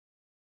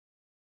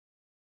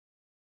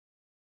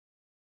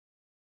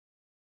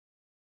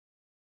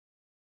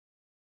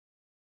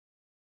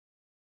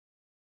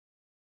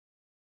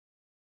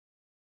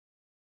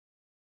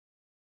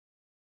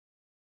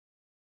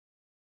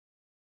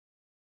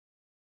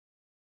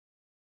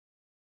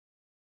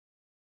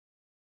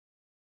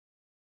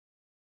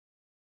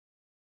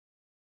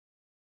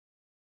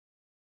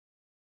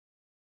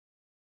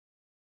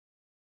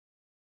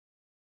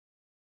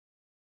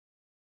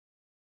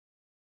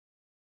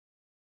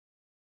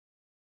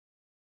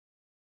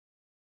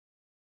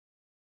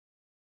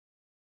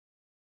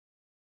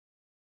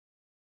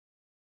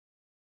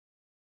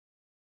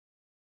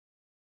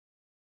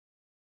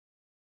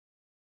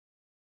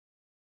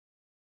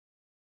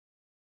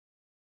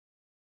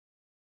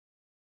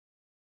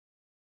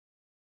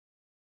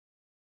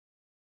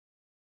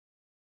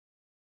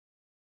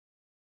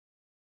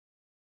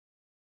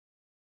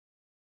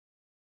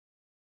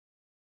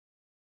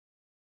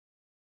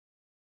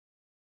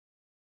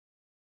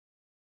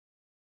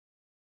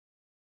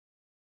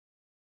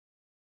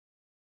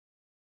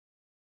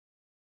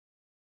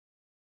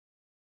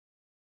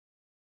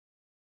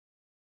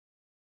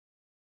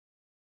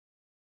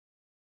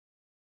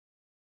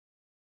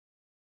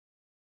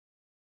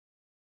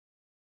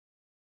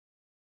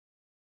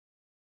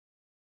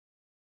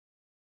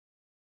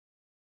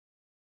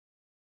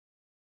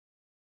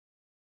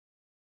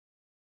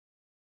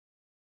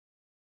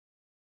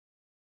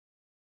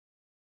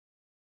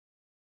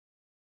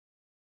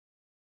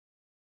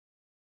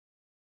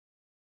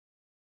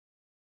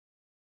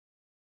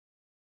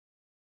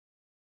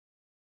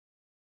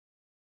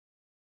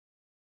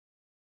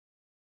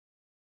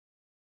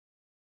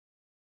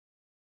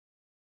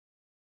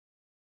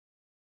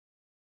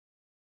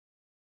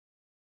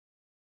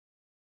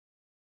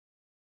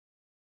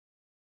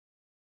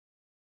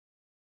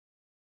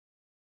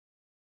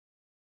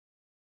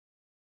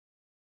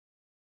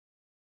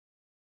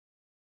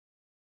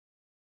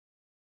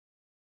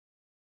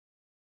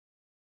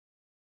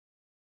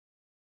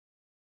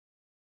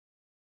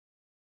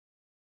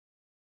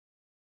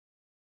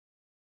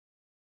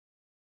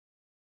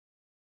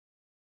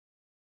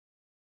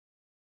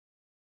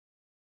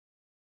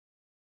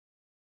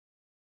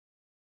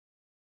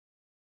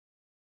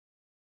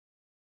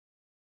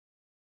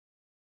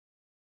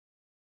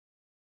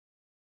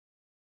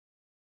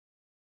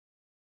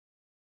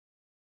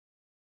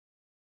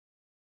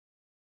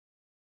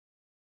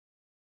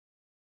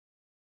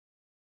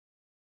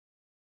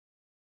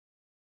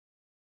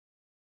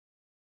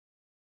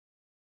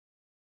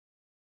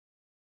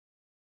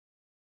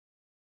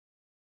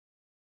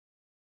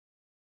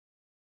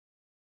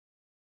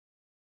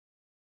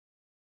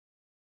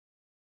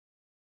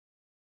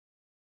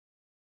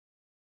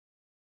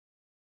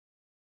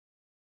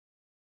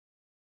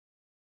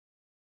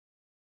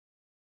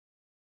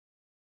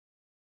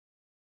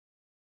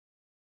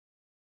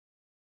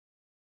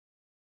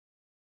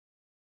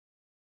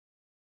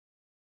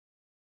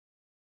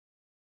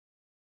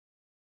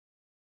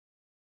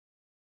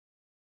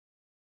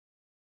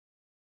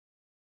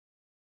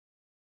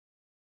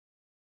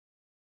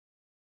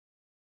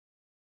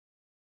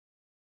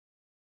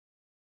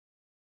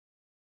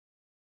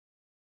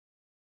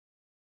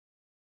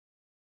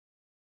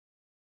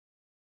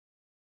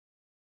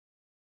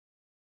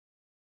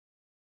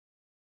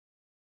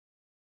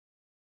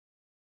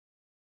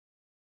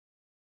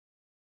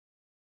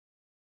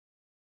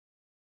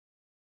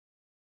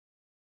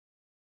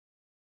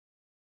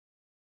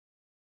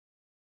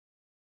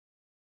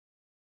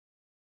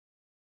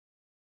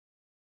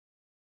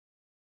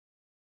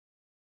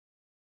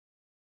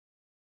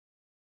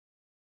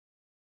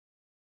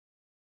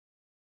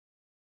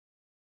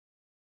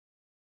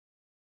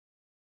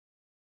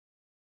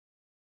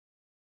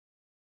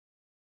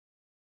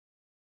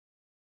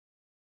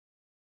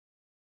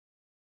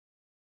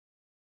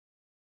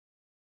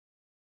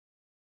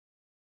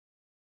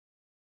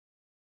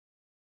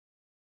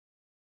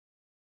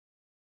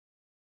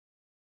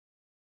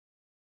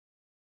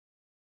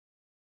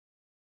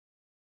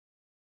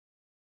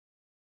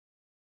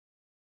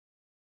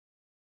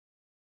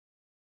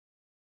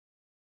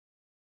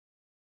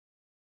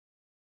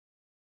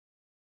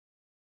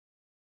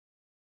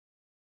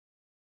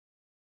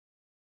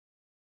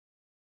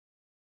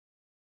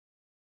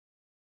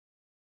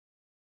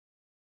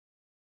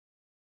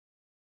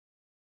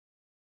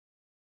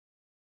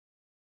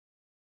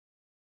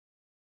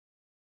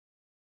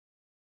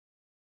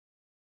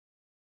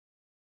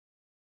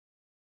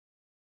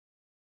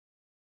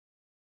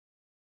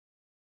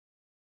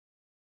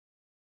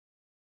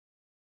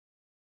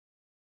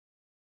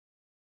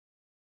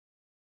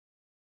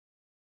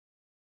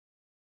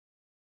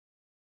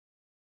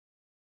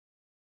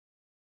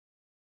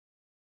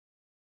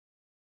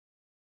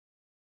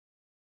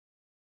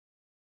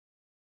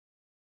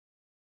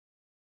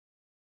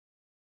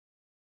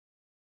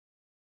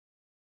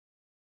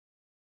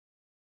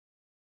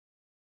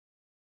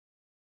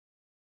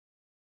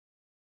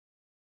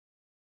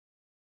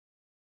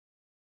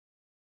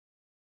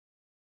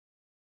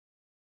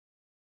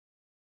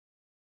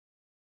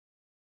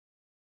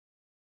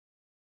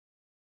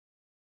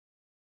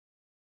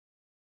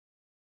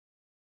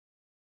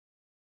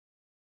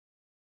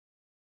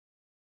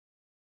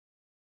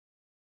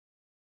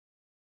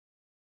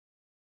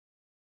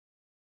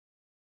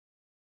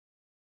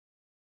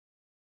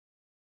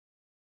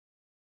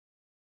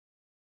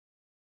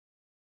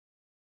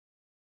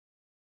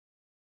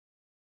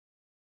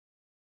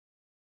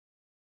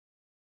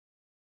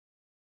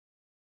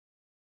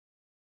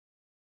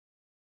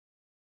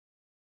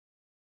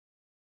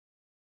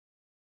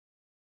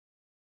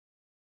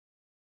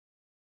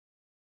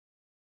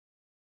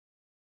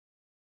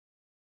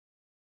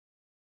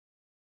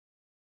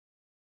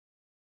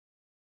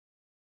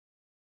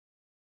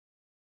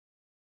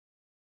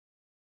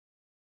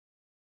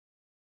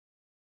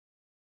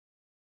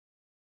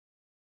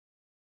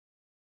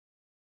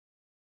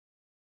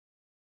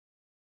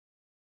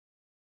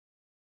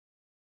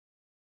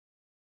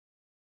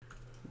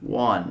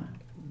1,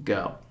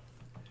 go.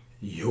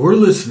 You're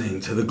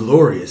listening to the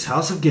glorious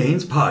House of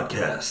Gainz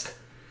podcast.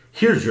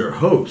 Here's your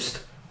host,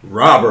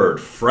 Robert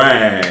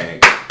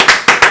Frank.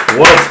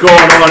 What's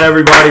going on,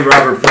 everybody?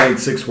 Robert Frank,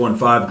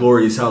 615,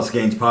 Glorious House of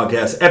Gainz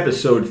podcast,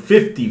 episode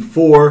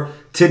 54.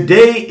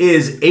 Today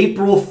is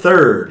April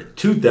 3rd,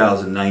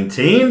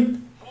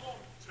 2019.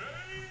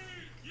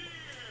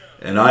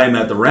 And I am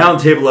at the round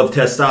table of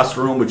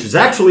testosterone, which is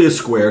actually a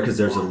square because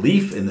there's a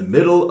leaf in the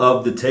middle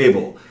of the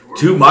table.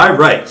 To my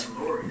right.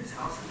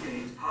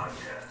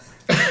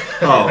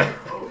 Oh,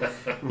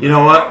 you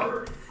know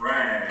what?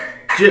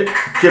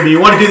 Jimmy,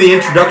 you want to do the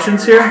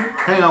introductions here?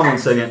 Hang on one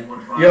second.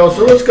 Yo,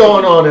 so what's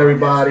going on,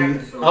 everybody?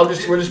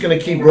 We're just gonna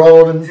keep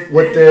rolling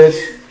with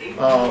this.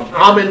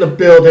 I'm in the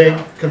building.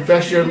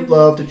 Confess your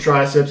love to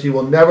Triceps. He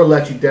will never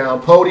let you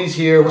down. Pody's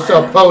here. What's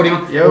up, Pody?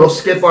 Yo. We'll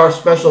skip our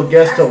special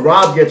guest till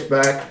Rob gets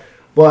back.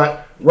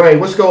 But Ray,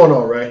 what's going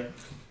on, Ray?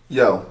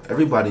 Yo,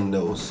 everybody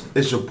knows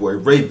it's your boy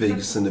Ray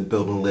Vegas in the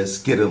building. Let's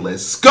get it.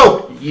 Let's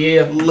go.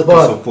 Yeah, Looking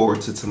so forward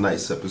to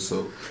tonight's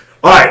episode.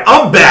 All right,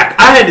 I'm back.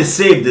 I had to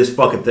save this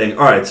fucking thing.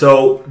 All right,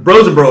 so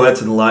bros and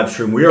broettes in the live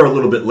stream, we are a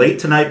little bit late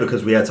tonight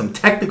because we had some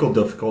technical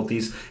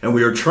difficulties, and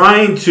we are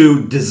trying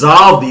to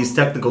dissolve these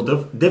technical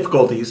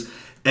difficulties.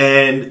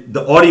 And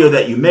the audio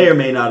that you may or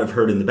may not have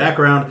heard in the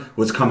background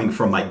was coming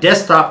from my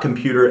desktop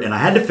computer, and I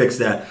had to fix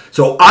that.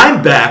 So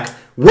I'm back.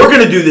 We're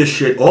going to do this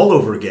shit all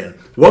over again.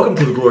 Welcome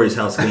to the Glorious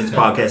House of Gainz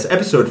podcast,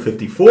 episode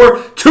 54.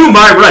 To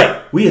my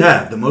right, we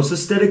have the most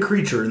aesthetic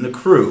creature in the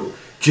crew,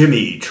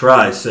 Jimmy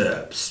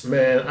Triceps.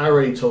 Man, I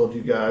already told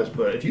you guys,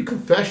 but if you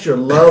confess your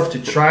love to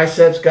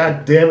Triceps,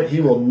 God damn it, he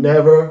will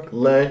never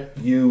let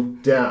you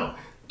down.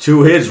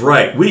 To his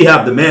right, we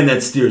have the man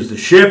that steers the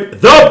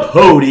ship, the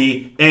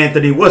Pody,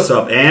 Anthony. What's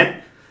up, Ant?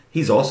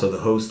 He's also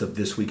the host of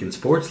This Week in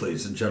Sports,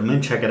 ladies and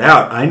gentlemen. Check it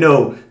out. I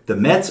know the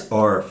Mets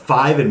are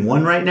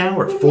 5-1 right now,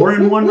 or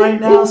 4-1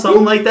 right now,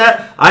 something like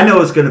that. I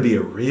know it's going to be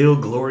a real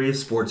glorious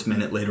sports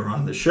minute later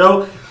on in the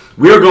show.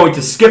 We are going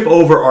to skip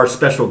over our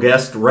special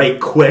guest right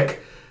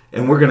quick,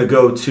 and we're going to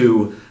go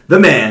to the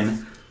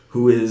man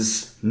who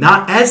is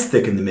not as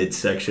thick in the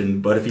midsection,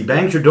 but if he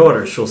bangs your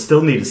daughter, she'll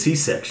still need a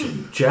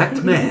C-section.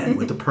 Jacked man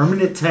with a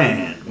permanent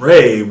tan,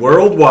 Ray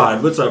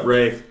Worldwide. What's up,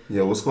 Ray?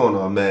 Yo, what's going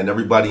on, man?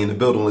 Everybody in the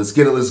building, let's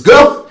get it, let's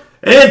go!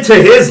 And to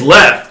his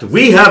left,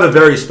 we have a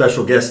very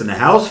special guest in the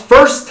house.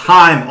 First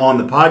time on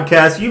the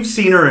podcast. You've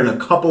seen her in a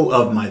couple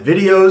of my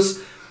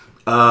videos.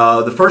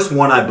 The first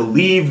one, I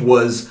believe,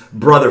 was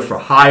Brother for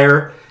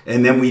Hire.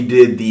 And then we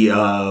did the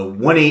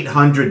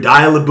 1-800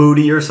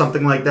 Dial-A-Booty or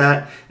something like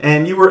that.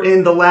 And you were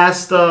in the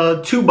last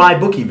 2 My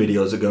Bookie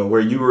videos ago where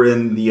you were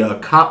in the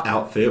cop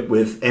outfit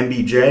with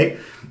MBJ.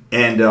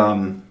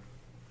 And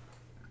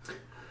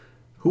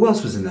who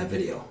else was in that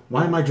video?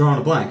 Why am I drawing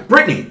a blank?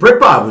 Britt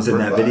Bob was in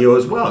that video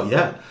as well,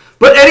 yeah.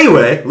 But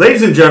anyway,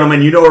 ladies and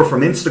gentlemen, you know her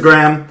from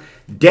Instagram.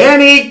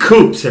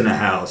 Danicooppss in the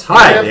house.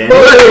 Hi, Danny.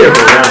 Let's give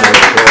her a round of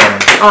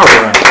applause. All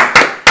right.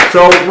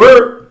 So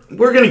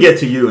we're going to get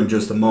to you in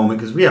just a moment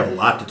because we have a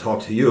lot to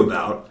talk to you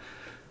about.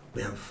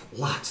 We have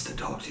lots to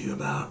talk to you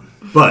about.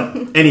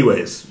 But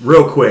anyways,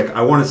 real quick,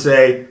 I want to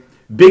say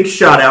big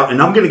shout out,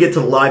 and I'm going to get to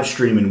the live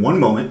stream in one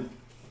moment.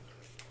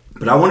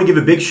 But I want to give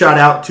a big shout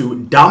out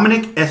to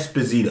Dominic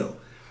Esposito.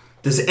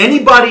 Does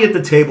anybody at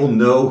the table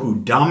know who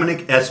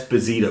Dominic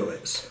Esposito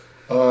is?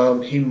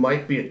 He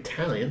might be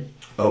Italian.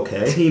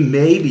 Okay, he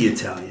may be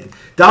Italian.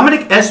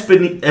 Dominic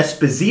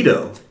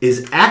Esposito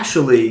is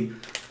actually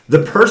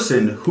the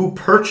person who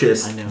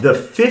purchased the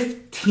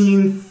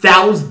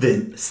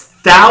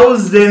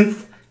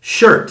 15,000th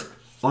shirt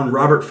on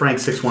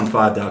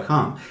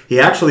RobertFrank615.com. He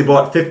actually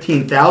bought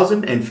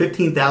 15,000 and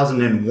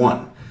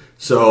 15,001.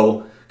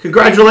 So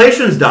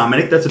congratulations,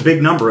 Dominic. That's a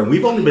big number. And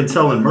we've only been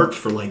selling merch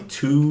for like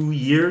 2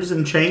 years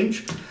and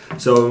change.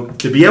 So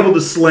to be able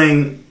to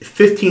sling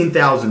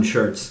 15,000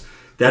 shirts,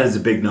 that is a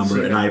big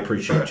number, and I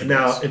appreciate you.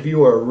 Now, if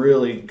you are a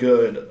really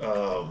good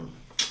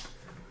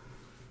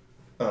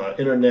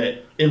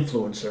internet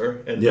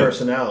influencer and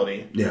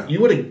personality, you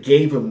would have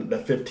gave him the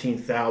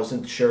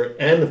 15,000 shirt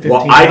and the 15,000.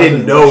 Well, I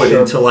didn't know it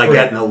until I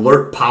got an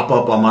alert pop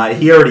up on my.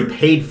 He already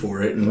paid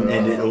for it, and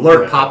an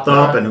alert popped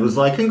up, and it was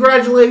like,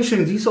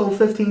 "Congratulations, he sold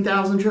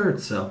 15,000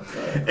 shirts." So,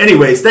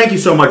 anyways, thank you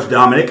so much,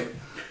 Dominic.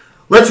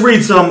 Let's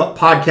read some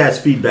podcast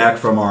feedback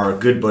from our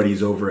good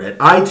buddies over at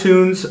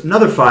iTunes.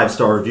 Another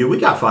 5-star review. We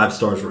got 5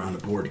 stars around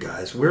the board,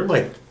 guys. We're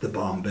like the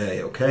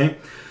Bombay, okay?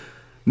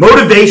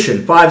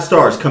 Motivation, 5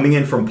 stars, coming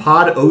in from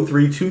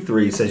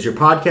Pod0323, says, your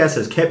podcast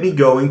has kept me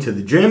going to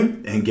the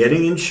gym and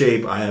getting in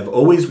shape. I have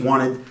always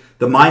wanted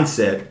the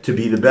mindset to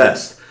be the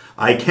best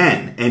I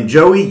can. And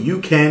Joey,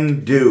 you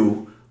can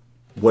do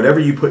whatever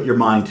you put your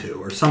mind to,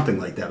 or something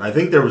like that. I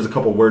think there was a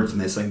couple words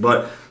missing,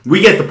 but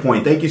we get the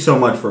point. Thank you so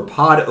much for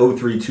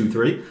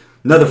Pod0323.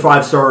 Another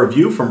 5-star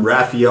review from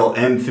Raphael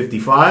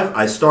M55.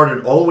 I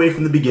started all the way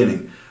from the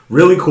beginning.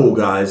 Really cool,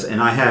 guys, and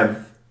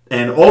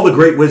all the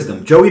great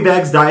wisdom. Joey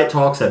Bag's Diet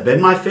Talks have been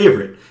my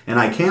favorite, and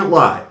I can't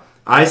lie.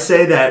 I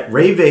say that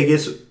Ray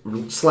Vegas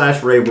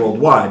 /Ray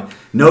Worldwide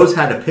knows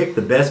how to pick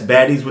the best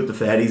baddies with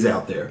the fatties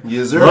out there.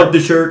 Yes, sir. Love the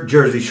shirt,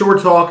 Jersey Shore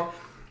Talk,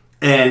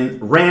 and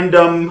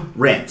random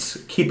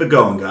rants. Keep it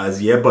going,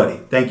 guys. Yeah, buddy.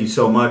 Thank you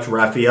so much,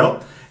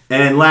 Raphael.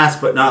 And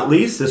last but not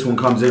least, this one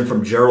comes in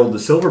from Gerald the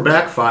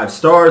Silverback, 5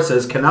 stars,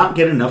 says, cannot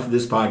get enough of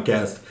this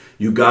podcast.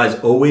 You guys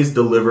always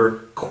deliver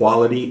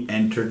quality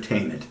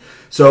entertainment.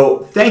 So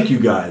thank you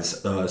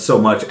guys so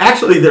much.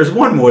 Actually, there's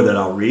one more that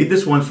I'll read.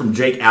 This one's from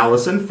Jake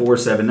Allison,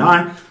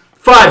 479.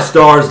 5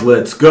 stars,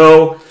 let's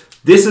go.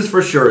 This is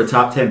for sure a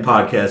top 10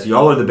 podcast.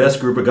 Y'all are the best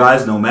group of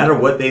guys, no matter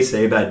what they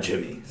say about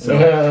Jimmy.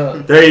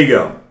 So there you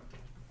go.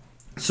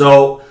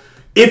 So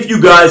if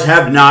you guys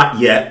have not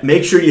yet,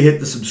 make sure you hit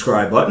the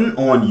subscribe button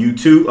on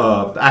YouTube.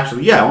 On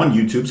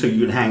YouTube, so you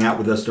can hang out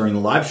with us during the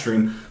live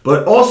stream.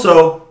 But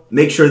also,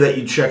 make sure that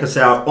you check us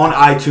out on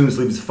iTunes.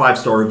 Leave us a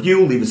 5-star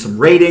review. Leave us some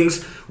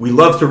ratings. We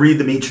love to read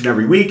them each and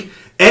every week.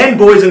 And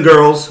boys and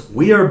girls,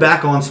 we are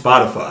back on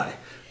Spotify.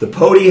 The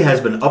Pody has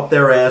been up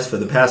their ass for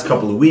the past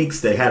couple of weeks.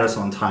 They had us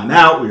on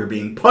timeout. We were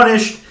being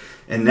punished.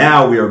 And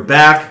now we are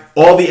back.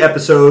 All the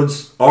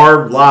episodes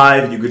are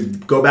live. You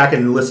could go back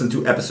and listen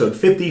to episode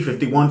 50,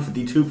 51,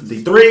 52,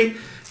 53.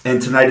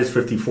 And tonight is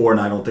 54,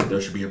 and I don't think there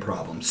should be a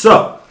problem.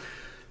 So,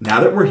 now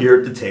that we're here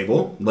at the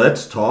table,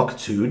 let's talk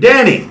to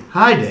Danny.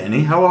 Hi,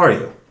 Danny. How are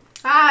you?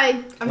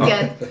 Hi. I'm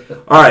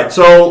good. All right.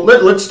 So,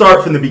 let's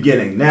start from the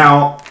beginning.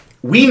 Now,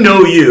 we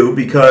know you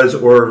because,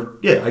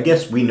 I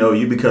guess we know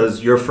you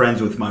because you're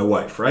friends with my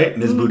wife, right?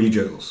 Ms. Booty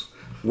Jiggles.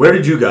 Where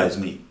did you guys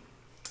meet?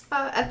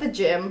 At the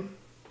gym.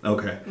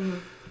 Okay.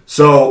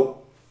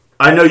 So,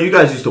 I know you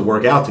guys used to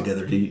work out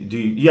together.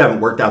 You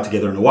haven't worked out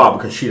together in a while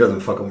because she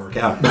doesn't fucking work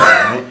out anymore,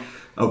 right?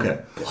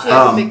 Okay. She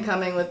hasn't been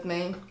coming with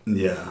me.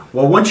 Yeah.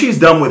 Well, once she's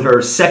done with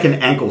her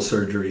second ankle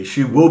surgery,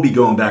 she will be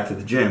going back to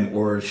the gym,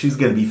 or she's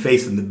going to be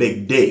facing the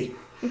big D.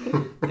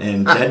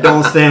 And that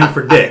don't stand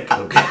for dick,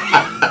 okay?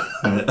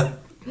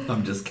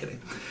 I'm just kidding.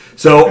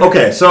 So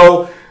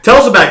tell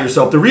us about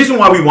yourself. The reason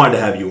why we wanted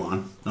to have you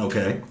on,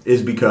 okay,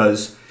 is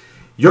because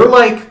you're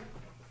like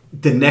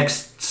the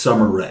next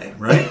Summer Rae,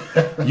 right?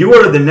 You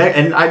are the next,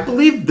 and I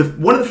believe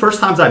one of the first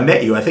times I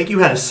met you, I think you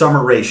had a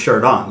Summer Rae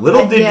shirt on.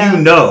 Little did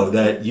you know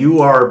that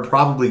you are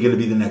probably going to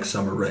be the next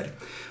Summer Rae,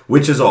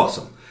 which is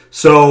awesome.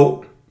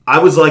 So I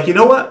was like, you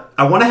know what?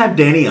 I want to have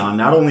Danny on,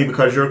 not only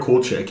because you're a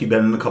cool chick, you've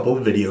been in a couple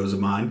of videos of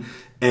mine,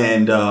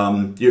 and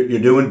you're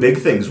doing big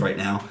things right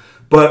now.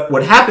 But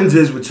what happens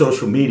is with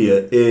social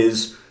media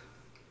is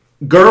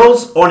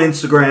girls on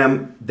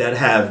Instagram that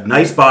have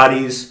nice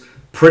bodies,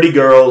 pretty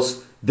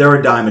girls, they're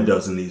a dime a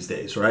dozen these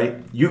days, right?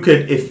 You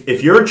could,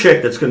 if you're a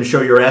chick that's going to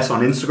show your ass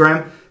on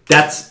Instagram,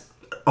 that's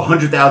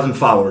 100,000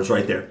 followers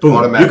right there. Boom.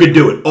 Automatic. You could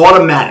do it.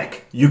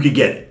 Automatic. You could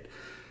get it.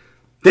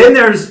 Then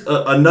there's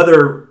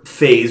another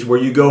phase where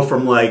you go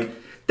from like,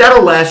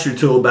 that'll last you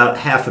till about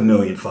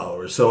 500,000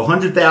 followers. So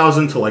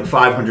 100,000 to like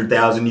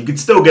 500,000. You could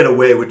still get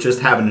away with just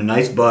having a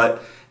nice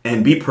butt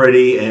and be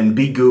pretty and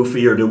be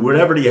goofy or do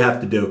whatever you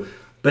have to do.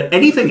 But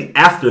anything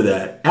after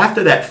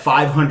that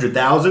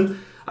 500,000,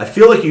 I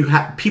feel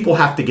like people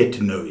have to get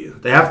to know you.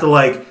 They have to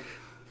like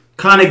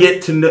kind of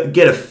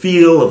get a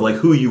feel of like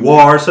who you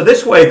are. So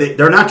this way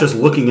they're not just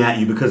looking at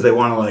you because they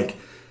want to like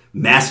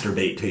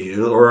masturbate to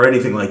you or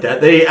anything like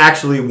that. They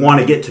actually want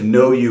to get to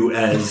know you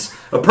as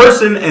a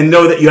person and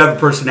know that you have a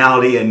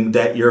personality and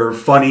that you're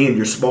funny and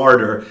you're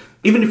smart, or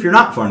even if you're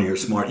not funny or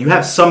smart, you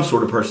have some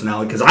sort of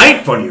personality, because I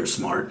ain't funny or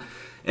smart.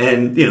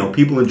 And,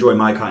 people enjoy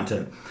my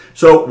content.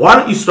 So why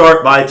don't you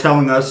start by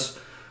telling us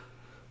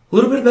a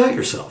little bit about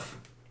yourself?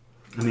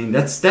 I mean,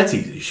 that's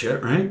easy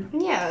shit, right?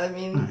 Yeah, I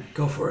mean... All right,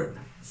 go for it.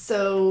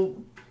 So,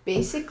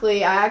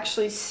 basically, I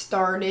actually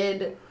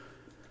started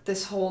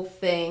this whole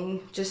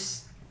thing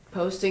just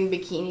posting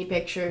bikini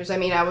pictures. I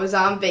mean, I was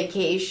on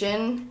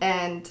vacation,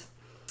 and...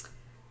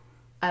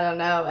 I don't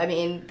know. I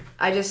mean,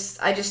 I just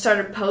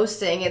started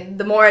posting, and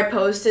the more I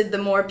posted, the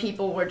more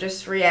people were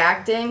just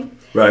reacting.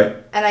 Right.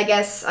 And I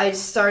guess I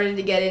started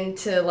to get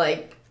into,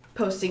 like,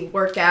 posting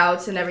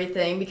workouts and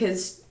everything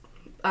because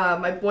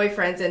my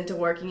boyfriend's into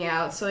working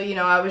out. So,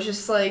 I was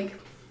just like,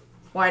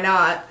 why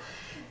not?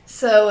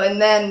 So,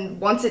 and then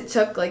once it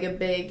took, like, a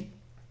big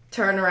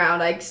turnaround,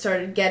 I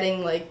started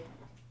getting, like,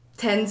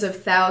 tens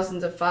of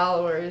thousands of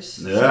followers.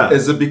 Yeah.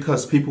 Is it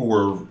because people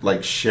were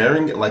like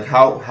sharing it? Like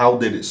how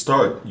did it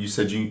start? You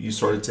said you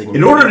started taking...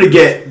 In order to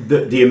get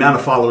the amount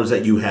of followers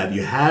that you have,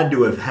 you had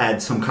to have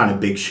had some kind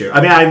of big share.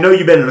 I mean, I know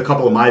you've been in a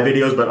couple of my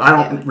videos, but I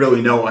don't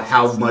really know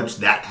how much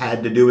that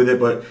had to do with it.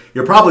 But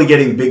you're probably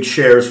getting big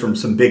shares from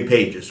some big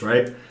pages,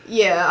 right?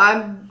 Yeah,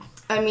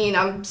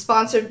 I'm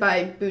sponsored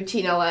by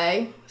Boutine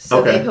LA,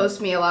 so they post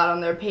me a lot on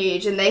their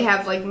page, and they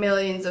have like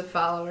millions of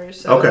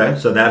followers. So. Okay,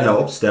 so that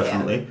helps,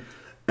 definitely. Yeah.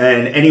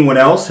 And anyone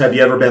else? Have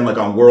you ever been like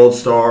on World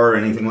Star or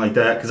anything like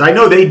that? Because I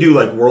know they do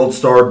like World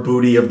Star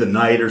Booty of the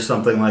Night or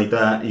something like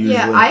that. Usually.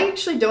 Yeah, I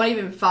actually don't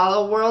even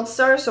follow World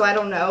Star, so I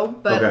don't know.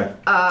 But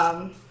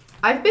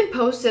I've been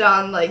posted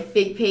on like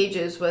big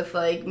pages with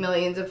like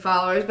millions of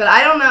followers, but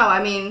I don't know.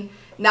 I mean,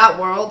 not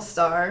World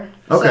Star.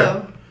 Okay.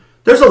 So.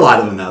 There's a lot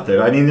of them out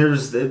there. I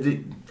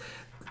mean,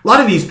 A lot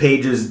of these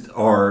pages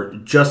are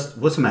just...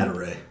 What's the matter,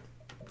 Ray?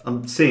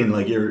 I'm seeing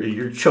like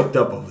you're choked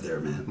up over there,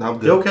 man. No, I'm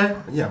good. You okay?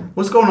 Yeah.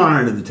 What's going on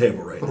under the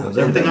table right now? Is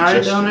everything all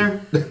right down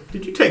there?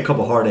 Did you take a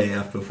couple hard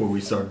AF before we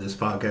started this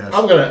podcast?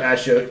 I'm gonna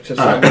ask you just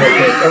something.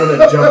 I'm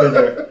gonna jump in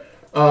there.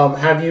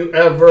 Have you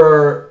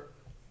ever?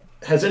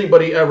 Has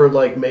anybody ever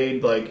like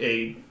made like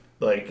a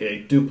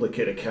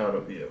duplicate account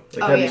of you?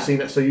 Like, have you seen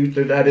it? So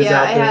that is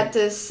out there. I had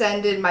to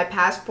send in my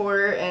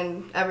passport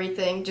and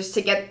everything just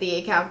to get the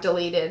account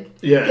deleted.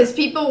 Yeah. Because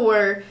people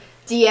were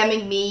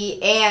DMing me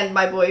and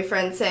my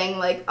boyfriend saying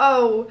like,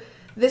 "Oh,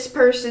 this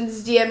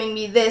person's DMing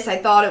me this. I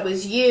thought it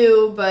was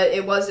you, but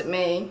it wasn't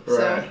me."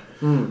 Right.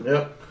 So.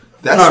 Yep.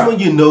 That's when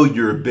you know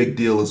you're a big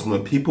deal, is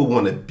when people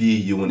want to be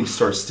you and they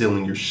start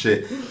stealing your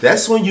shit.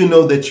 That's when you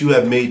know that you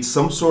have made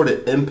some sort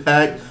of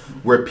impact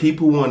where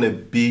people want to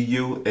be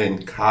you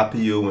and copy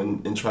you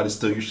and try to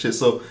steal your shit.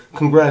 So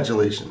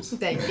congratulations.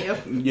 Thank you.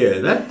 Yeah,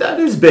 that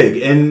is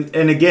big. And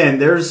again,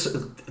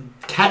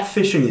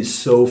 catfishing is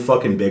so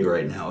fucking big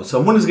right now.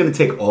 Someone is going to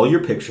take all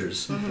your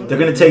pictures. Mm-hmm. They're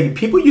going to take...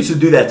 People used to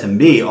do that to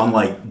me on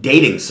like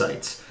dating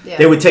sites. Yeah.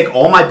 They would take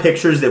all my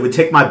pictures, they would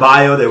take my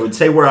bio, they would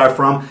say where I'm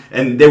from,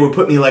 and they would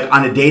put me like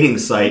on a dating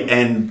site,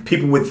 and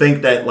people would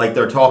think that like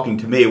they're talking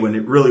to me when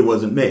it really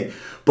wasn't me.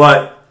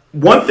 But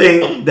one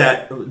thing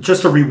that,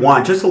 just to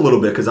rewind just a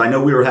little bit, because I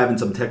know we were having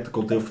some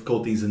technical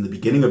difficulties in the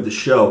beginning of the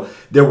show,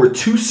 there were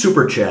 2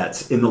 super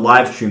chats in the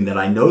live stream that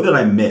I know that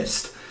I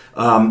missed.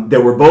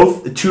 There were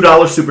both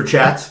 $2 super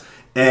chats,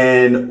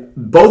 and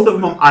both of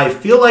them, I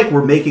feel like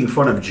we're making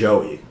fun of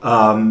Joey.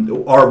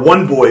 Our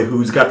one boy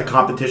who's got the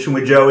competition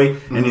with Joey,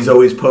 and he's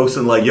always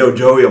posting like, "Yo,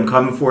 Joey, I'm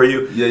coming for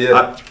you."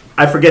 Yeah.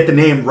 I forget the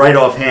name right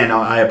offhand.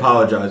 I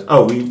apologize.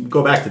 Oh, we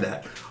go back to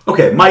that.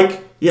 Okay,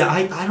 Mike. Yeah,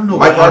 I don't know.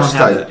 Mike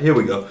Archetype. Here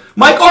we go.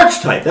 Mike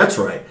Archetype. That's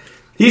right.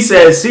 He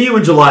says, "See you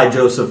in July,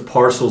 Joseph.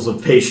 Parcels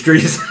of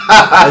pastries."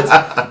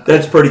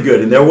 that's pretty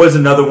good. And there was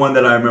another one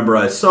that I remember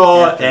I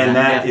saw, and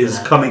that is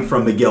coming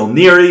from Miguel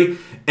Neary.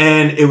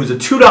 And it was a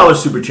 $2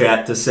 super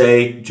chat to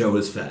say Joe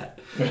is fat.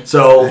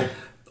 So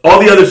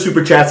all the other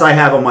super chats I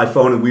have on my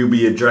phone, and we'll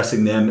be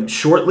addressing them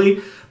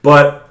shortly.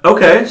 But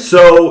okay,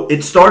 so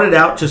it started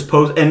out just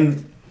post,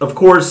 and of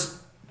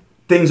course,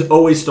 things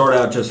always start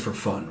out just for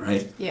fun,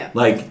 right? Yeah.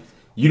 Like,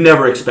 you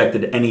never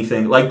expected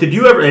anything. Like, did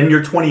you ever? And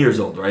you're 20 years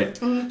old, right?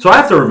 Mm-hmm. So I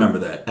have to remember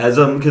that as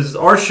because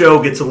our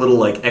show gets a little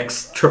like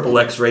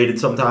XXX rated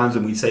sometimes,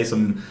 and we say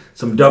some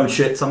dumb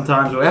shit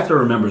sometimes. But I have to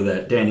remember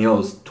that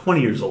Danielle's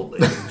 20 years old,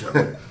 ladies and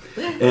gentlemen,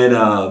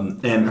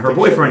 and her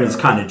boyfriend is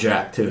kind of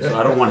jacked too. So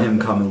I don't want him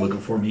coming looking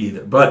for me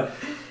either. But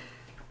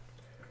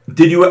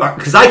did you?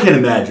 Because I can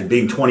imagine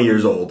being 20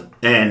 years old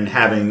and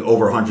having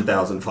over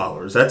 100,000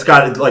 followers. That's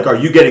got like, are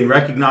you getting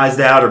recognized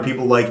out? Or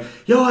people like,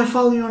 "Yo, I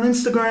follow you on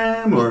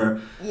Instagram," or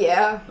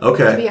yeah.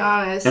 Okay. To be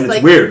honest, and it's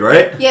like, weird,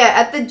 right? Yeah,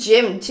 at the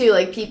gym too.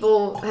 Like,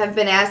 people have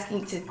been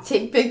asking to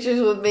take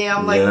pictures with me.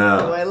 I'm like,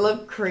 "Oh, I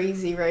look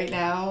crazy right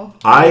now."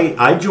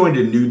 I joined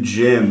a new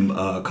gym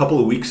a couple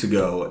of weeks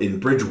ago in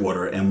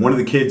Bridgewater, and one of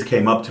the kids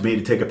came up to me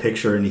to take a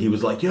picture, and he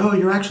was like, "Yo,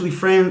 you're actually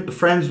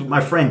friends with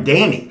my friend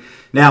Danny."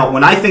 Now,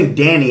 when I think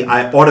Danny,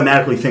 I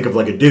automatically think of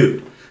like a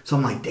dude. So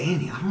I'm like,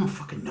 "Danny? I don't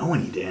fucking know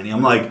any Danny."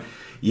 I'm like,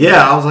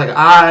 "Yeah." I was like,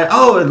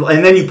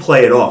 and then you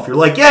play it off. You're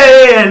like,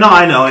 yeah, no,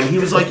 I know. And he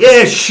was like,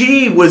 "Yeah,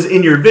 she was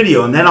in your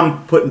video." And then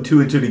I'm putting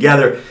 2 and 2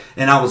 together.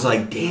 And I was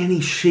like, "Danny,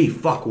 she,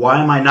 fuck,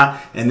 why am I not?"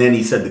 And then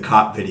he said the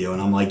cop video.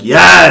 And I'm like,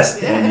 "Yes,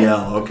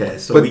 Danielle." Okay,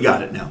 so we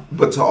got it now.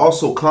 But to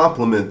also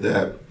compliment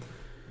that,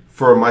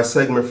 for my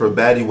segment for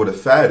Baddie with a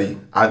Fatty,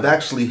 I've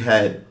actually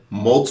had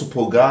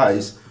multiple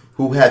guys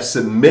who have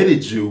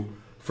submitted you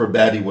for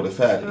Baddie with a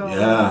Fatty. Oh,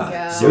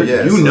 yeah. So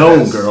yeah, you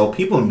know, girl.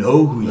 People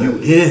know who you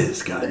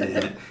is,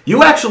 goddammit.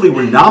 You actually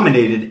were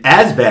nominated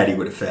as Baddie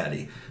with a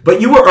Fatty, but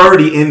you were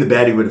already in the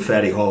Baddie with a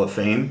Fatty Hall of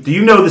Fame. Do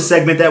you know the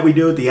segment that we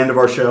do at the end of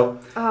our show?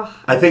 Oh.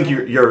 I think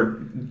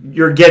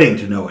you're getting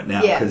to know it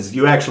now because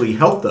you actually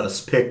helped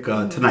us pick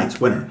tonight's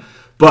winner.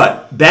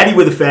 But Baddie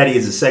with a Fatty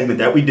is a segment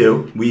that we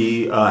do.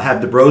 We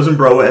have the bros and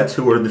broettes,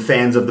 who are the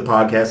fans of the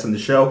podcast and the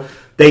show.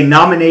 They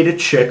nominate a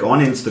chick on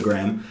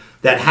Instagram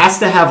that has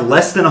to have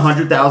less than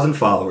 100,000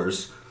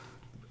 followers.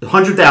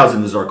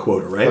 100,000 is our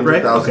quota, right?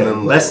 100,000 okay.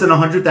 Less than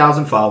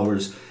 100,000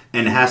 followers,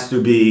 and has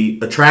to be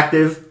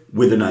attractive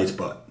with a nice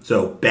butt.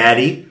 So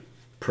baddie,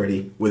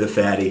 pretty, with a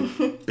fatty,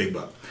 big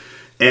butt.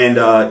 And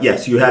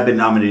yes, you have been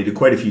nominated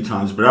quite a few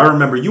times, but I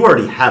remember you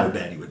already have a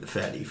baddie with the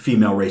fatty,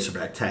 female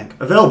racerback tank,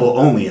 available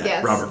only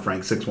at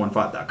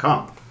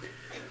robertfrank615.com.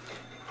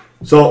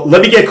 So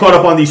let me get caught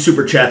up on these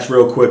super chats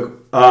real quick.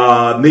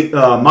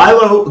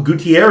 Milo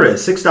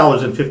Gutierrez,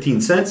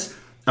 $6.15.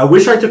 I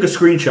wish I took a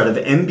screenshot of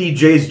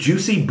MBJ's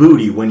juicy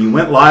booty when you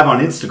went live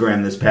on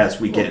Instagram this past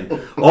weekend.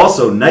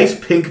 Also, nice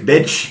pink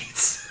bed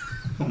sheets.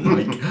 Oh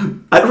my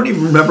God. I don't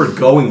even remember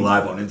going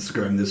live on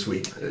Instagram this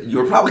week. You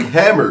were probably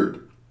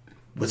hammered.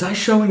 Was I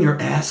showing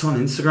your ass on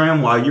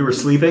Instagram while you were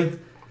sleeping?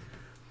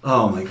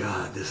 Oh my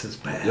God, this is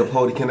bad. Yo,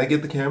 Pody, can I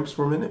get the cameras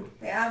for a minute?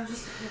 Yeah, I'm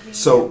just...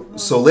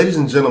 So, ladies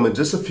and gentlemen,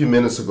 just a few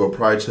minutes ago,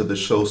 prior to the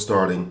show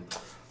starting,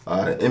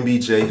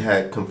 MBJ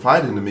had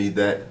confided to me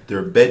that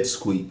their bed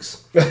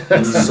squeaks.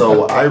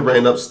 So I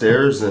ran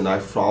upstairs and I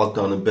frolicked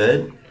on the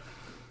bed.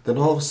 Then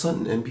all of a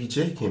sudden,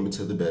 MBJ came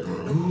into the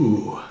bedroom.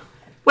 Ooh.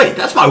 Wait,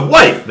 that's my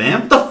wife,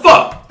 man. What the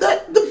fuck? The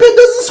bed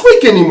doesn't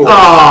squeak anymore.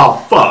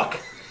 Oh, fuck.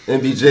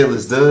 MBJ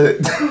was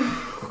dead.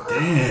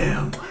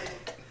 Damn.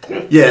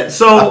 Yeah,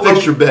 so... I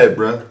fixed your bed,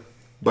 bruh.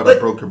 But I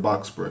broke your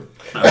box spring.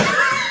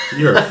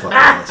 You're a fucking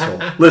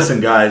asshole.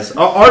 Listen, guys,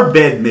 our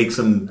bed makes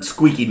some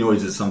squeaky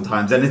noises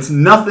sometimes, and it's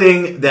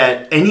nothing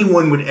that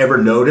anyone would ever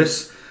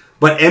notice,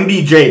 but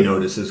MBJ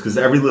notices because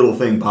every little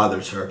thing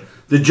bothers her.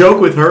 The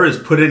joke with her is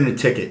put in a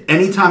ticket.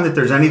 Anytime that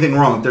there's anything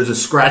wrong, if there's a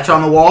scratch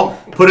on the wall,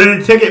 put in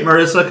a ticket,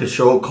 Marissa, because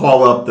she'll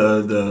call up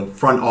the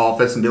front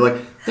office and be like,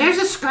 "There's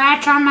a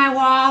scratch on my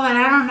wall and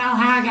I don't know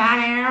how I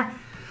got here."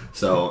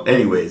 So,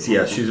 anyways,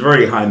 yeah, she's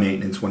very high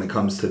maintenance when it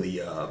comes to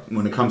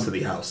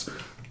the house.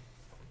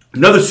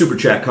 Another super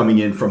chat coming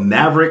in from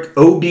Maverick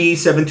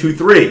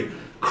OB723.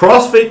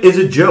 CrossFit is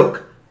a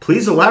joke.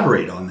 Please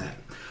elaborate on that.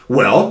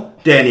 Well,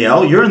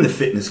 Danielle, you're in the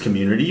fitness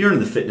community. You're in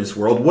the fitness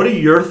world. What are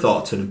your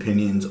thoughts and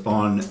opinions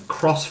on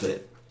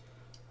CrossFit?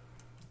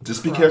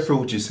 Just be careful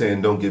what you say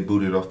and don't get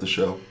booted off the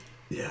show.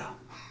 Yeah.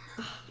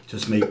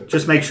 Just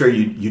make sure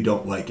you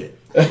don't like it.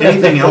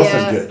 Anything else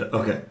is good.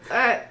 Okay.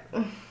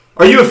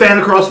 Are you a fan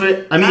of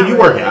CrossFit? I mean, you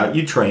work out,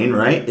 you train,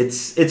 right?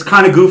 It's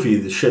kind of goofy,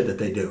 the shit that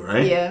they do,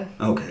 right? Yeah.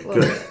 Okay,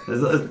 good.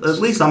 At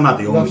least I'm not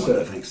the only one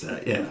that thinks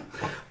that. Yeah.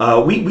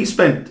 We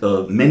spent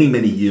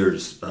many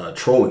years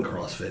trolling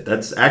CrossFit.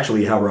 That's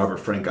actually how Robert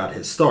Frank got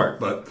his start.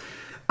 But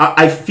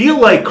I feel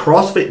like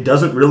CrossFit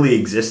doesn't really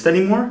exist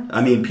anymore.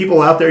 I mean,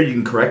 people out there, you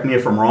can correct me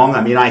if I'm wrong.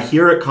 I mean, I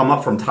hear it come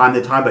up from time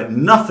to time, but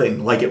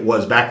nothing like it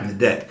was back in the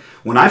day.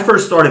 When I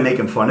first started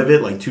making fun of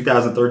it, like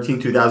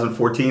 2013,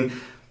 2014,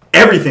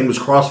 everything was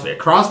CrossFit.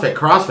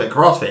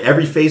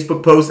 Every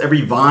Facebook post,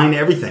 every Vine,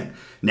 everything.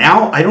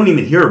 Now, I don't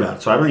even hear about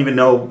it, so I don't even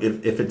know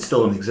if it's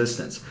still in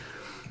existence.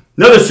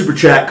 Another super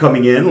chat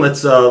coming in.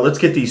 Let's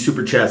get these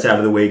super chats out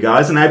of the way,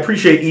 guys. And I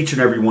appreciate each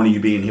and every one of you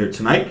being here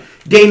tonight.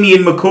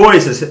 Damian McCoy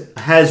says,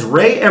 has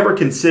Ray ever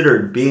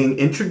considered being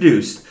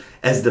introduced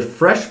as the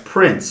Fresh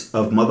Prince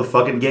of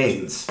motherfucking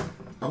Gainz?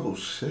 Oh,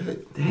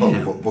 shit.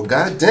 Damn. Well,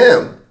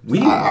 goddamn.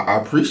 I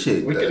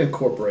appreciate that. We can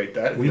incorporate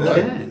that. We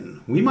can.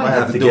 We might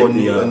have to do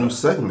get a new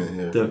segment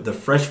here. The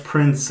Fresh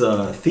Prince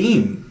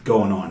theme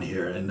going on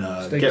here and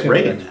get tuned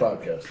ready. next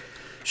podcast.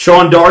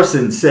 Sean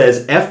Darson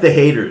says, F the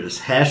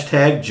haters.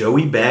 Hashtag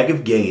Joey Bag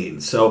of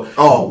Gainz. So,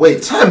 oh,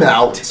 wait. Time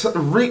out.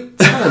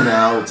 Time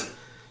out.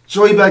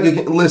 Joey Bag of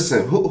Gainz.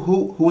 Listen,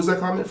 who was that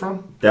comment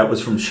from? That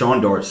was from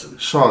Sean Darson.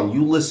 Sean,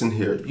 you listen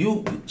here.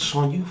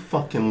 Sean, you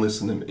fucking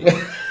listen to me.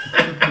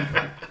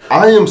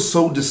 I am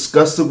so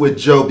disgusted with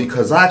Joe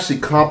because I actually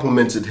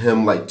complimented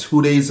him like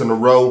 2 days in a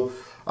row.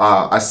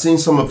 I seen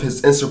some of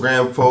his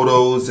Instagram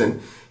photos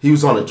and he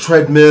was on a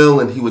treadmill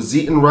and he was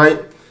eating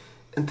right.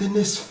 And then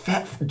this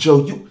fat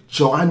Joe,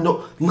 I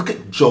know. Look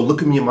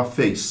at me in my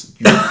face.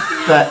 You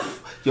fat,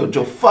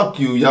 Joe, fuck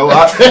you, yo.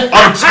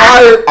 I'm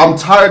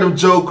tired of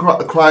Joe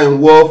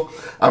crying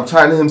wolf. I'm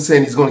tired of him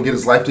saying he's gonna get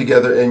his life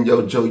together. And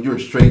Joe, you're a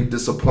straight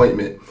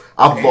disappointment.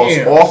 I've lost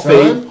all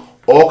faith.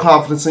 All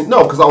confidence in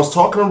no, because I was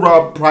talking to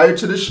Rob prior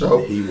to the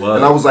show,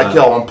 and I was like,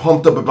 "Yo, I'm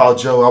pumped up about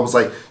Joe." I was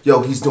like,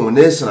 "Yo, he's doing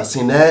this," and I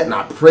seen that, and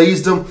I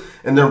praised him.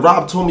 And then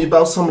Rob told me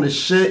about some of the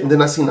shit, and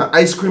then I seen the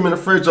ice cream in the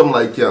fridge. I'm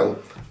like, "Yo,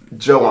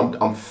 Joe,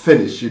 I'm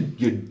finished.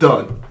 You're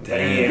done.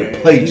 Damn, you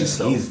played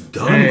yourself. He's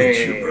done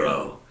with you,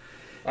 bro."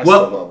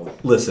 Well,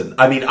 listen,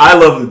 I mean, I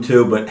love him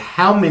too, but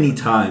how many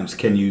times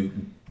can you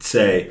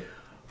say,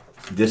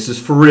 "This is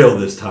for real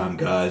this time,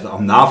 guys.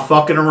 I'm not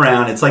fucking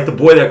around"? It's like the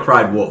boy that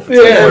cried wolf.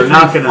 It's like, we're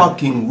not gonna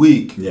fucking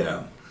week.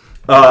 Yeah.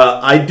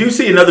 I do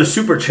see another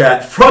super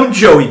chat from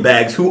Joey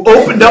Bags, who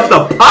opened up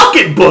the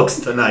pocketbooks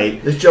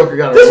tonight. This joker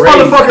got this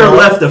motherfucker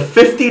left a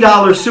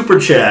 $50 super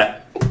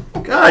chat.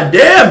 God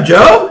damn,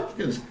 Joe.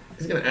 He's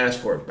gonna ask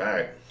for it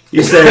back.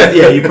 You said,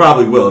 yeah, you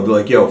probably will. It'll be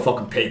like, yo,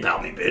 fucking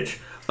PayPal me, bitch.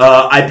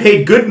 I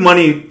paid good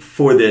money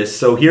for this,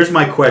 so here's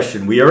my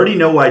question. We already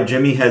know why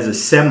Jimmy has a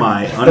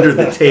semi under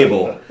the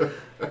table.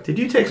 Did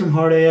you take some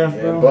hard AF,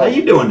 bro? How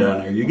you doing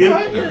down there? You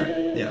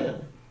good? Yeah.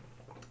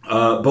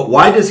 But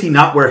why does he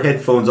not wear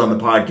headphones on the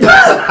podcast?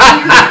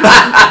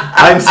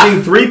 I'm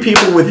seeing 3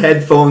 people with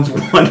headphones,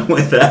 1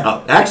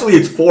 without. Actually,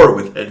 it's 4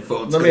 with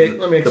headphones. Let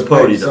me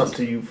explain something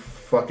to you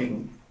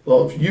fucking...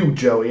 Well, you,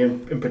 Joey,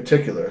 in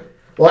particular.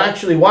 Well,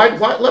 actually, why?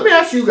 Let me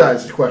ask you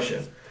guys a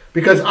question.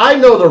 Because I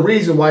know the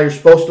reason why you're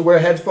supposed to wear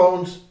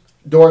headphones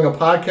during a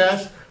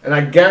podcast, and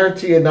I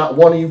guarantee you not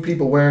one of you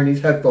people wearing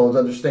these headphones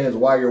understands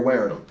why you're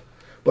wearing them.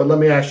 But let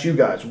me ask you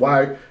guys,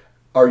 why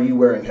are you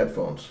wearing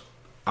headphones?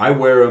 I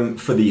wear them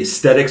for the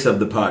aesthetics of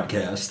the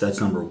podcast.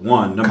 That's number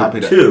 1. Number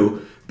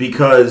 2,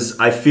 because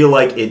I feel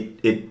like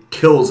it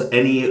kills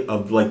any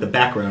of like the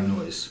background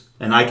noise,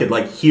 and I could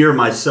like hear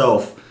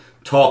myself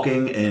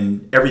talking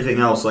and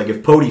everything else. Like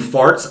if Pody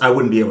farts, I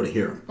wouldn't be able to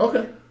hear him.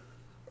 Okay,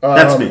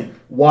 that's me.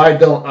 Why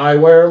don't I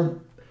wear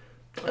them?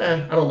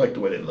 I don't like the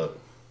way they look.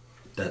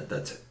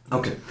 That's it.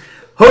 Okay.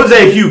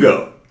 Jose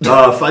Hugo.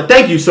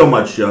 Thank you so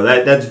much, Joe.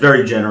 That's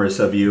very generous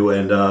of you.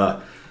 And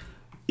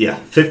yeah,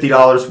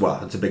 $50. Wow,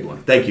 that's a big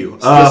one. Thank you.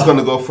 So that's going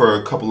to go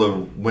for a couple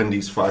of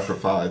Wendy's 5 for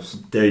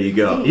 5s. There you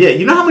go. Yeah,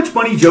 you know how much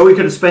money Joey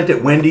could have spent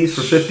at Wendy's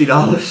for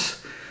 $50?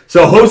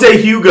 So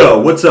Jose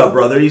Hugo, what's up,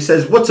 brother? He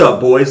says, "What's up,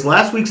 boys?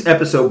 Last week's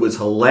episode was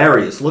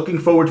hilarious. Looking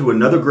forward to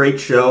another great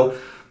show.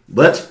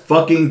 Let's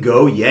fucking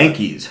go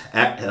Yankees."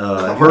 At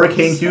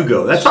Hurricane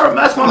Hugo.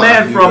 That's my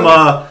man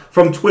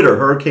from Twitter,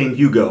 Hurricane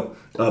Hugo.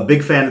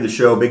 Big fan of the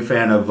show. Big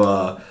fan of.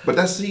 But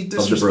that's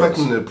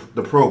disrespecting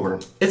the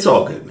program. It's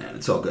all good, man.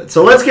 It's all good.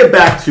 So let's get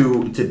back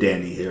to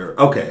Danny here.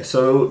 Okay,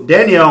 so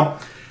Danielle,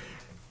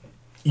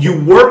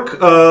 you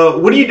work.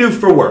 What do you do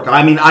for work?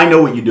 I mean, I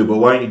know what you do, but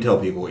why don't you tell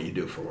people what you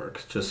do for work?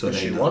 Just so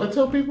they know. Want to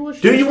tell people what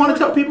you do? You want to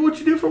tell people what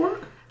you do for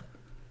work?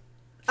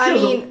 I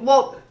mean,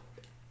 well,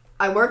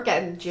 I work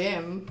at a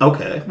gym.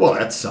 Okay, well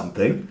that's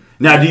something.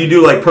 Now, do you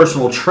do like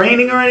personal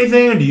training or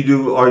anything?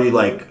 Or are you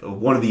like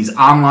one of these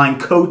online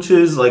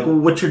coaches? Like,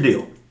 what's your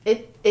deal?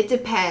 It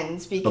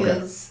depends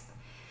because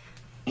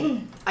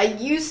I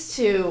used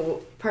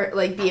to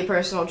be a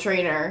personal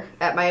trainer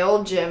at my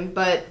old gym,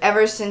 but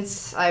ever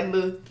since I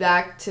moved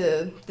back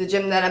to the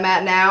gym that I'm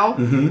at now,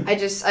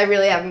 I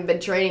really haven't been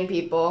training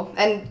people,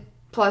 and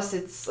plus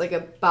it's like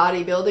a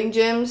bodybuilding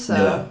gym, so.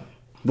 Yeah.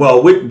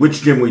 Well,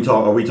 which gym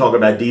are we talking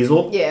about?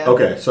 Diesel? Yeah.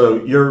 Okay,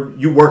 so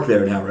you work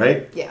there now,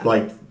 right? Yeah.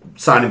 Like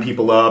signing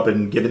people up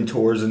and giving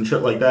tours and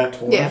shit like that?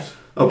 Tours? Yeah.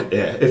 Okay,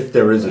 yeah, if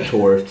there is a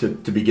tour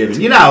to be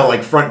given. You know how,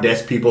 like, front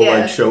desk people,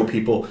 like, show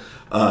people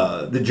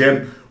the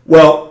gym.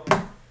 Well,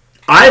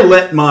 I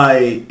let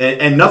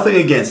and nothing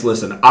against,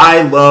 listen,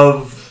 I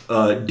love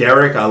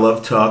Derek, I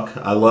love Tuck,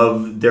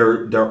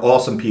 they're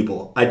awesome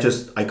people. I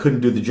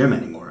couldn't do the gym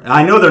anymore. And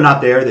I know they're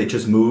not there, they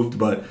just moved,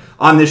 but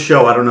on this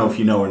show, I don't know if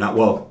you know or not,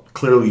 well,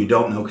 clearly you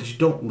don't know because you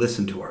don't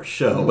listen to our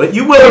show, but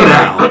you will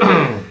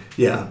now.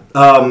 Yeah.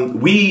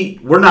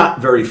 We're not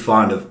very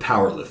fond of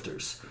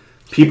powerlifters.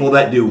 People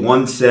that do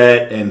one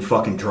set and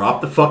fucking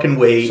drop the fucking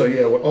weight. So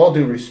yeah, with all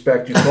due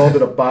respect, you called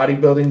it a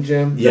bodybuilding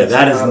gym. Yeah,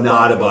 that is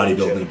not a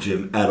bodybuilding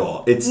gym at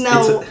all. It's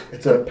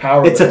a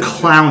power. It's a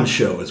clown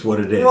show, is what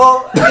it is.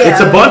 Well, yeah.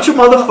 It's a bunch of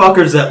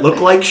motherfuckers that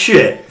look like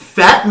shit.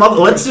 Fat mother.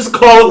 Let's just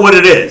call it what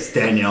it is,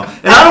 Danielle.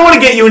 And I don't want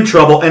to get you in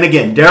trouble. And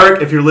again,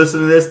 Derek, if you're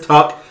listening to this,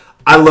 Tuck,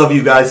 I love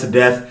you guys to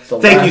death.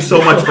 Thank you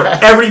so much for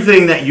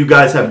everything that you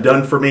guys have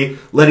done for me,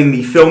 letting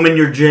me film in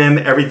your gym,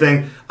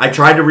 everything. I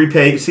tried to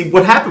repay. See,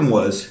 what happened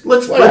was,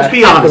 let's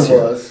be honest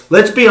here.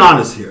 Let's be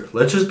honest here.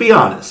 Let's just be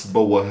honest.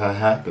 But what had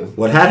happened?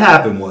 What had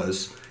happened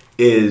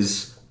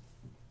is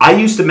I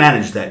used to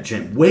manage that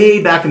gym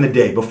way back in the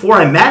day. Before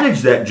I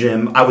managed that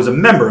gym, I was a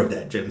member of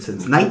that gym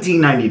since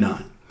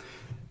 1999.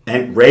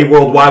 And Ray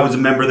Worldwide was a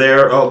member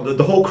there. Oh,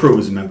 the whole crew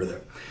was a member there.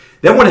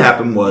 Then what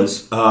happened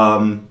was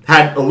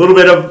had a little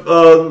bit of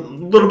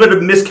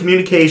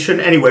miscommunication.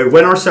 Anyway,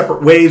 went our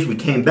separate ways. We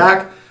came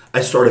back. I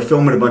started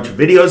filming a bunch of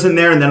videos in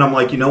there, and then I'm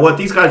like, you know what?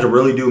 These guys are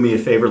really doing me a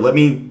favor. Let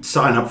me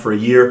sign up for a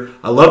year.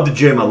 I love the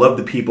gym. I love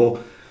the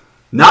people.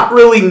 Not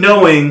really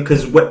knowing,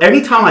 because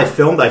anytime I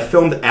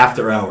filmed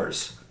after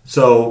hours.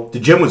 So the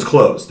gym was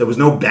closed. There was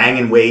no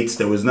banging weights.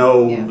 There was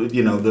no,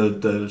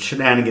 the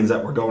shenanigans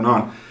that were going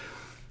on.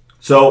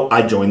 So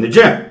I joined the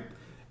gym.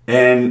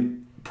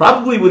 And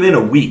probably within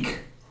a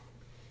week,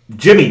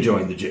 Jimmy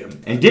joined the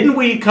gym. And didn't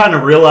we kind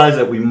of realize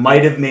that we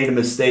might have made a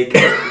mistake?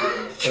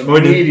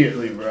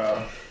 Immediately, bro.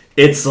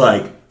 It's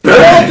like, with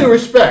all due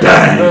respect, you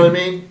know what I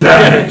mean?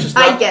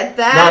 I get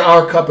that. Not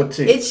our cup of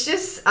tea. It's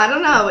just, I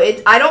don't know.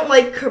 I don't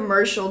like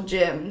commercial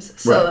gyms.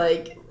 So,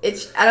 like,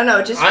 I don't know.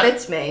 It just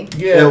fits me.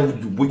 Yeah.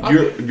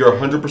 You're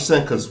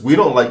 100% because we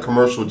don't like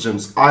commercial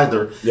gyms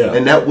either. Yeah.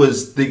 And that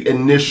was the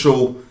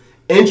initial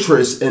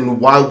interest in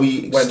why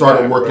we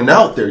started working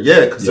out there.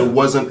 Yeah, because it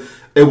was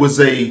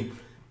a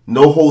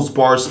no holds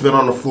barred, spit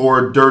on the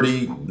floor,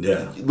 dirty.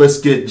 Yeah. Let's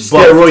get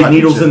steroid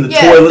needles in the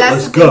toilet.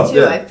 Let's go.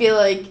 Too. I feel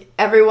like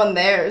everyone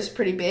there is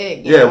pretty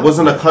big. Yeah, it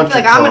wasn't a country.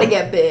 I feel like I'm gonna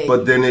get big,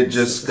 but then it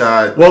just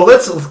got. Well,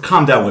 let's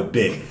calm down with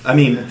big. I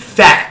mean,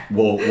 fat.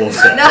 We'll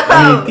say. No.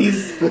 I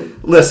mean,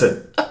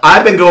 listen.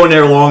 I've been going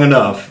there long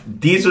enough.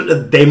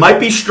 They might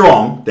be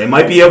strong. They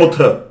might be able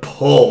to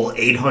pull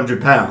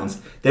 800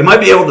 pounds. They might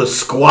be able to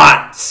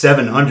squat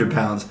 700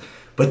 pounds.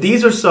 But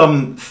these are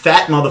some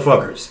fat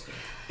motherfuckers.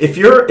 If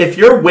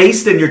your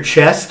waist and your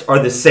chest are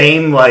the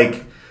same,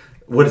 like,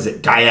 what is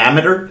it,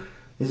 diameter?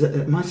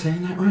 Am I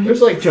saying that right?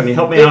 There's like Jimmy,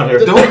 help me out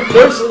here.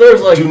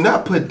 There's like. Do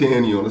not put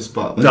Danny on the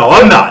spot. No,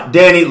 I'm not.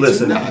 Danny,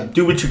 listen.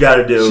 Do what you got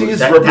to do.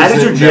 That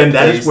is your gym.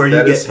 That is where you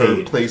get paid.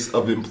 Her place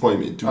of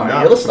employment. Do not.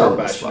 Yeah, let's stop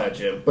bashing that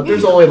gym. But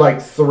there's only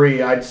like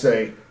 3, I'd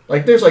say.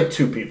 Like there's like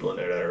 2 people in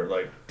there that are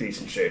like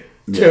decent shape.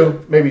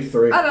 2, maybe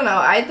 3. I don't know.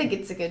 I think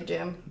it's a good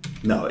gym.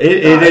 No, it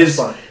is.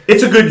 Fun.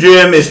 It's a good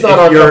gym if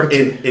you're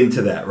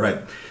into that, right?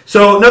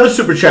 So another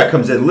super chat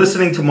comes in.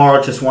 Listening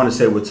tomorrow, just want to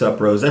say what's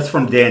up, Rose. That's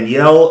from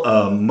Danielle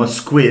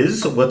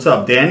Musquiz. What's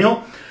up,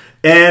 Daniel?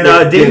 And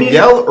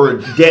Danielle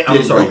or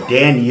I'm sorry,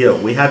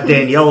 Danielle. We have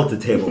Danielle at the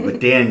table, but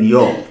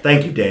Danielle.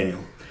 Thank you, Daniel.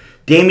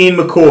 Damien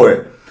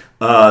McCoy,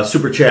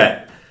 super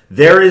chat.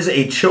 There is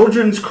a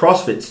children's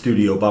CrossFit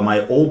studio by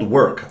my old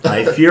work.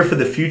 I fear for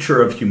the future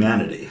of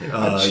humanity.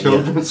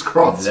 Children's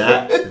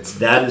CrossFit?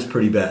 That is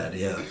pretty bad.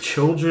 Yeah,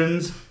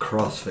 children's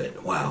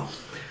CrossFit. Wow.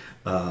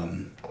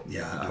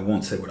 I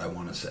won't say what I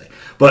want to say.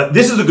 But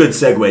this is a good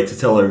segue to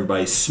tell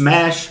everybody,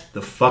 smash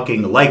the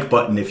fucking like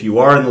button if you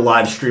are in the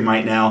live stream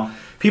right now.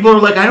 People are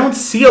like, I don't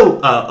see a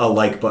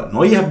like button.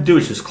 All you have to do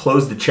is just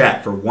close the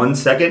chat for 1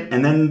 second,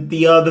 and then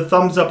the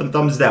thumbs up and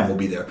thumbs down will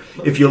be there.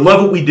 If you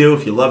love what we do,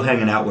 if you love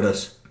hanging out with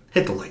us,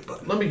 hit the like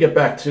button. Let me get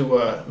back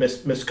to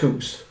Miss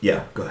Coops.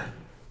 Yeah, go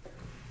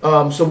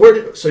ahead.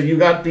 So you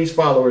got these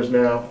followers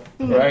now,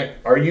 right?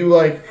 Are you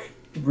like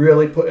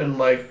really putting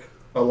like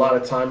a lot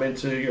of time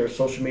into your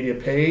social media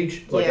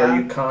page? Like, are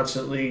you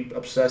constantly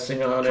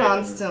obsessing on it?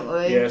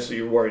 Constantly. Yeah, so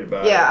you're worried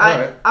about it.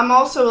 Yeah, I'm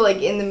also like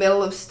in the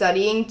middle of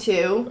studying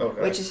too,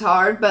 which is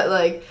hard, but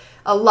like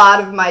a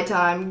lot of my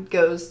time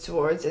goes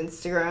towards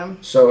Instagram.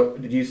 So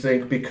do you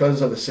think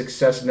because of the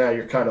success now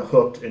you're kind of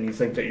hooked and you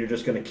think that you're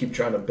just going to keep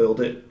trying to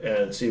build it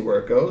and see where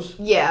it goes?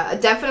 Yeah,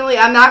 definitely.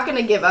 I'm not going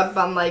to give up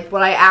on like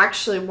what I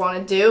actually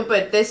want to do,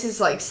 but this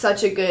is like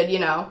such a good,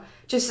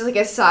 just like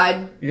a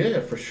side. Yeah,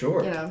 for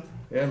sure.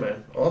 Yeah,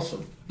 man.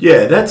 Awesome.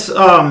 Yeah, that's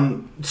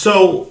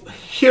so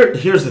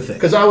here's the thing.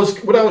 Because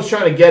what I was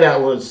trying to get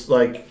at was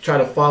like try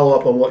to follow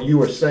up on what you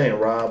were saying,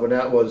 Rob, and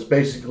that was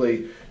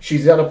basically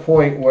she's at a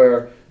point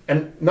where,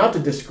 and not to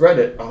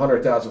discredit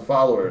 100,000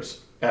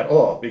 followers at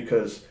all,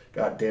 because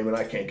God damn it,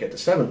 I can't get to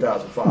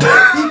 7,000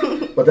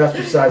 followers. But that's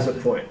besides the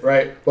point,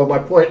 right? But my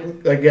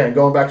point, again,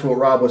 going back to what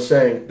Rob was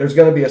saying, there's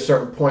going to be a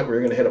certain point where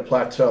you're going to hit a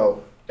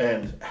plateau,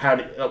 and how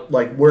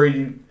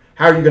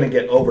are you going to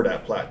get over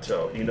that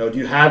plateau? Do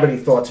you have any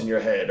thoughts in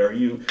your head? Are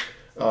you,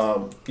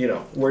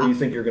 where do you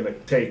think you're going to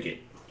take it?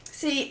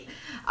 See,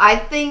 I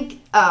think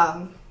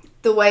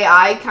the way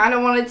I kind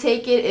of want to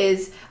take it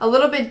is a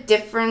little bit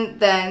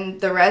different than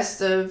the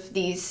rest of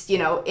these,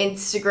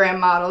 Instagram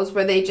models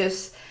where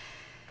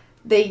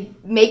they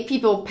make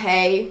people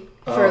pay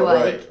for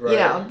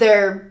right.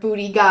 Their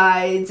booty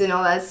guides and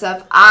all that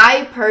stuff.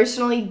 I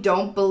personally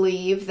don't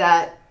believe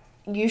that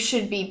you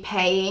should be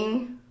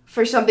paying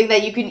for something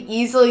that you can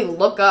easily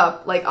look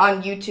up, like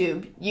on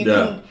YouTube. You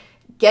can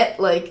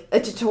get like a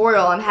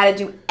tutorial on how to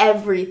do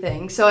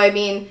everything. So I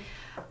mean,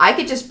 I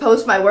could just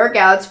post my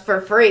workouts for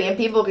free and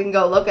people can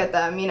go look at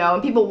them,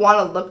 and people want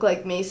to look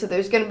like me. So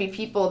there's going to be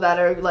people that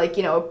are like,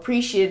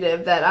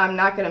 appreciative that I'm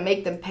not going to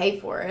make them pay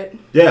for it.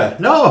 Yeah,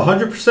 no,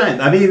 100%.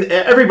 I mean,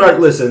 everybody,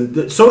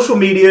 listen, social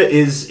media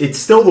it's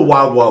still the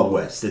wild, wild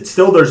west. It's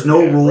still, there's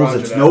no rules.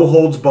 It's no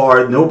holds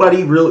barred.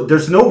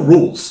 There's no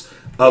rules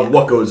of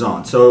what goes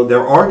on. So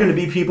there are going to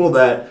be people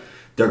that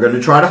they're going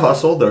to try to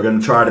hustle. They're going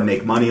to try to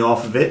make money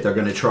off of it. They're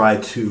going to try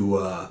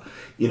to,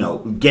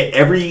 get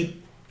every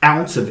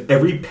ounce of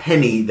every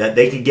penny that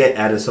they could get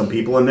out of some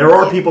people. And there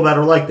are people that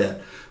are like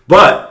that.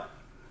 But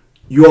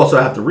you also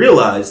have to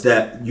realize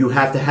that you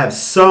have to have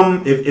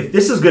some, if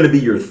this is going to be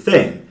your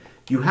thing,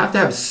 you have to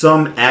have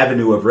some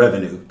avenue of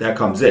revenue that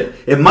comes in.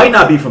 It might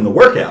not be from the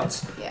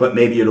workouts, but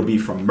maybe it'll be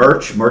from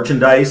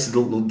merchandise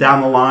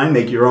down the line.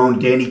 Make your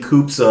own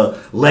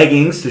Danicooppss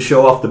leggings to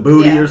show off the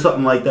booty or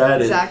something like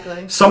that.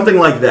 Exactly. Something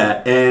like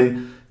that.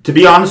 And to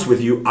be honest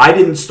with you, I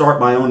didn't start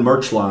my own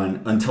merch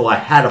line until I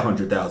had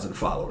 100,000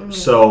 followers. Mm-hmm.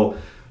 So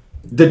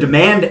the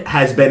demand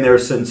has been there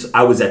since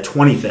I was at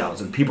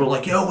 20,000. People are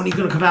like, yo, when are you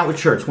going to come out with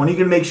shirts? When are you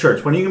going to make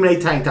shirts? When are you going to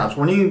make tank tops?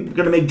 When are you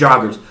going to make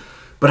joggers?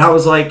 But I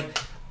was like,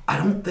 I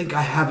don't think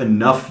I have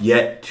enough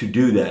yet to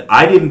do that.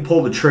 I didn't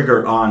pull the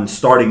trigger on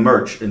starting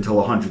merch until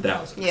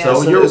 100,000. Yeah.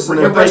 So it's an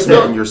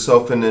investment in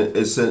yourself, and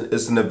it's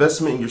an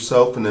investment in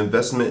yourself and an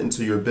investment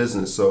into your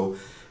business. So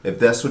if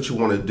that's what you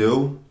want to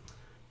do,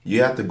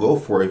 you have to go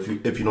for it.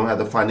 If you don't have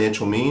the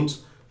financial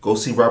means, go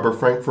see Robert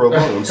Frank for a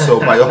loan. So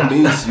by all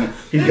means,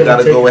 you got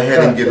to go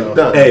ahead and get it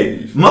done.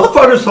 Hey,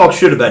 motherfuckers talk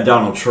shit about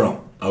Donald Trump.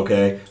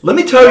 Okay, let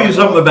me tell you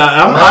something about.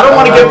 I don't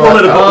want to get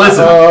political.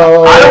 Listen,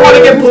 I don't want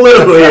to get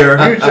political here.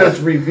 You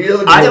just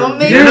revealed.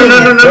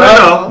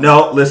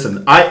 No.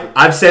 Listen,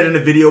 I've said in a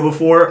video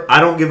before.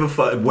 I don't give a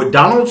fuck. What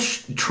Donald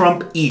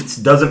Trump eats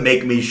doesn't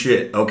make me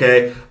shit.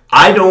 Okay,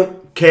 I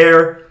don't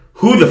care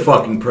who the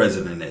fucking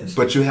president is.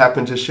 But you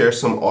happen to share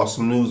some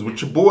awesome news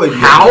with your boy.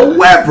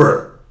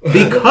 However,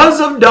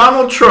 because of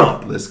Donald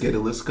Trump, let's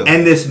go.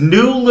 And this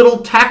new little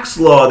tax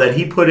law that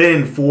he put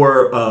in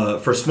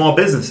for small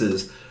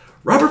businesses.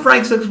 Robert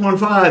Frank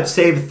 615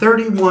 saved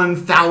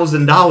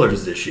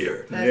 $31,000 this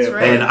year. That's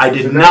right. And I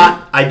did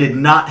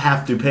not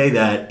have to pay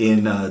that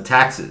in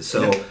taxes.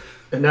 So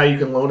and now you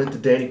can loan it to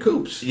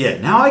Danicooppss. Yeah,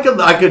 now I could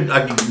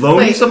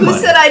loan you some money.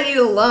 Who said I need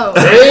a loan?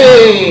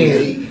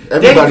 Hey,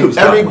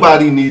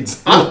 everybody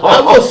needs.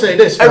 I will say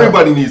this.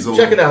 Everybody needs a loan.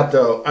 Check it out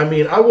though. I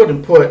mean, I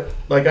wouldn't put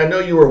I know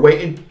you were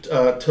waiting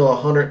till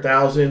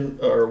 100,000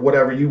 or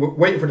whatever. You were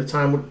waiting for the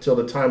time till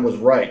the time was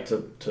right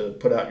to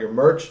put out your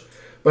merch.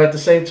 But at the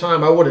same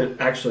time, I wouldn't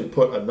actually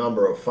put a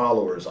number of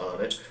followers on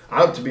it.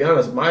 To be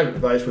honest, my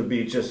advice would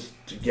be just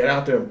to get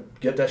out there and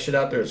get that shit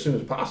out there as soon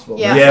as possible.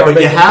 Yeah,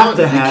 but you have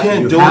to have. You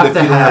can't do have it if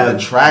to you don't have have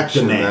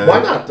attraction, man.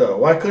 Why not though?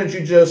 Why couldn't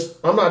you just?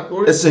 I'm not.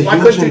 It's a why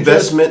huge couldn't you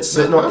investment Just,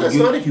 sitting no, on that's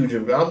you. not a huge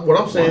investment.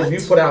 What I'm saying is,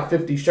 if you put out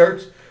 50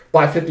 shirts,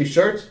 buy 50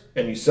 shirts,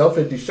 and you sell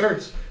 50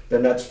 shirts,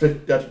 then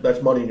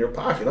that's money in your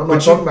pocket. I'm not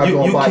But talking about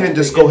going you buy can't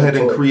just big go ahead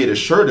and inventory. create a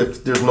shirt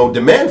if there's no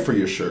demand for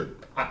your shirt.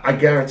 I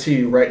guarantee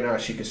you, right now,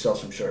 she could sell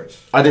some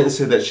shirts. I didn't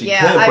say that she Yeah,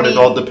 can, I but it mean-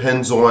 all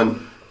depends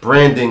on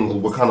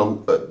branding, what kind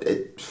of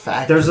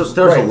factors. There's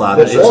Right. a lot of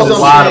That's it's all a I'm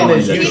lot saying of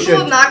is money. you that- should-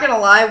 People, not gonna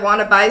lie, want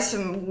to buy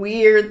some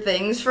weird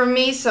things from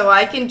me, so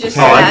I can just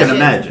Oh, I can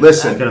imagine.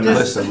 Listen, I can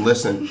imagine.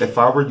 listen. If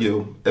I were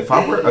you, if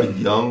I were a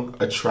young,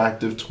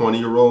 attractive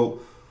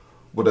 20-year-old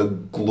with a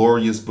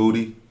glorious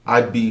booty,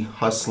 I'd be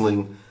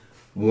hustling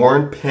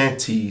worn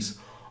panties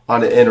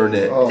on the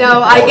internet. Oh.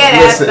 No, I get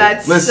Listen, asked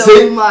that so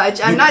listen, much.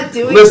 I'm not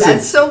doing listen, that.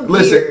 That's so weird.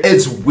 Listen,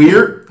 it's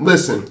weird.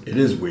 Listen, It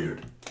is weird.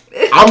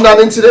 I'm not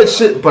into that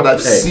shit, but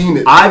I've seen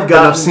it.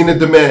 I've seen a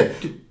demand.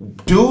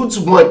 Dudes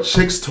want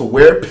chicks to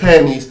wear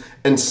panties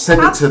and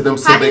send it to them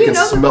so how do they you can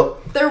know smell.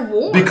 they're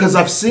warm. Because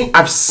I've seen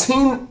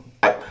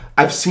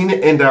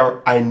it, and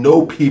I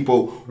know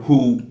people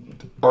who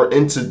are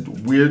into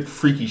weird,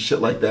 freaky shit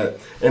like that,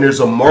 and there's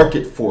a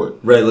market for it.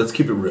 Ray, let's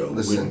keep it real.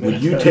 Listen.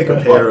 Would you take a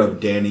pair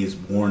of Danny's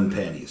worn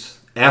panties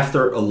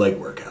after a leg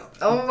workout?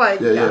 Oh my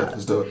Yeah, god.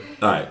 let's do it.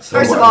 All right. So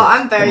First of what? all,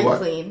 I'm very What?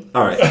 clean.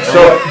 All right.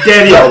 So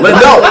Danielle, No,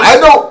 I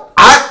don't.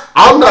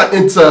 I'm not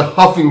into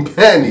huffing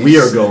panties. we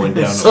are going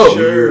down. So a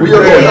weird. we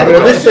are going. Yeah,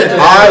 down. this shit just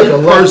I took a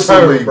left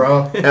personally turn,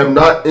 bro. am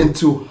not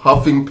into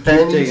huffing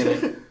panties.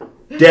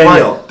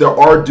 Danielle, But there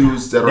are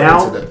dudes that are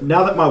into that.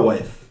 now that my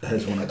wife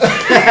has one up,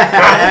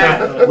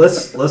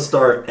 let's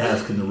start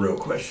asking the real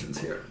questions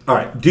here. All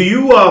right, do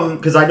you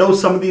because I know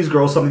some of these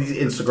girls, some of these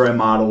Instagram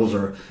models,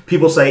 or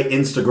people say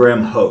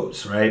Instagram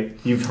hoes, right?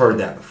 You've heard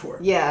that before.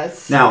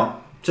 Yes. Now,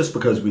 just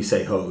because we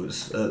say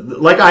hoes,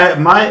 like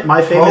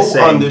my famous Hoe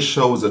saying on this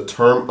show is a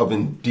term of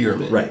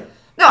endearment. right.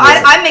 No,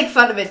 I make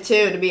fun of it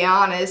too, to be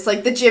honest.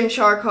 Like the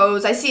Gymshark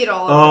hose, I see it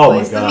all over Oh the my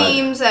place. god!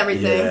 The memes,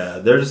 everything. Yeah,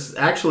 there's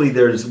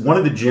one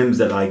of the gyms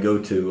that I go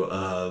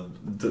to,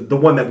 the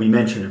one that we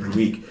mention every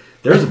week.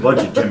 There's a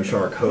bunch of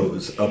Gymshark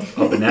hoes up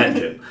in that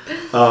gym.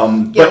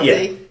 But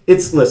yeah, Guilty.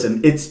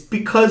 it's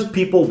because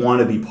people want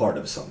to be part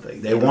of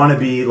something. They want to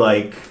be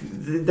like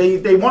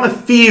they want to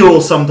feel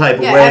some type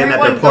of Yeah, way, and that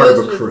everyone they're part of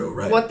goes a with crew,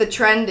 right? what the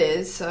trend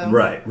is. So.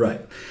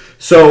 Right.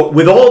 So,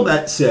 with all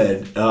that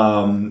said,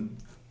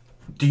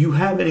 do you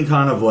have any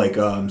kind of like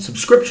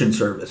subscription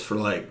service for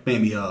like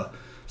maybe a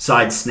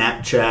side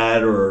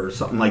Snapchat or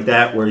something like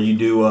that, where you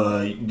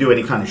do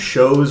any kind of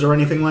shows or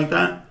anything like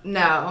that?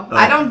 No,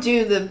 I don't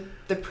do the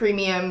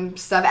premium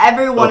stuff.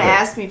 Everyone Okay.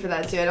 asks me for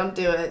that too. I don't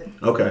do it.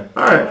 Okay.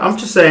 All right. I'm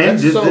just saying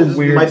That's this, so this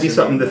weird might be to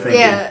something me, to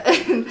man.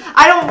 think. Yeah,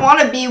 I don't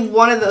want to be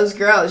one of those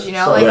girls. You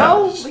know, So- like Yeah.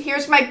 oh,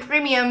 here's my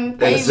premium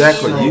page.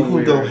 Exactly. So You can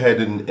weird. go ahead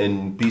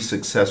and be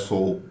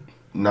successful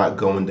not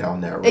going down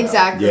that route.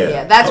 Exactly. Yeah.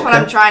 Yeah, that's what Okay.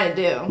 I'm trying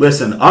to do.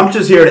 Listen, I'm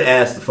just here to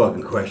ask the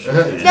fucking questions.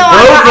 No, Those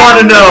I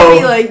want to don't know: wanna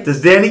be like- does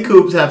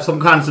Danicooppss have some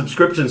kind of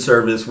subscription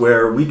service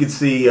where we could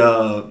see,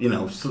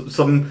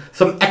 some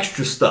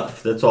extra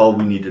stuff? That's all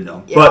we need to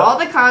know. Yeah, But all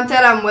the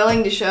content I'm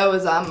willing to show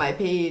is on my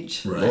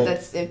page. Right.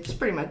 It's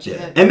pretty much yeah,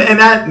 it. and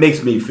that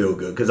makes me feel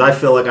good because I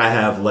feel like I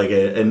have like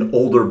an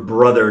older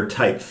brother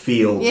type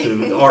feel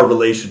to our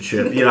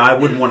relationship. I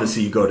wouldn't want to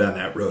see you go down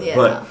that road. Yeah.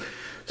 But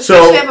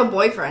Especially have a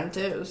boyfriend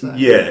too. So.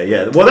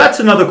 yeah. Well,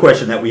 that's another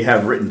question that we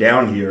have written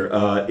down here.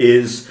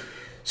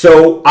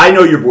 So I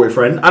know your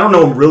boyfriend. I don't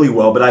know him really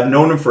well, but I've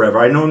known him forever.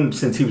 I've known him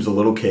since he was a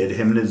little kid.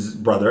 Him and his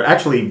brother,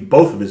 actually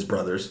both of his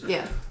brothers.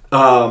 Yeah.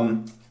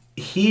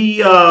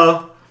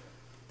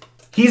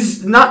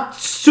 He's not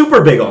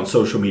super big on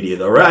social media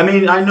though, right? I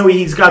mean, I know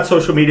he's got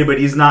social media, but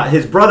he's not.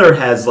 His brother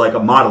has like a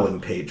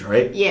modeling page,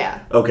 right? Yeah.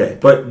 Okay,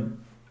 but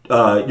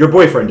your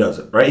boyfriend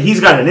doesn't, right?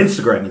 He's got an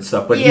Instagram and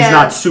stuff, but he's Yeah.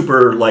 not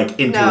super like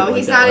into it. No, Like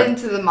he's that, not right?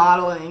 into the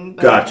modeling.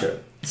 But Gotcha.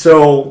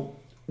 So,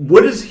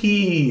 what does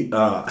he?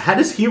 How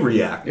does he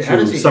react Yeah, how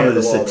to does he some of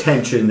handle this all this?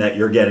 attention that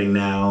you're getting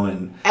now?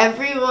 And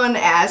Everyone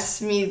asks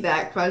me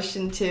that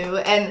question too,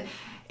 and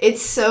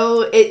it's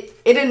so it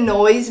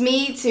annoys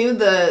me too,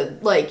 the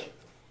like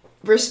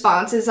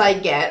responses I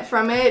get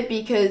from it,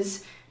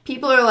 because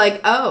people are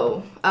like,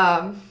 oh,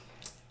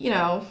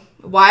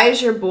 why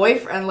is your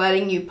boyfriend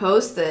letting you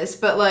post this?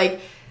 But like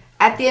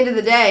at the end of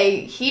the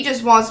day, he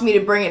just wants me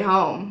to bring it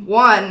home.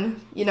 One,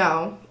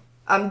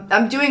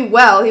 I'm doing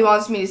well. He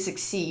wants me to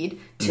succeed.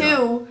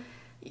 Two,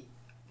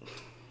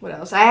 what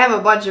else? I have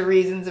a bunch of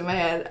reasons in my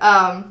head.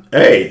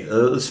 hey,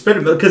 spin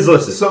it because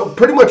listen. So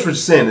pretty much what you're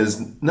saying is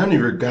none of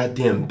your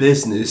goddamn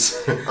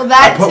business. Well,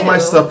 that I put my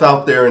too. stuff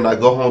out there and I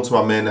go home to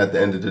my man at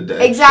the end of the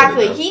day.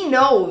 Exactly. Shut it He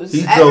knows.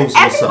 He knows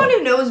what's Everyone up.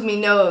 who knows me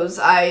knows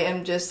I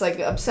am just like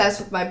obsessed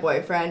with my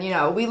boyfriend.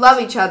 We love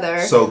each other.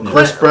 down. So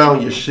Chris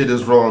Brown, your shit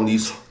is wrong.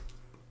 These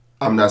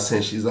I'm not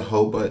saying she's a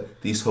hoe,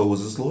 but these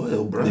hoes is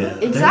loyal, bro. Yeah.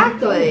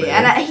 Exactly. Go,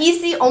 and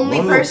he's the only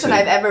Loyalty. person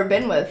I've ever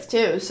been with,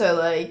 too. So,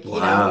 like, you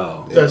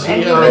Wow. know. Does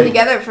And he, we've been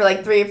together for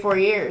like 3 or 4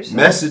 years. So.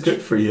 Message.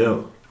 Good for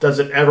you. Does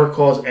it ever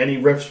cause any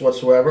rifts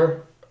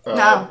whatsoever?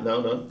 No.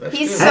 No. That's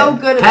He's good. so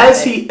good at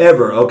Has it. he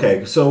ever?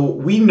 Okay, so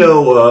we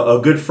know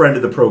a good friend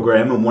of the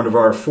program and one of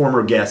our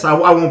former guests. I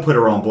won't put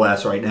her on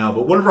blast right now,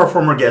 but one of our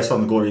former guests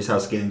on the Glorious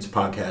House Gainz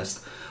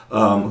podcast,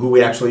 who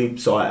we actually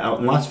saw out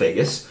in Las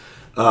Vegas.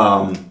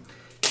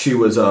 She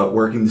was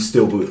working the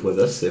still booth with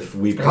us. If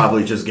we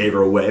probably just gave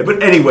her away,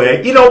 but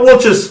anyway, we'll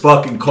just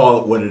fucking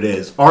call it what it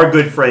is. Our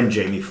good friend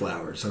Jamie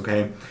Flowers.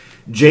 Okay.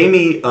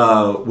 Jamie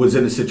was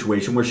in a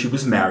situation where she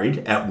was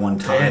married at one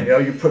time.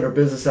 Damn, you put her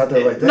business out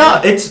there like that.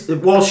 No,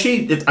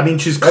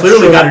 she's clearly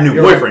true. got a new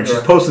You're boyfriend. right, she's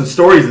you're posting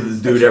stories of this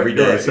dude That's every right,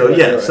 day. you're So right,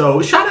 yeah, you're right.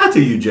 so shout out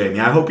to you, Jamie.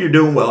 I hope you're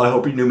doing well. I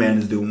hope your new man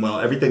is doing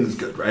well. Everything's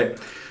good, right?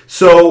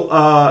 So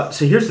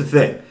here's the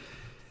thing.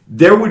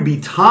 There would be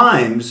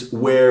times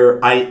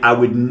where I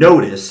would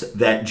notice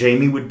that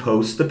Jamie would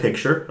post the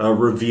picture, a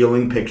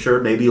revealing picture,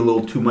 maybe a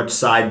little too much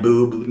side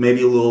boob,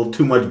 maybe a little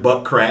too much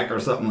butt crack or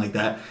something like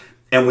that.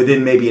 And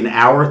within maybe an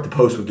hour, the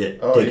post would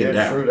get taken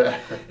down. True that.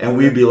 And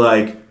we'd be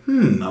like,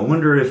 I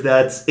wonder if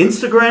that's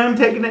Instagram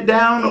taking it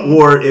down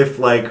or if,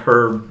 like,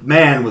 her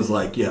man was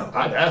like, yo,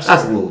 I'd ask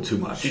that's her. a little too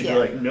much. She'd be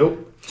like,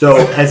 nope.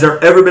 So has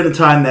there ever been a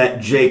time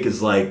that Jake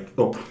is like,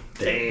 oh,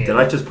 Damn. did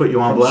I just put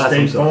you on From blast?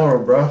 I'm State sorry.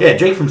 Farm, bro. Yeah,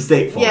 Jake from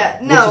State Farm. Yeah,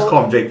 Let's no. just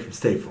call him Jake from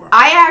State Farm.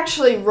 I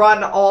actually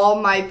run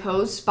all my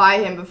posts by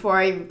him before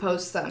I even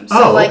post them.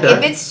 So, Oh, like, okay.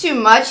 if it's too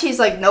much, he's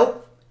like, nope.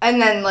 And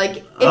then, like,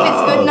 if it's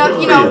Oh, good enough,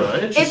 good you for know, you.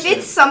 if Interesting.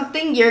 it's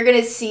something you're going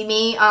to see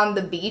me on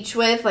the beach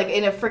with, like,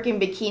 in a freaking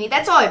bikini,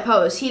 that's all I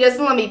post. He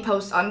doesn't let me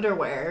post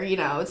underwear,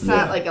 It's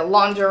not, Yeah. like, a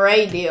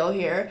lingerie deal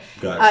here.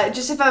 Gotcha.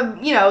 Just if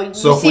I'm, you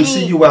So if see we me,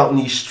 see you out in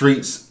these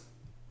streets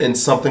and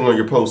something on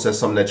your post, that's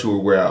something that you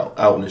would wear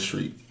out in the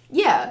street.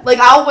 Yeah, like,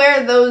 I'll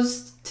wear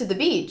those to the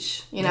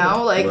beach,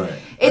 Like,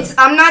 Right.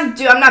 I'm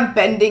not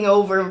bending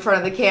over in front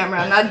of the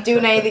camera. I'm not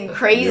doing anything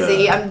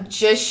crazy. Yeah. I'm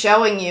just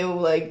showing you,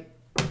 like,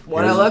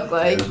 what I look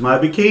like. Here's my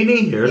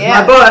bikini. Here's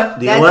Yeah, my butt.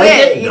 Do you that's like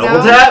it, it? you Double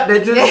know? tap,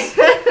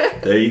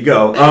 bitches. There you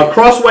go.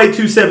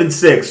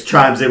 Crossway276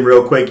 chimes in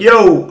real quick.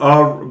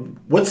 Yo,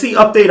 what's the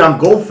update on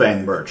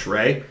Goldfang merch,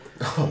 Ray?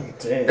 Oh,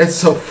 damn. It's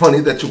so funny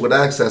that you would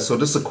ask that. So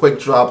just a quick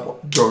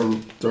drop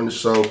during the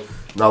show,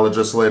 and I'll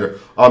address later.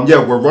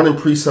 Yeah, we're running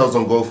pre-sales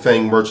on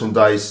Goldfang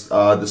merchandise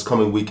this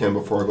coming weekend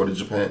before I go to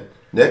Japan.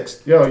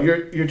 Next. Yo,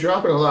 you're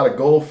dropping a lot of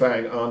gold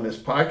fang on this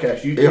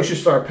podcast. You should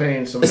start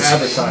paying some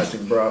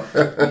advertising, bro.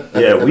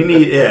 Yeah, we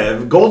need. Yeah,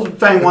 if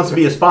Goldfang wants to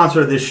be a sponsor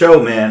of this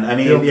show, man. I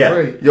mean, Feel yeah.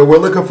 free. Yo, we're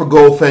looking for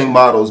Goldfang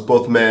models,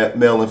 both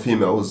male and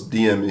females.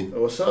 DM me.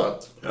 What's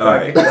up? All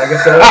right. Can I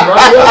get some of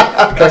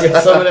that money? Can I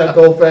get some of that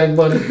gold fang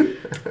money?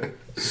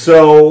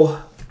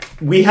 So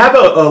we have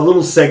a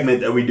little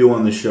segment that we do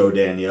on the show,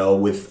 Danielle,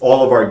 with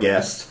all of our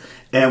guests,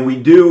 and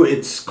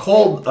it's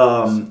called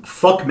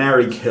Fuck,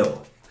 Marry,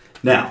 Kill.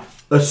 Now,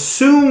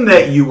 assume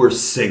that you were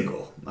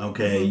single,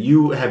 okay?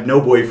 You have no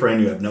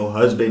boyfriend, you have no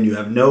husband, you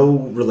have no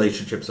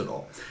relationships at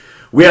all.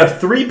 We have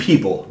 3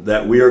 people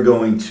that we are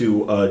going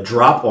to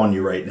drop on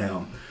you right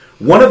now.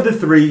 One of the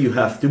 3 you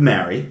have to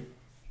marry,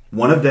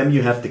 one of them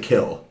you have to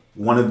kill,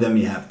 one of them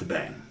you have to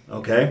bang,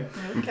 okay?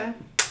 Okay.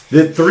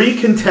 The 3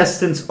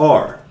 contestants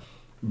are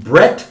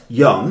Brett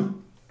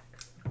Young,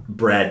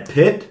 Brad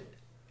Pitt,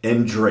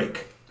 and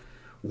Drake.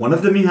 One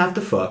of them you have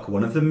to fuck,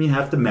 one of them you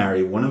have to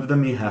marry, one of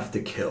them you have to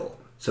kill.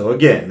 So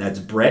again, that's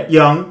Brett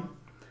Young,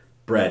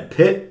 Brad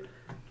Pitt,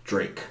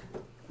 Drake.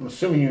 I'm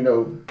assuming you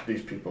know who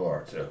these people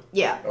are, too.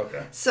 Yeah.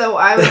 Okay. So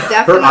I would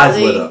definitely. Her eyes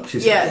lit up. She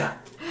said, yeah.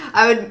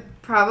 I would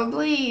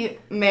probably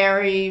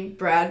marry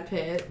Brad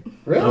Pitt.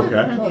 Really?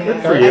 Okay. Oh, Yeah.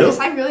 good for I you.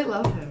 I really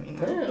love him.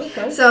 Yeah,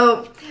 okay.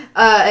 So,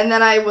 and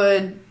then I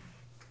would.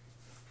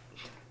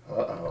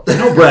 Uh-oh. I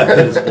know Brad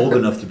Pitt is old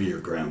enough to be your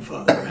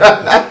grandfather.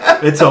 Right?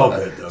 It's all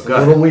good, though. It's Go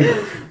a little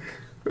ahead.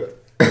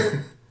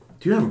 weird.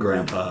 Do you have a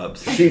grandpa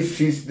obsession?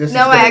 She's this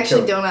No, is I gonna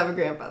actually kill don't have a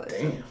grandfather.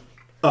 Damn.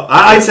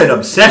 I said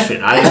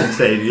obsession. I didn't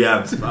say you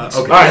have. Okay.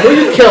 All right, who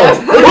you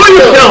killing? Who are you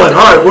killing?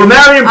 All right, we're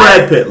marrying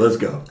Brad Pitt. Let's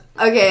go.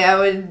 Okay, I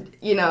would,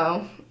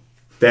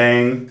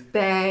 Bang.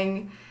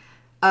 bang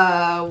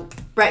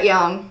Brett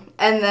Young,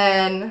 and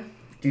then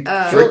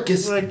Drake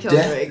gets would kill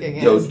death. Drake, I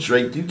guess. Yo,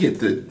 Drake, you get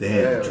the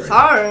Damn. Drake.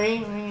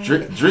 Sorry.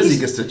 Drizzy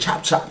gets the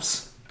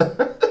chops.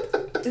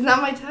 It's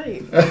not my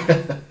type.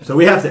 So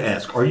we have to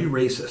ask: are you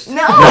racist? No.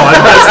 No,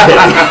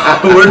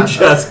 I'm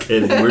just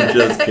kidding. We're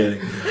just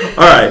kidding.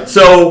 All right.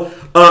 So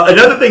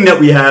another thing that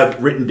we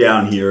have written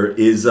down here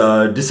is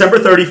December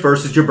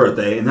 31st is your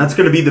birthday, and that's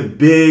going to be the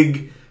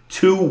big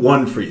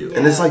 2-1 for you.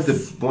 And it's like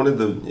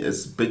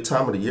it's big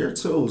time of the year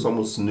too. It's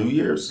almost New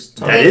Year's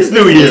time. That is It's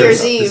New New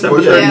Year's. Year's Eve.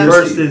 December Yeah.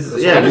 31st is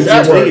That's New how Year's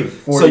that work. Eve.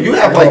 For So you your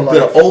have like whole the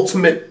life.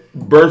 ultimate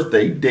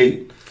birthday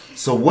date.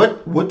 So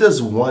what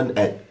does one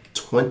at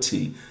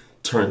 20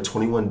 turn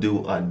 21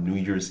 do on New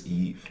Year's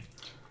Eve?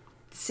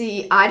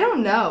 See, I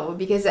don't know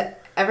because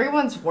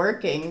everyone's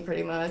working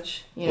pretty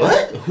much.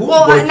 What? Who's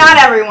well, working? not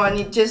everyone.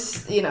 You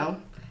just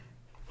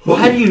Well,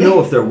 how do you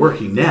know if they're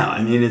working now?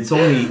 I mean, it's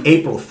only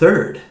April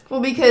 3rd. Well,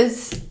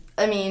 because,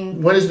 I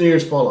mean... When does New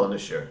Year's fall on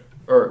this year?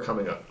 Or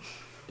coming up?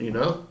 Do you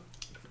know?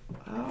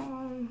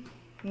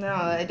 No,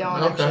 I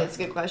don't Okay. actually. It's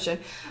a good question.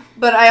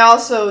 But I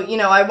also,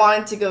 I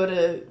wanted to go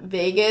to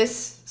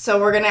Vegas. So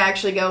we're going to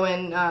actually go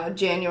in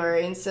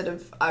January instead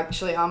of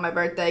actually on my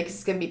birthday because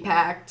it's going to be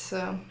packed.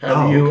 So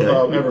Have you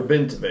ever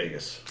been to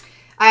Vegas?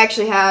 I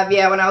actually have,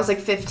 when I was like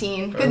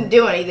 15. Couldn't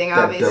do anything,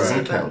 obviously.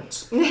 That doesn't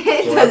count.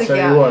 It Well, doesn't I'll tell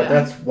count. you what, Yeah.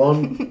 that's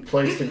one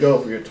place to go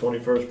for your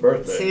 21st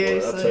birthday.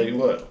 Seriously. Boy, I'll tell you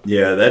what.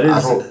 Yeah, that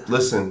is...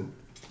 Listen,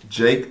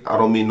 Jake, I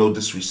don't mean no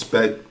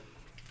disrespect,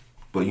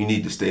 but you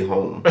need to stay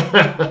home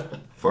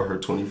for her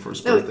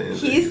 21st No, birthday.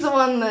 he's the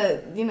one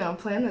that,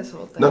 planned this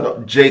whole thing.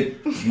 No, Jake,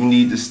 you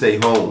need to stay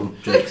home.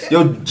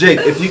 Yo, Jake,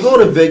 if you go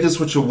to Vegas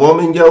with your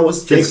woman,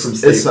 it's Jake from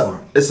State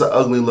Farm. It's an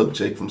ugly look,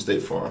 Jake from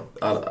State Farm.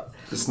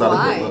 It's not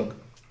Why? a good look.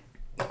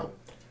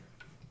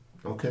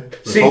 Okay.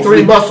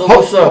 C3 Muscle,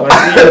 what's up?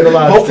 I see you in the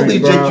live Hopefully,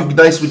 stream, Jake, bro. you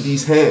nice with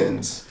these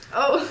hands.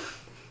 Oh.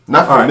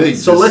 Not for All right, me.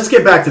 so let's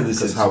get back to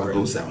this. That's how it Instagram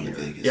goes thing down in here.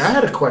 Vegas. Yeah, I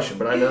had a question,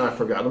 but I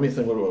forgot. Let me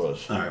think what it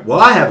was. All right. Well,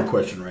 I have a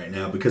question right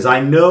now because I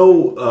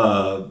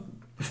know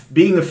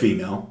being a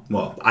female.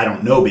 Well, I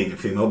don't know being a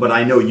female, but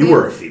I know you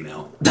are a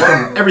female.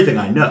 From everything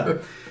I know,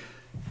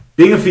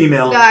 being a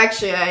female. No,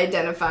 actually, I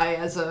identify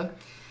as a...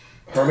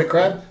 Hermit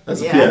crab?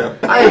 That's Yeah. Yeah,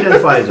 I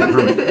identify as a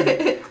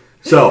hermit.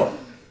 So,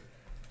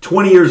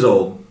 20 years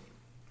old.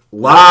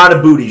 Lot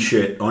of booty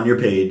shit on your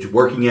page,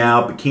 working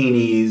out,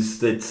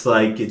 bikinis. It's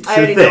like it's I your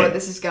already thing. know where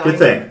this is going. Good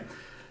thing.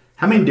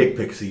 How many dick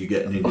pics are you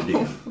getting in your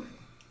DM?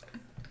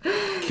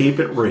 Keep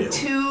it real.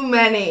 Too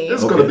many.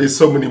 There's going to be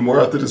so many more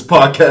after this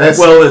podcast.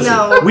 Well, listen,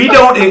 No. we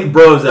don't,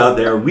 bros out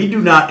there, we do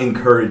not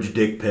encourage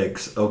dick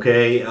pics,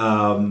 okay?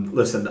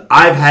 Listen,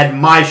 I've had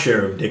my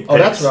share of dick pics. Oh,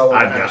 that's what I want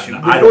to I've ask you.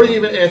 gotten- I Before don't- you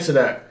even answer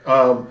that,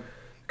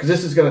 because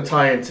this is going to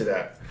tie into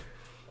that.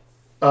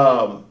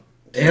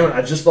 Damn it,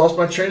 I just lost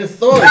my train of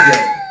thought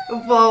again.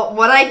 Well,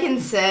 what I can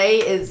say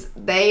is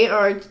they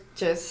are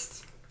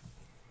just...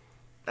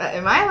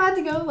 am I allowed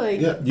to go?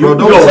 yeah. You Bro, can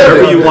don't go say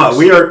wherever that. you want.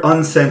 We are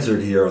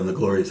uncensored here on the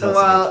Glorious House.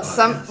 Well, of Hits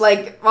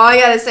podcast. all I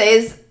gotta say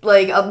is,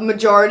 a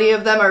majority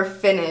of them are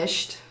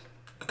finished.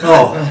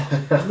 Oh,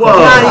 Not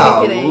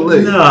whoa. even kidding.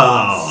 Golly.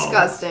 No.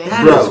 Disgusting.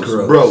 That is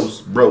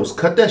gross. Bros,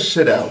 cut that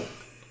shit out.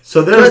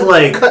 So there's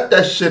Cut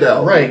that shit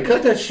out. Right,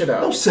 cut that shit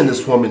out. Don't send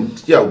this woman,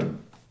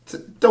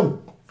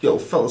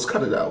 fellas,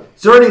 cut it out.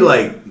 is there any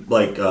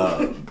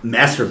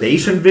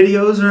masturbation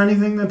videos or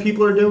anything that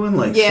people are doing?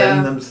 Like Yeah.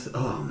 sending them.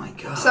 Oh my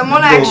god.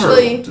 Someone Those are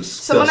actually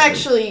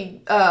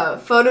disgusting.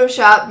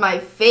 photoshopped my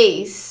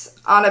face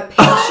on a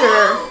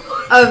picture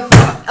of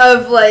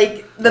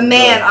the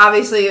man,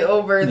 obviously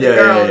over the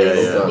girl.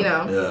 He's,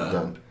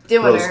 Done.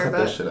 doing Bros, her, cut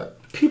but that shit out.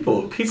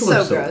 People So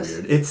are so gross.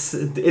 weird.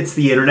 It's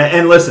the internet,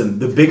 and listen,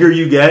 the bigger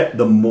you get,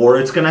 the more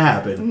it's gonna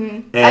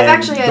happen. And I've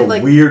actually had the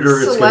weirder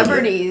it's gonna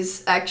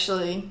celebrities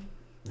actually. get.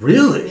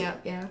 Really?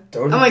 Yeah.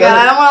 Don't Oh my do god, that.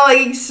 I don't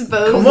want to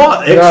expose. Come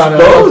on, No, expose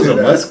don't do them.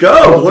 that. Let's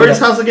Don't go. do Glorious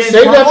that. House of Gainz.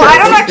 Save that Well, for- I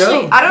don't Let's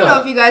actually. go. I don't No. know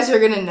if you guys are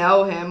gonna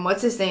know him.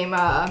 What's his name?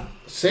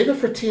 Save it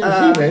for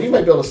TMZ, man. You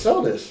might be able to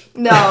sell this.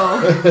 No.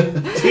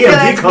 TMZ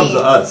that's comes me.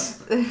 to us.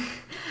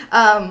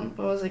 What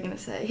was I gonna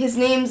say? His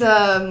name's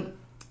Oh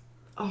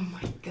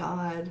my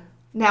god.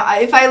 Now,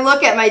 if I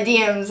look at my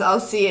DMs, I'll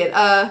see it.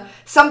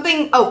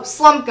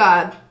 Slump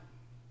God.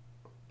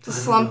 It's a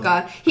Slump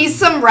God. He's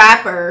some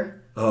rapper.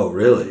 Oh,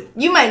 really?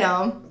 You might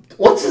know him.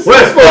 What's this? Wait,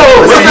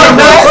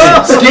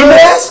 Ski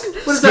mask?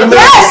 What is Ski that?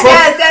 mask?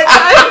 Yes, that's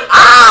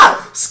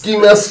right. Ski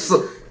mask.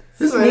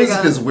 His Swear to music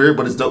God. is weird,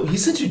 but it's dope. He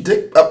sent you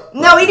dick.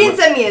 No, he didn't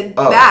send me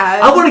Oh. that.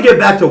 I want to get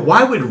back to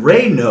why would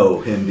Ray know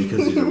him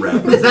because he's a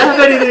rapper? Does that have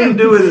anything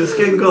to do with his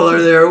skin color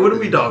there? What are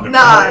we talking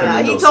about? Nah,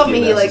 he No, told Ski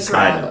me he Mask likes is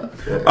rap.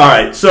 kinda- All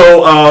right,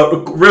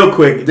 so real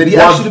quick, Did he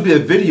ask you to be a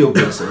video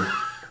vixen?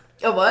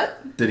 A what?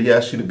 Did he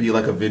ask you to be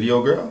like a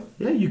video girl?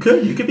 Yeah, you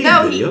could be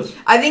No, in videos.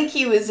 I think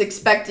he was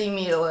expecting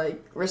me to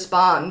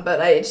respond, but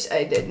I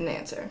didn't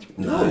answer.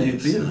 No,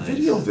 you'd be a Nice.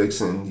 video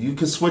vixen. You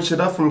could switch it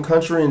up from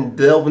country and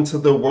delve into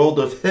the world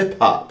of hip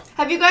hop.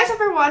 Have you guys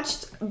ever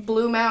watched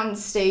Blue Mountain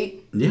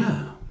State?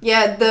 Yeah,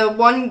 Yeah, the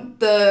one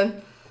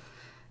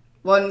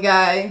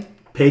guy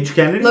Paige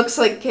Kennedy. looks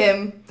like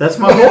him. That's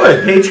my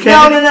boy, Paige No,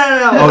 Kennedy.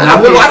 no. Oh, I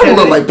not don't Paige look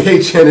Kennedy. like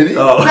Paige Kennedy.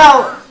 Oh,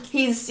 No,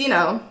 he's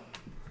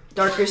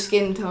darker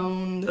skin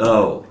toned.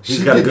 oh, She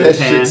he's got a did good that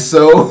tan. shit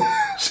so.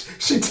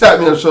 She tapped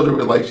me on the shoulder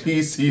with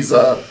he's He's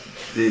one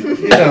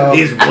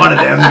of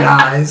them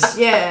guys.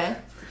 Yeah.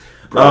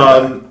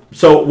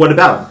 So what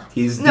about him?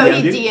 He's No,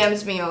 DM'd he you?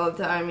 DMs me all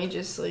the time. He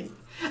just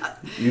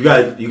You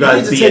guys You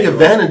need to be take it.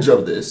 advantage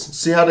of this.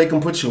 See how they can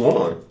put you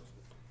on.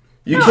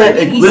 You No, can't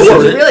I mean, he ignore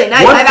seems it. really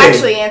nice. One I've thing-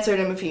 actually answered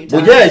him a few times.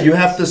 Well, yeah, you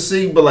have to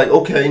see, but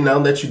okay, now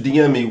that you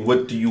DM me,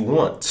 what do you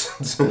want?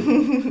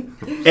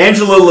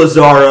 Angela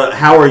Lazara,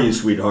 how are you,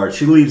 sweetheart?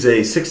 She leaves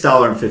a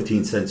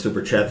 $6.15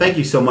 super chat. Thank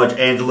you so much,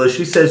 Angela.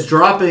 She says,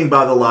 dropping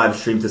by the live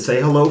stream to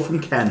say hello from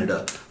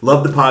Canada.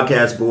 Love the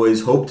podcast,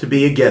 boys. Hope to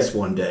be a guest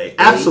one day.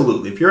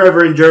 Absolutely. If you're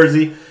ever in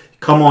Jersey,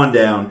 Come on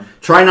down.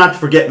 Try not to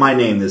forget my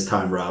name this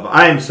time, Rob.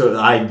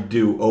 I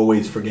do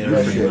always forget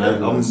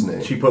everything.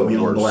 Name. She put me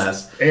on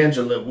blast.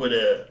 Angela would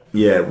have.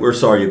 Yeah, we're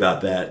sorry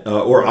about that.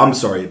 Or I'm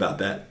sorry about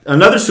that.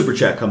 Another super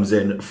chat comes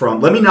in from,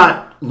 let me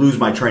not lose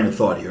my train of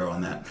thought here on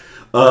that.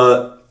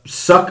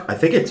 I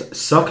think it's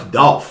Suck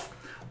Dolph.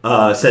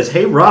 Says,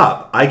 hey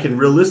Rob, I can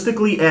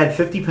realistically add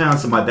 50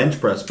 pounds to my bench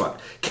press by...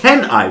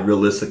 Can I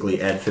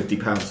realistically add 50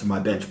 pounds to my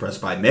bench press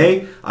by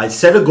May? I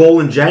set a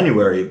goal in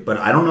January, but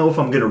I don't know if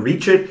I'm going to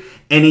reach it.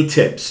 Any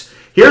tips?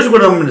 Here's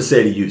what I'm going to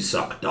say to you,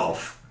 Suck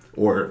Dolph.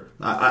 Or,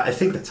 I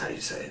think that's how you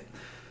say it.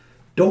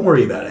 Don't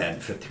worry about adding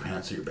 50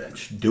 pounds to your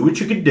bench. Do what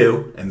you can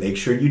do, and make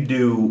sure you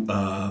do...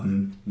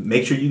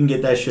 make sure you can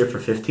get that shit for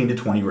 15 to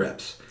 20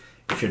 reps.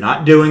 If you're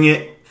not doing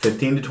it,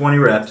 15 to 20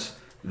 reps...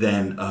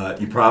 then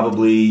you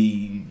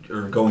probably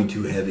are going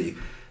too heavy.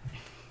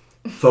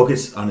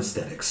 Focus on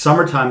aesthetics.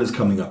 Summertime is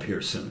coming up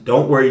here soon.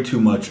 Don't worry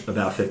too much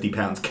about 50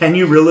 pounds. Can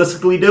you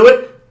realistically do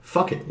it?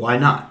 Fuck it. Why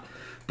not?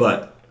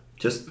 But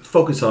just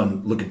focus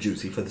on looking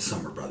juicy for the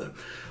summer, brother.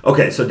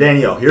 Okay, so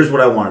Danielle, here's what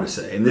I wanted to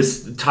say. And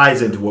this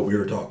ties into what we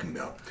were talking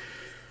about.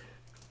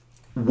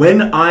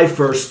 When I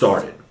first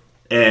started,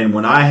 and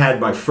when I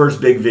had my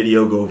first big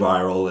video go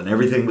viral and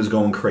everything was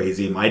going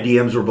crazy, my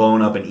DMs were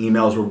blowing up and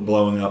emails were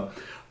blowing up,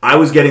 I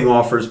was getting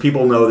offers.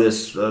 People know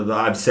this.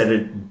 I've said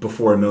it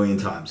before a million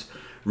times.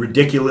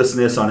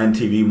 Ridiculousness on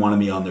MTV wanted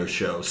me on their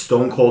show.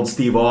 Stone Cold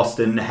Steve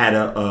Austin had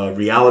a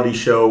reality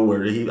show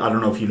where I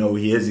don't know if you know who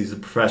he is. He's a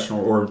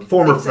professional or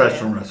former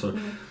professional wrestler.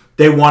 Mm-hmm.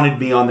 They wanted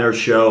me on their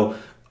show.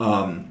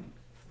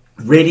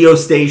 Radio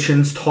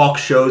stations, talk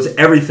shows,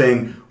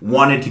 everything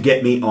wanted to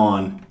get me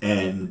on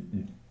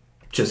and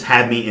just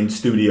had me in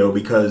studio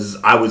because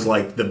I was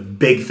like the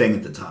big thing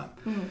at the time.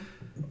 Mm-hmm.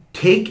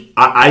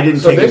 I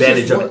didn't take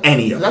advantage of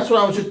any of it. That's what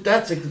I was just.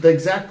 That's the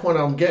exact point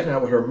I'm getting at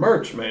with her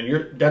merch,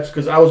 man. That's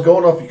because I was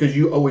going off because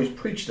you always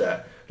preach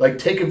that. Like,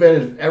 take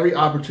advantage of every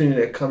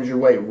opportunity that comes your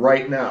way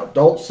right now.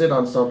 Don't sit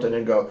on something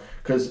and go.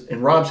 Because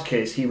in Rob's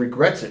case, he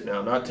regrets it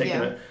now, not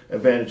taking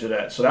advantage of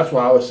that. So that's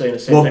why I was saying the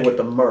same thing with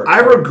the merch. I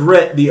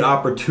regret the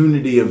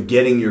opportunity of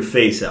getting your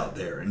face out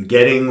there and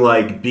getting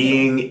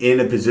being in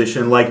a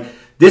position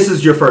this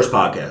is your first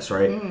podcast,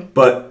 right? Mm-hmm.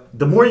 But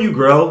the more you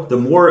grow, the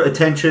more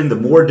attention, the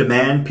more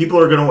demand, you're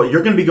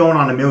going to be going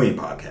on 1 million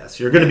podcasts.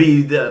 You're going to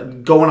be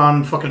going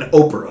on fucking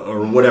Oprah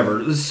or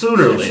whatever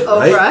sooner or later,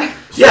 right? Oprah.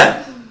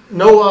 Yeah.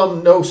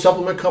 No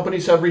supplement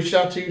companies have reached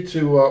out to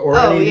you or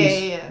any of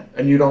these? Yeah.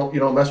 And you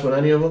don't mess with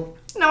any of them?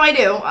 No, I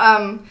do.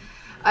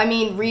 I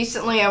mean,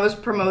 recently I was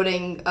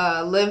promoting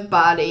Live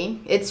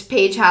Body. It's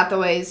Paige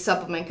Hathaway's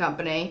supplement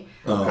company.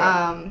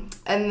 Okay.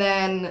 And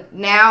then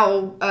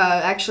now,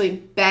 actually,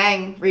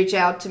 Bang reached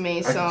out to me.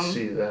 I can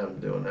see them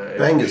doing that.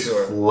 Bang is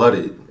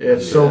flooded. Yeah,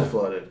 it's so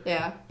flooded.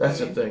 Yeah. That's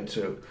the thing,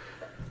 too.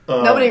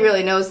 Nobody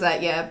really knows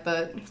that yet,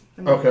 but...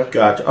 Okay.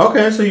 Gotcha.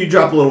 Okay, so you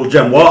drop a little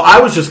gem. Well, I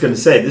was just going to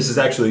say, this is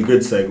actually a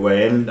good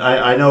segue. And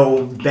I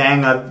know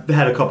Bang, I've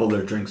had a couple of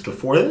their drinks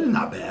before. They're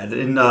not bad.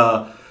 And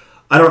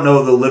I don't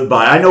know the Live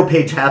By. I know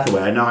Paige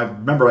Hathaway. I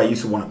remember I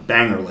used to want to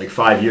bang her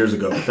 5 years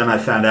ago. But then I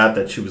found out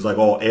that she was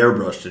all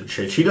airbrushed and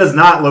shit. She does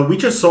not we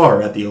just saw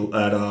her at the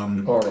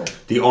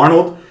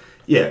Arnold.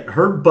 Yeah,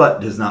 her butt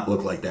does not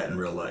look like that in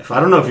real life. I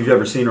don't know if you've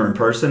ever seen her in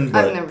person.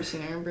 But I've never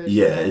seen her in person.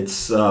 Yeah,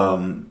 it's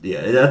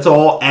that's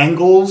all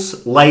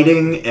angles,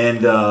 lighting,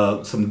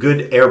 and some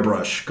good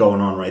airbrush going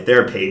on right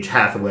there, Paige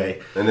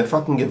Hathaway. And if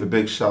I can give a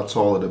big shout to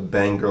all of the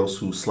Bang girls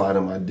who slide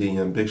in my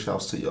DM, big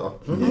shouts to y'all.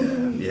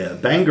 Mm-hmm. Yeah,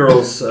 Bang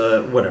girls,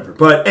 whatever.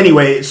 But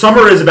anyway,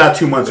 summer is about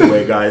 2 months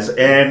away, guys,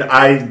 and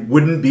I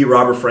wouldn't be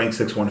Robert Frank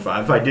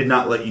 615 if I did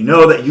not let you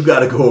know that you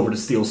got to go over to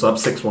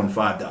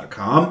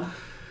SteelSub615.com.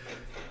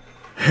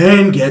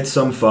 And get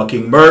some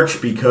fucking merch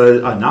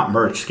because... not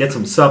merch. Get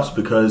some subs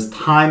because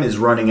time is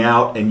running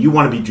out and you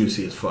want to be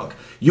juicy as fuck.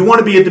 You want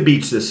to be at the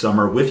beach this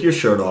summer with your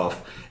shirt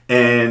off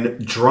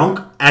and drunk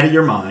out of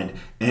your mind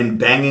and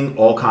banging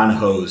all kind of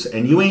hoes.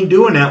 And you ain't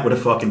doing that with a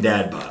fucking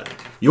dad bod.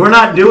 You are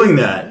not doing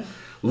that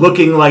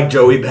looking like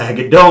Joey Bag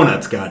of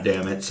Donuts,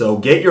 goddammit. So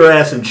get your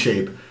ass in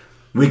shape.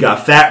 We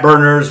got fat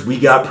burners. We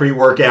got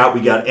pre-workout.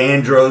 We got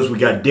andros. We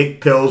got dick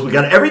pills. We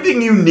got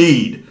everything you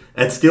need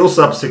at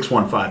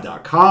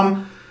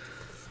SteelSub615.com.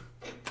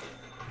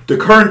 The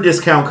current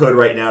discount code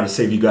right now to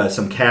save you guys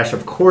some cash,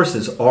 of course,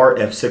 is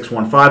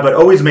RF615. But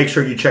always make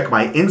sure you check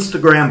my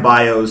Instagram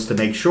bios to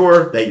make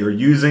sure that you're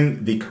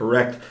using the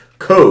correct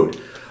code.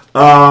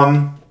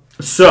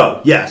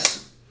 So,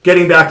 yes,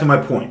 getting back to my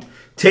point.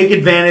 Take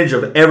advantage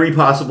of every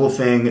possible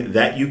thing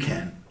that you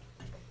can.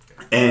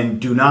 And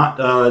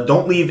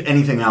don't leave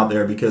anything out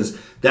there because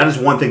that is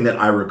one thing that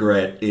I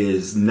regret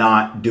is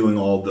not doing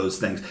all of those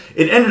things.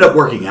 It ended up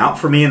working out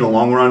for me in the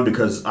long run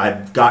because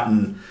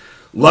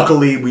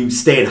luckily we've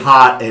stayed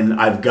hot and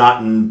I've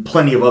gotten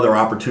plenty of other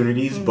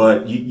opportunities,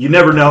 but you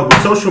never know. With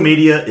social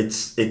media,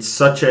 it's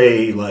such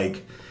a,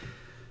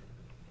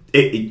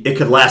 it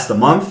could last a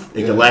month,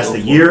 it could last a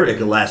year, it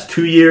could last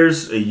 2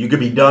 years. You could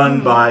be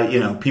done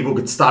by, people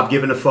could stop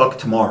giving a fuck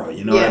tomorrow,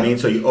 what I mean?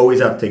 So you always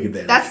have to take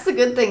advantage. That's the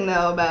good thing,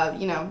 though, about,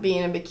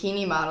 being a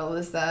bikini model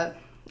is that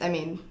I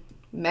mean,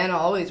 men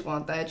always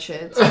want that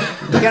shit. So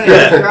you're gonna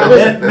get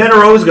gross. Men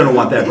are always going to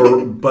want that.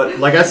 But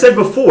like I said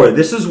before,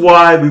 this is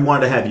why we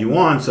wanted to have you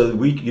on, so that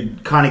we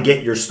could kind of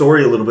get your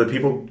story a little bit.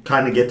 People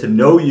kind of get to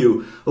know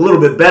you a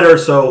little bit better,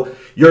 so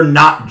you're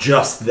not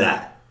just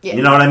that. Yeah.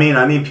 You know what I mean?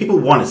 I mean, people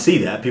want to see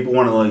that. People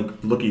want to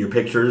like look at your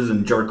pictures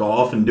and jerk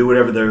off and do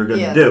whatever they're going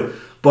to do.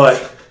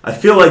 But I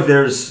feel like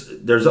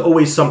there's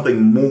always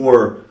something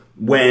more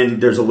when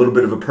there's a little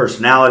bit of a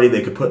personality.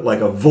 They could put like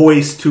a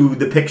voice to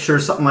the picture,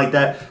 something like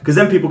that, because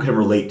then people can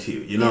relate to you.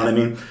 You know what I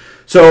mean?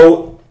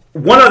 So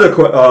one other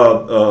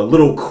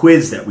little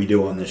quiz that we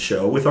do on this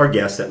show with our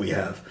guests that we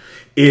have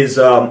is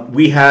how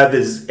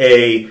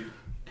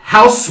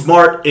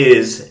smart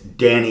is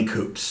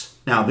Danicooppss?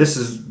 Now this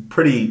is a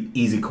pretty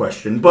easy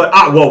question, but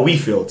well, we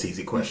feel it's an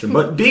easy question.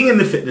 But being in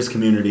the fitness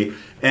community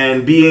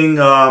and being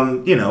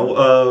a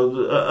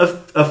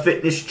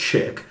fitness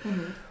chick.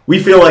 We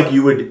feel like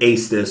you would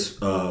ace this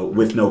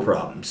with no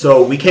problem.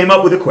 So we came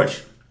up with a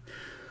question.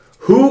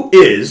 Who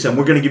is, and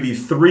we're going to give you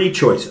 3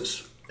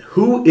 choices.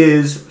 Who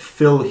is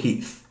Phil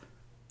Heath?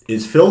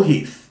 Is Phil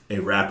Heath a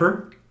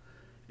rapper?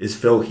 Is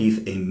Phil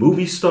Heath a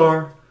movie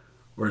star?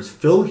 Or is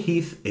Phil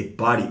Heath a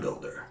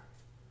bodybuilder?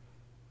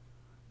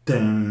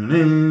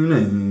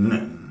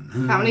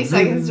 How many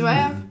seconds do I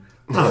have?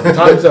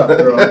 Time's up,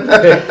 bro. All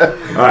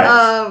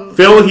right.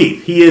 Phil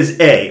Heath. He is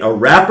A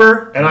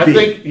rapper. And I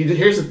think,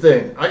 here's the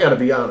thing. I got to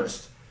be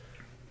honest.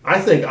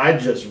 I think I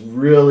just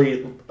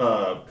really,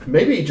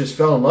 maybe he just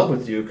fell in love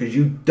with you because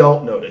you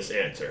don't know this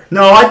answer.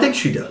 No, I think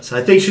she does.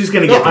 I think she's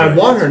going to get I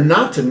want her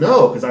not to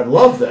know because I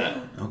love that.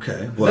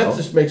 Okay, well. That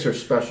just makes her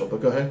special.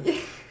 But go ahead.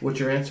 What's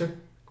your answer?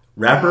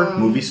 Rapper,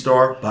 movie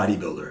star,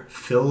 bodybuilder.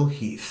 Phil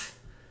Heath.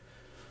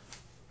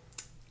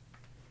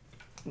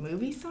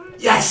 Movie star?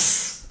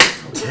 Yes!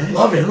 Okay.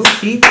 Love it.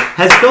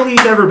 Has Phil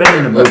Heath ever been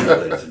in a movie,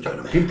 ladies and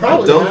gentlemen? He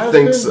probably don't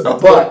think so.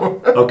 But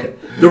okay.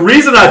 The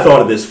reason I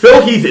thought of this,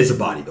 Phil Heath is a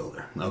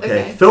bodybuilder.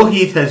 Okay. Phil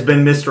Heath has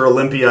been Mr.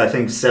 Olympia, I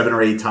think 7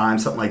 or 8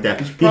 times, something like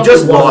that. He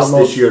just lost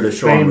this year to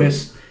Sean.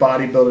 Famous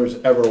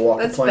bodybuilders ever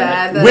walk the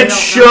planet. Bad. Which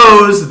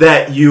shows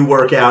that you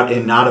work out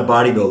in not a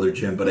bodybuilder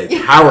gym, but a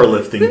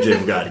powerlifting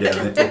gym.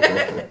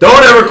 Goddammit!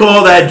 Don't ever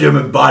call that gym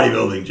a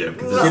bodybuilding gym.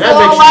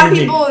 Well, a lot of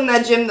people in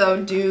that gym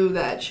though do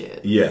that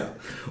shit. Yeah.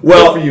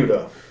 Well, good for you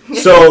though.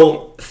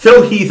 So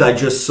Phil Heath, I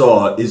just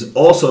saw, is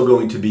also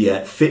going to be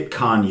at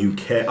FitCon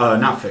UK,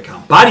 not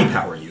FitCon, Body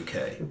Power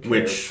UK,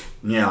 which,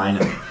 yeah, I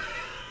know.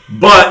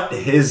 But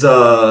his,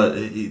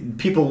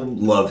 people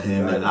love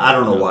him, and I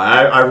don't know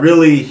why.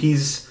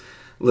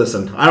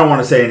 Listen, I don't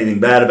want to say anything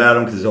bad about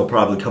him because he'll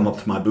probably come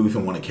up to my booth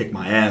and want to kick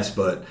my ass,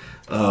 but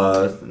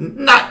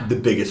not the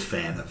biggest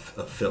fan of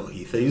Phil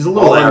Heath. He's a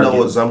little All arrogant. I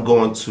know is I'm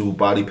going to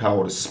Body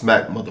Power to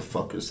smack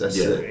motherfuckers. That's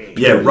it.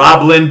 Yeah,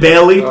 Rob Lynn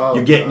Bailey,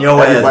 you're getting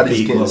your ass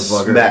beat, getting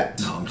motherfucker.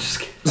 smacked. No, I'm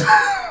just kidding.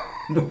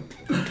 Do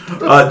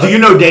you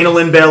know Dana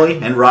Lynn Bailey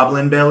and Rob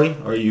Lynn Bailey?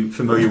 Are you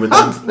familiar with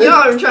them?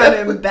 No, I'm trying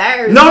to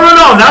embarrass No,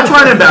 I'm not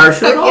trying to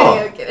embarrass you at all.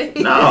 I'm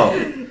kidding.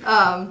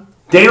 No.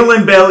 Dana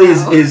Lynn Bailey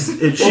is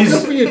she's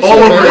all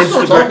over That's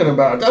what I'm Instagram. talking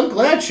about. I'm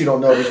glad you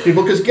don't know these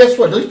people because guess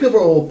what? These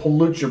people will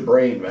pollute your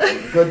brain,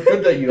 man.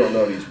 Good that you don't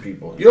know these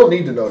people. You don't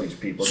need to know these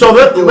people. So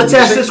let's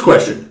ask this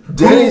question.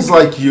 Danny's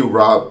like you,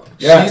 Rob.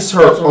 Yeah, She's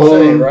her that's what I'm own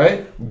saying,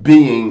 right?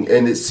 being,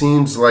 and it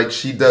seems like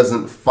she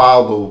doesn't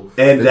follow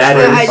And the that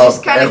trends is- I just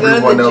of kinda go to the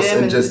everyone else gym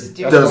and and just just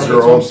do does That's her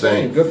what own I'm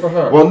saying. thing. Good for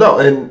her. Well, no,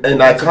 and I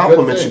That's a good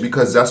compliment you thing.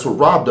 because that's what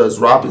Rob does.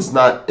 Rob is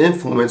not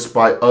influenced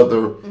by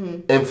other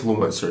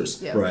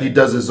influencers. Yeah. Right. He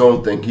does his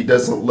own thing. He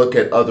doesn't look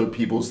at other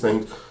people's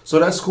things. So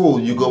that's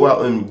cool. You go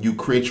out and you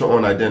create your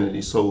own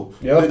identity. So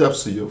Yep. big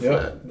ups to you for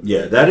Yep. that.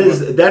 Yeah, that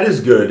is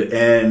good.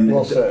 And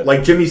Well said.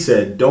 like Jimmy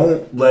said,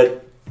 don't let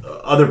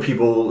other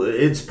people.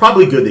 It's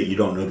probably good that you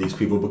don't know these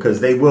people because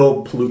they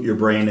will pollute your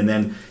brain, and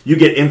then you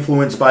get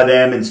influenced by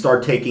them and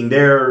start taking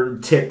their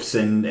tips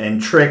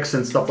and tricks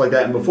and stuff like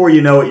that. And before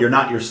you know it, you're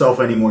not yourself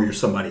anymore. You're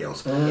somebody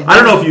else. I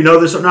don't know if you know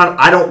this or not.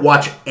 I don't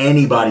watch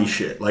anybody's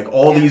shit. Like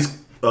all these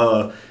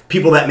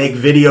people that make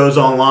videos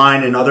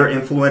online and other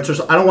influencers.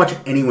 I don't watch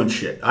anyone's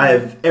shit. I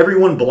have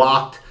everyone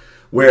blocked.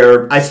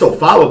 Where I still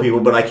follow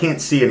people, but I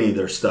can't see any of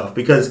their stuff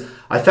because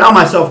I found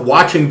myself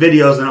watching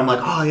videos and I'm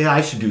like, oh yeah,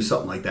 I should do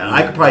something like that.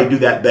 I could probably do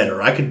that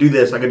better. I could do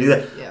this. I could do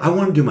that. Yeah. I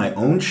want to do my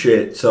own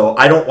shit, so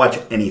I don't watch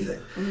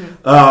anything.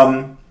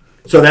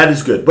 So that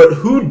is good. But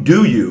who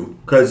do you?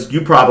 Because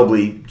you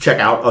probably check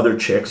out other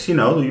chicks, you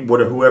know,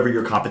 whoever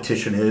your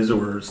competition is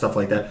or stuff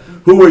like that.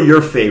 Who are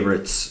your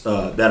favorites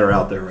that are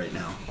out there right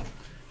now?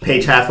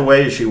 Paige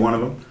Hathaway, is she one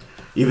of them?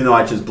 Even though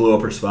I just blew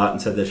up her spot and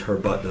said that her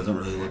butt doesn't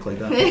really look like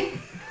that.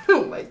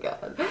 Oh my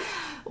god.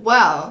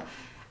 Well,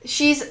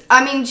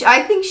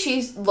 I think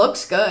she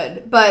looks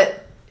good,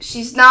 but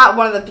she's not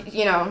one of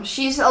the,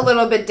 she's a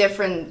little bit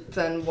different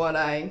than what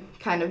I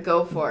kind of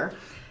go for.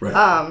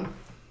 Right.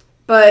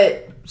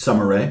 But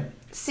Summer Rae?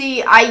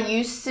 See, I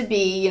used to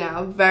be, you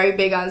know, very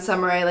big on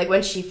Summer Rae, like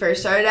when she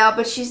first started out,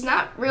 but she's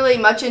not really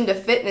much into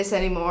fitness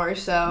anymore,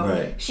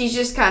 so she's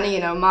just kind of, you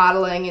know,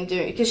 modeling and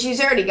doing, because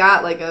she's already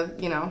got like a,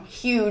 you know,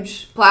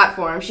 huge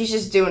platform. She's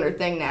just doing her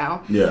thing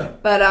now. Yeah.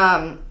 But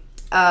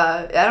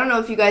I don't know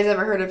if you guys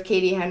ever heard of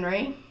Katie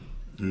Henry.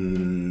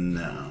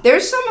 No.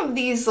 There's some of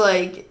these,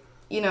 like,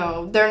 you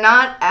know, they're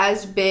not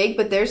as big,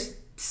 but there's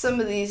some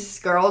of these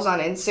girls on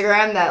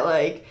Instagram that,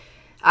 like,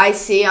 I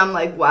see, I'm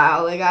like,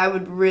 wow, like, I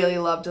would really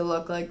love to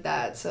look like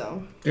that,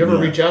 so. Do you ever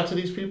reach out to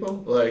these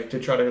people? Like, to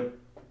try to,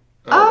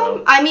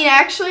 I mean,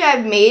 actually,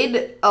 I've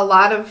made a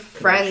lot of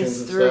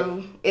friends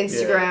through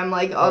Instagram,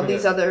 like, all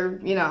these other,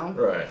 you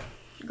know,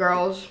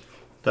 girls.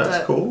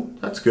 That's cool.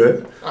 That's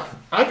good.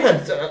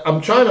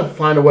 I'm trying to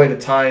find a way to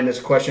tie in this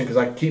question because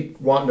I keep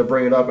wanting to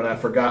bring it up and I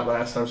forgot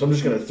last time, so I'm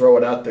just going to throw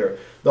it out there.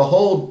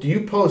 Do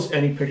you post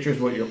any pictures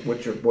with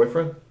your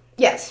boyfriend?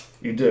 Yes.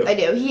 You do? I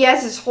do. He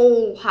has his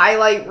whole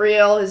highlight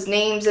reel, his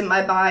name's in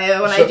my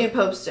bio, and I do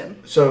post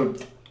him. So,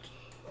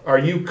 are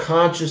you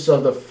conscious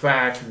of the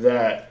fact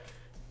that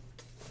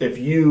if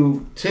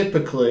you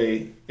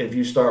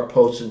start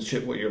posting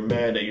shit with your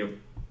man, that you're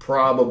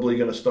probably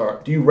going to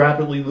start... Do you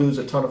rapidly lose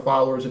a ton of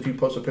followers if you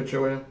post a picture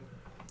with him?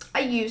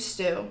 I used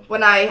to,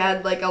 when I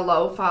had, like, a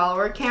low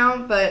follower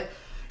count, but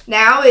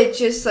now it's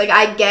just, like,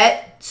 I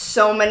get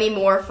so many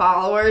more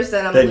follers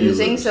than I'm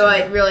losing, so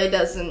it really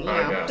doesn't, you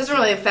know, doesn't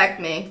really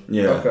affect me.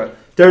 Yeah. Okay.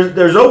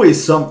 There's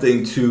always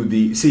something to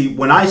the... See,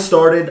 when I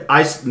started,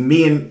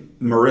 me and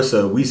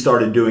Marissa, we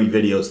started doing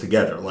videos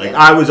together. Like,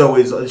 I was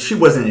always... She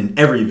wasn't in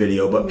every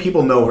video, but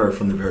people know her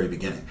from the very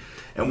beginning.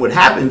 And what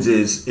happens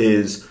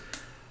is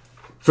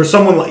for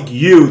someone like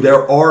you,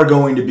 there are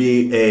going to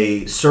be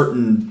a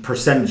certain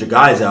percentage of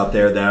guys out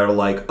there that are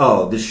like,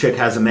 oh, this chick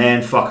has a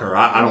man, fuck her.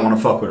 I don't want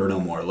to fuck with her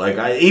no more.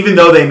 Like, even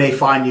though they may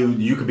find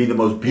you could be the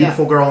most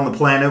beautiful girl on the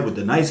planet with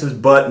the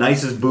nicest butt,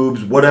 nicest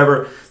boobs,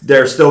 whatever,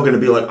 they're still going to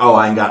be like, oh,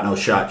 I ain't got no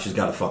shot. She's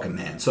got a fucking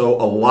man. So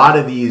a lot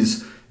of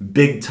these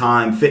big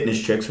time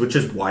fitness chicks, which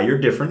is why you're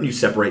different, you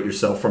separate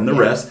yourself from the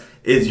rest,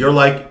 is you're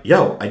like,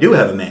 yo, I do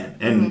have a man.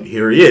 And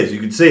here he is.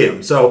 You can see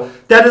him. So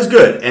that is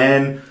good.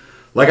 And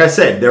like I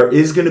said, there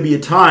is going to be a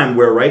time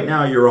where right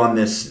now you're on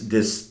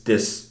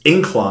this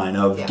incline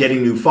of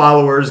getting new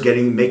followers,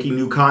 making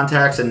new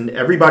contacts, and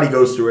everybody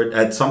goes through it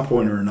at some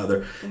point or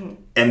another.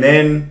 And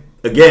then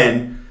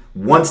again,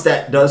 once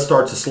that does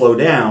start to slow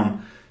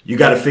down, you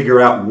got to figure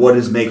out what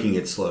is making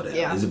it slow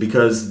down. Is it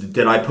because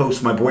did I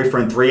post my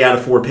boyfriend 3 out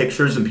of 4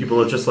 pictures and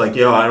people are just like,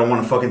 yo, I don't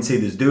want to fucking see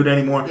this dude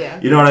anymore?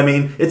 You know what I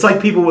mean? It's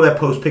like people that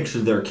post pictures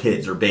of their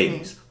kids or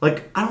babies.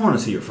 Like, I don't want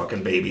to see your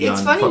fucking baby on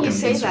fucking Instagram.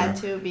 It's funny you say that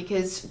too,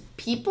 because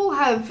people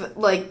have,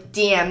 like,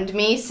 DM'd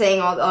me saying,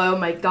 oh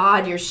my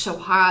god, you're so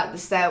hot,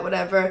 this, that,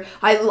 whatever.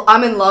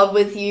 I'm in love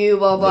with you,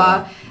 blah,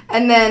 blah.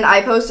 And then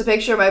I post a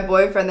picture of my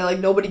boyfriend, they're like,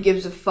 nobody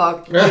gives a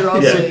fuck, you're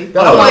ugly.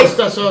 That's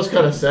what I was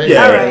kind of saying.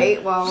 All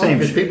right, well. Same,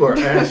 because people are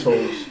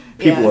assholes.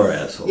 People are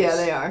assholes. Yeah,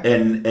 they are.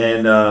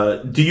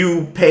 And do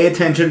you pay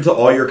attention to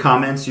all your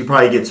comments? You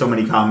probably get so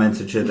many comments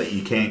and shit that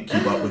you can't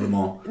keep up with them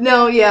all.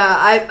 No,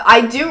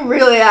 I do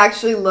really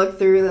actually look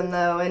through them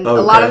though, and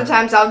a lot of the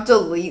times I'll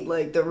delete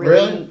like the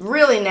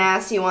really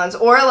nasty ones,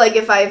 or like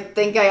if I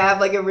think I have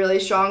like a really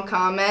strong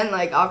comment,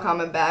 like I'll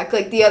comment back.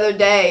 Like the other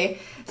day,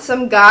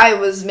 some guy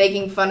was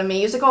making fun of me.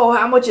 He was like, oh,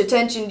 how much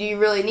attention do you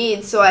really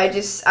need? So I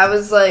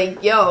was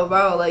like, yo,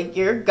 bro, like,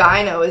 your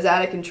gyno is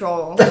out of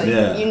control.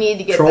 Like, you need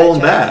to get troll that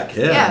him back.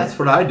 Yeah, that's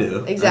what I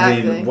do.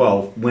 Exactly. I mean,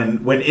 well, when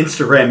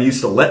Instagram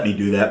used to let me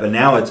do that, but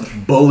now it's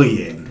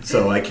bullying,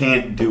 so I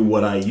can't do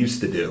what I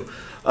used to do.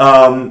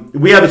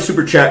 We have a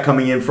super chat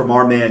coming in from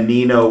our man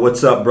Nino.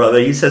 What's up, brother?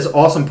 He says,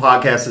 awesome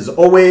podcast as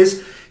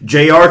always.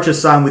 JR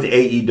just signed with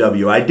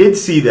AEW. I did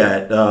see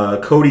that.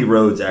 Cody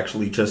Rhodes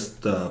actually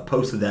just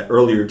posted that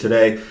earlier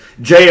today.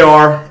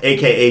 JR,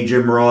 a.k.a.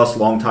 Jim Ross,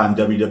 longtime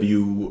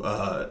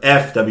WWF,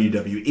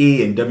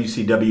 WWE, and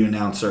WCW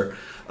announcer,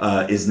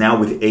 is now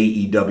with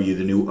AEW,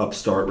 the new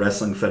upstart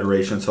wrestling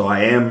federation. So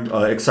I am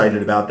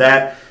excited about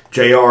that.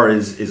 JR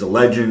is a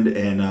legend,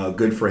 and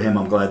good for him.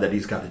 I'm glad that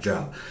he's got a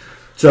job.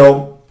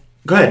 So...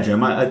 Go ahead,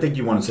 Jim. I think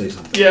you want to say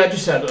something. Yeah, I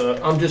just had.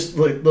 I'm just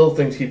like little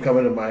things keep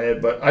coming in my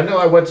head, but I know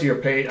I went to your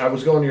page. I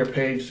was going to your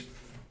page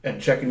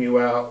and checking you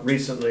out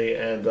recently,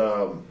 and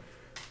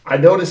I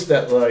noticed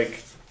that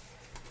like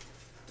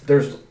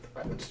there's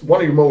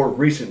one of your more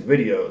recent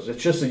videos.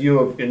 It's just a you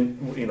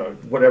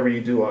of whatever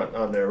you do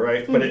on there,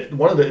 right? Mm-hmm.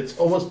 But it's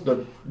almost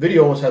the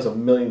video almost has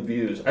 1 million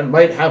views. It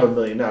might have 1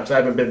 million now because I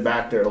haven't been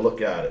back there to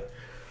look at it.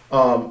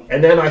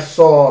 And then I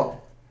saw.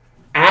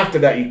 After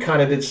that, you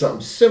kind of did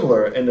something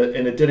similar, and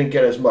it didn't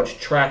get as much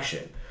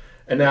traction.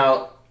 And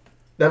now,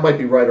 that might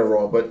be right or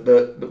wrong, but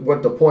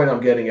the point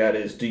I'm getting at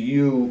is,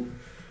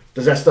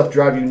 does that stuff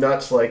drive you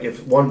nuts? Like,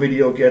 if one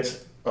video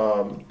gets,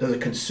 does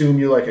it consume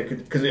you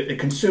because it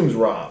consumes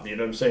Rob, you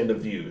know what I'm saying, the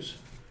views?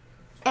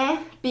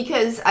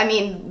 Because, I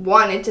mean,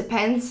 1, it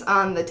depends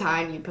on the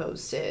time you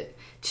post it.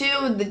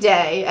 2, the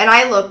day, and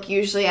I look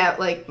usually at,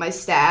 like, my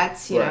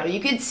stats, you know,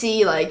 you could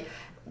see, like,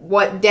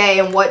 what day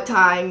and what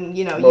time,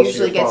 you know, Most of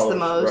usually your gets the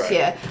followers, most. right.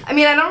 Yeah. I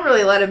mean, I don't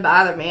really let it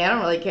bother me. I don't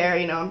really care.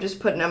 You know, I'm just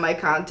putting out my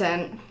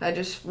content. I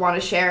just want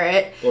to share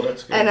it. Well,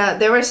 that's good.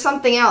 And there was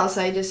something else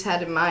I just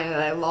had in mind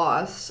that I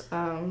lost.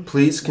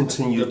 Please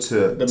continue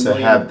to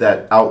million- have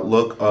that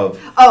outlook of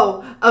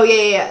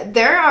Yeah.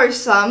 There are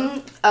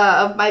some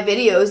of my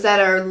videos that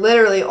are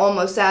literally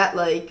almost at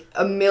like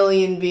 1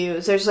 million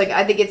views. There's like,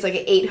 I think it's like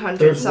 800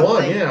 There's something.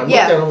 one, yeah. I looked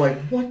at it, I'm like,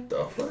 what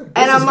the fuck? This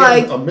And I'm is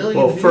getting like- 1 million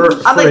Well, views?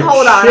 for I'm like, a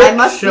hold on, chick I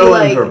must be showing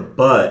like- her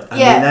butt. I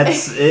Yeah. mean,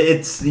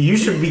 it's you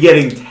should be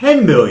getting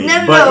 10 million.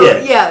 No,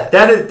 but yeah.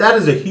 that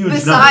is a huge number.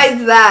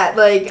 Besides that,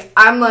 like,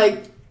 I'm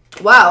like,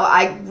 wow,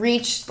 I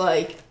reached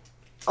like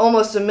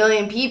almost 1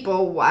 million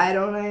people. Why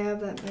don't I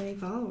have that many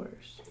followers?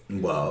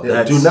 Well,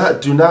 yeah,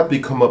 that's, do not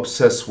become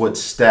obsessed with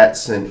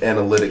stats and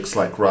analytics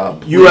like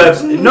Rob. you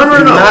have no.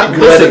 Do not let it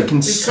Listen,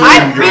 consume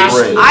I've your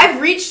brain.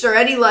 reached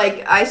already,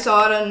 like, I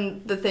saw it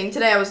on the thing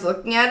today, I was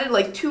looking at it,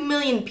 like 2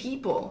 million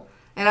people.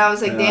 And I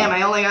was like, damn,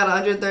 I only got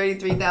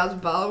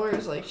 133,000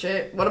 followers. Like,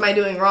 shit, what am I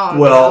doing wrong?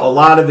 well, a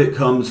lot of it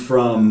comes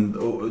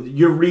from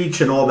your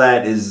reach and all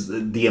that is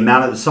the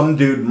amount of some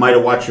dude might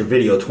have watched your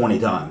video 20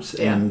 times,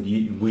 Yeah.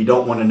 and we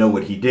don't want to know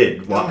what he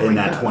did in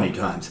that 20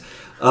 times.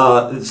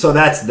 So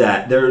that's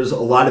that. There's a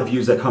lot of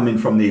views that come in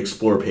from the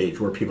Explore page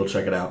where people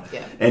check it out.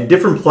 Yeah. And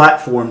different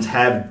platforms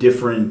have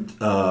different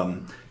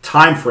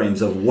time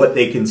frames of what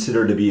they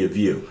consider to be a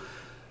view.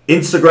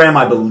 Instagram,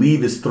 I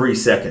believe, is 3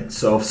 seconds.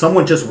 So if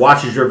someone just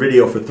watches your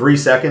video for 3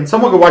 seconds,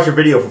 someone could watch your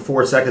video for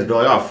 4 seconds and be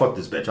like, oh, fuck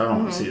this bitch. I don't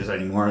want to see this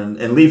anymore.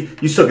 And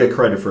leave. You still get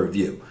credit for a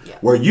view. Yeah.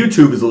 Where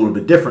YouTube is a little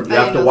bit different. You I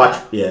have to didn't know watch.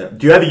 that. Yeah.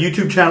 Do you have a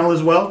YouTube channel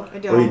as well? I Or are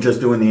don't. you just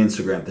doing the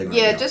Instagram thing right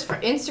Yeah, now? just for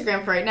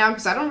Instagram for right now,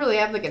 because I don't really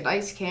have, like, a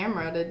nice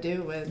camera to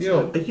do with. You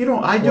know, You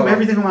don't. I do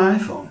everything on my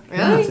iPhone. You don't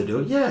have Really? to do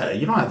it. Yeah,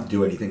 you don't have to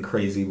do anything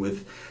crazy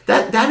with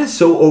that. That is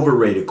so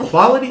overrated.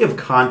 Quality of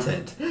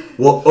content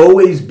will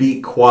always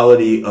beat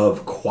quality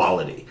of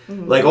quality.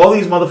 Like all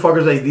these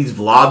motherfuckers, like these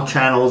vlog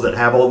channels that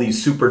have all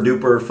these super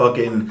duper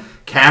fucking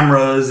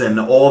cameras and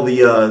all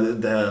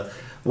the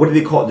what do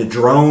they call it? The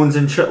drones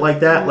and shit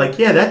like that. Like,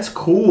 yeah, that's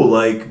cool.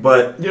 Like,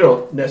 but you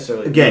don't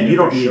necessarily. again, you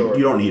don't for need sure.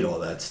 you don't need all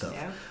that stuff.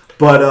 Yeah.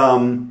 But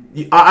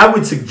I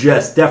would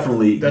suggest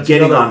definitely That's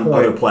getting another on point.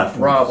 other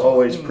platforms. Rob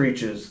always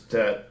preaches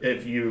that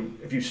if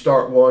you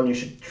start one, you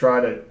should try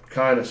to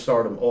kind of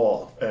start them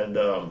all and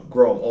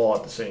grow them all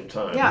at the same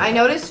time. Yeah, I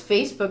noticed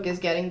Facebook is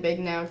getting big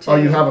now, too. Oh,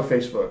 you have a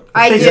Facebook.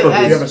 I do. Facebook, Do you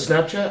have a I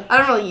Snapchat?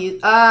 don't really use.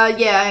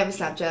 Yeah, I have a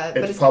Snapchat, but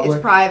It's it's public?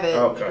 private,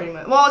 Okay. pretty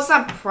much. Well, it's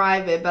not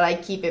private, but I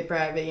keep it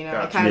private. You know,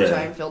 I Gotcha. kind of Yeah.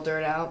 try and filter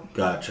it out.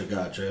 Gotcha.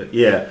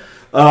 Yeah.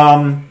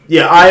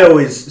 Yeah, I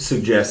always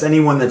suggest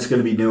anyone that's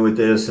going to be new at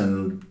this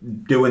and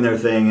doing their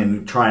thing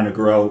and trying to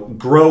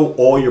grow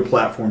all your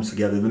platforms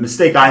together. The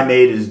mistake I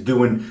made is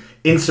doing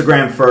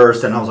Instagram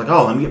first, and I was like,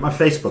 oh, let me get my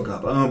Facebook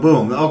up. Oh,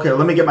 boom. Okay,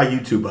 let me get my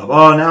YouTube up.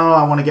 Oh, now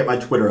I want to get my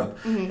Twitter up.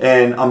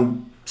 And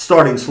I'm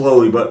starting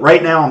slowly, but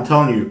right now I'm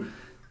telling you,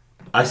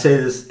 I say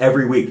this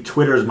every week.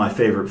 Twitter is my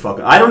favorite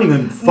fucking. I don't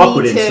even fuck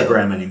Me with too.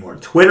 Instagram anymore.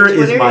 Twitter is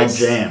Twitter my is-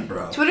 jam,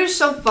 bro. Twitter's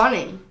so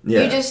funny.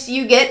 Yeah.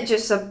 You get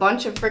just a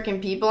bunch of freaking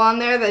people on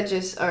there that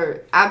just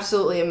are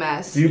absolutely a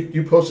mess. Do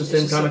you post the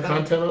same just kind so of funny.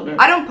 content on there?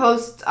 I don't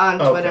post on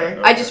Okay, Twitter.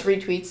 okay. I just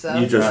retweet stuff.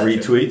 You just Gotcha.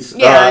 retweets?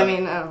 Yeah, I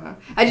mean, I don't know.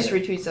 I just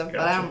retweet stuff, but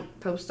I Gotcha. don't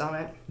post on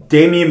it.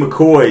 Damian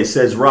McCoy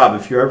says, Rob,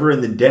 if you're ever in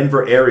the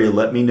Denver area,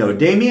 let me know.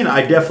 Damian,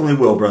 I definitely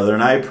will, brother,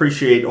 and I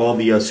appreciate all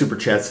the super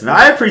chats. And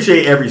I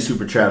appreciate every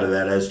super chatter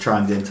that has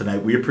chimed in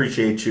tonight. We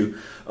appreciate you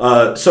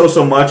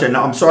so much, and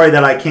I'm sorry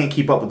that I can't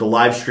keep up with the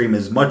live stream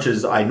as much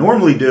as I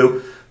normally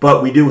do,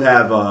 but we do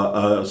have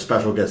a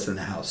special guest in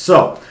the house.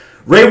 So,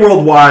 Ray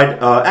Worldwide,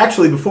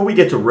 actually, before we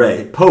get to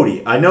Ray,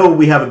 Pody, I know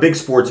we have a big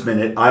sports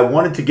minute. I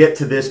wanted to get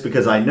to this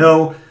because I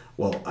know,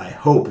 well, I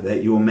hope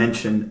that you will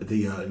mention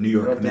the New I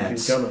York don't think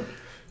Mets. he's gonna.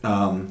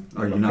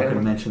 Are you not going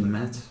to mention the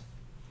Mets?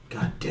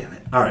 God damn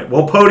it. All right.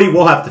 Well, Pody,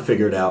 we'll have to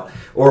figure it out,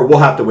 or we'll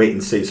have to wait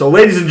and see. So,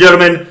 ladies and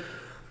gentlemen,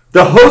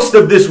 the host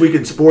of This Week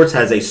in Sports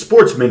has a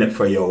sports minute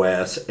for your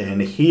ass,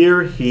 and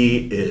here he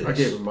is. I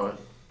gave him mine.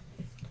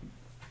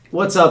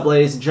 What's up,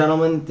 ladies and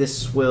gentlemen?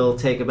 This will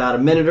take about a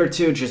minute or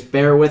two. Just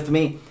bear with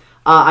me.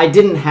 I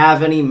didn't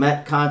have any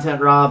Met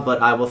content, Rob,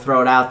 but I will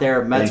throw it out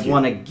there. Mets Thank you.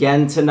 won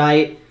again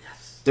tonight.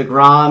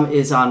 DeGrom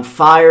is on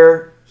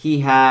fire. He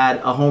had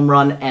a home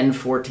run and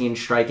 14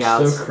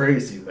 strikeouts. So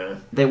crazy,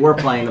 man. They were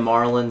playing the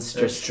Marlins.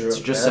 That's Just, true.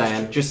 just That's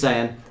saying, true. just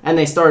saying. And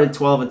they started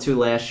 12-2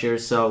 last year,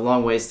 so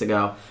long ways to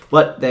go.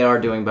 But they are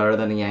doing better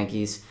than the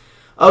Yankees.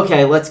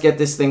 Okay, let's get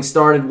this thing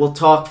started. We'll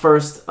talk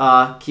first.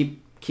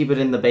 Keep it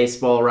in the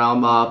baseball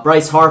realm.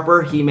 Bryce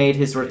Harper, he made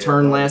his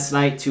return last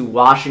night to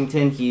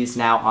Washington. He's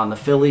now on the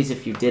Phillies,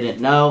 if you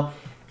didn't know.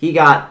 He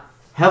got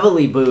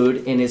heavily booed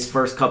in his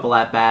first couple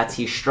at-bats.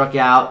 He struck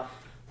out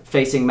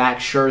facing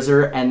Max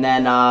Scherzer, and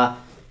then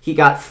he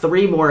got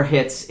 3 more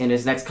hits in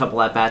his next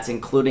couple at-bats,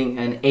 including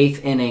an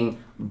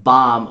 8th-inning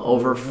bomb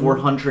over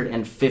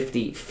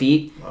 450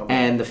 feet,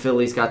 and the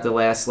Phillies got the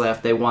last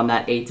laugh. They won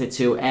that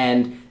 8-2,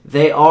 and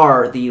they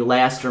are the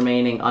last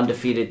remaining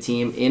undefeated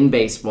team in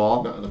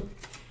baseball. No.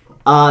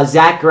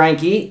 Zach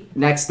Greinke,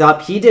 next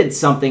up, he did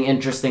something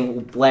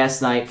interesting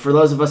last night. For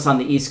those of us on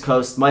the East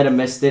Coast, might have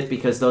missed it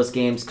because those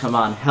games come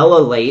on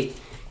hella late.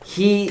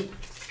 He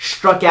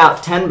struck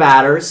out 10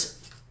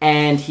 batters,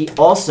 and he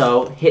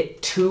also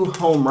hit 2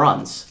 home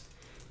runs.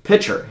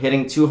 Pitcher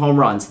hitting 2 home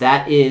runs.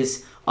 That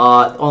is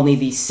only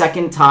the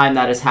second time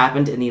that has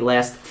happened in the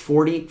last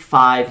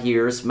 45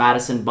 years.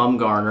 Madison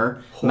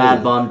Bumgarner,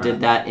 Mad Bum, did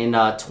that in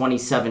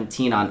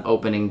 2017 on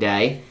opening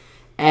day.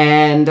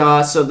 And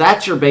so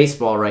that's your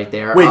baseball right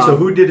there. Wait, so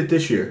who did it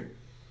this year?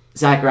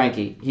 Zach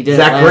Greinke. He did it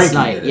last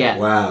night. Did it. Yeah.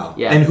 Wow.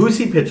 Yeah. And who's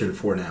he pitching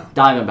for now?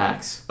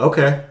 Diamondbacks.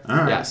 Okay. All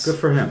right. Yes. Good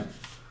for him.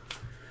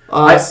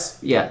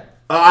 Yeah.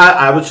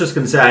 I was just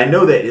going to say, I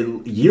know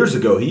that years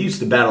ago he used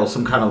to battle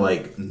some kind of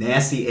like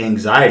nasty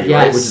anxiety,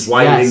 right? Which is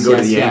why he didn't go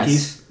to the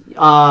Yankees?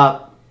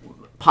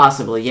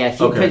 Possibly, yeah.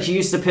 He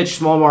used to pitch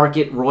small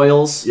market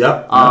Royals.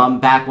 Yep.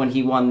 Back when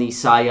he won the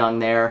Cy Young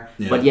there.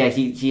 Yeah. But yeah,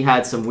 he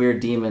had some weird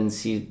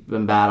demons he's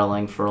been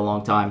battling for a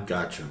long time.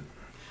 Gotcha.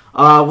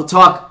 We'll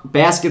talk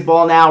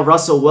basketball now.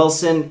 Russell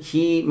Wilson,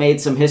 he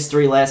made some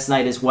history last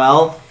night as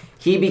well.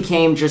 He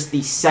became just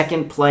the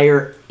second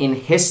player in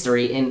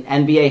history, in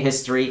NBA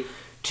history,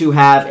 to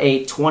have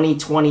a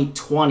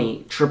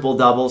 20-20-20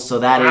 triple-double. So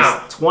that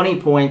is 20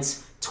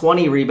 points,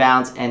 20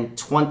 rebounds, and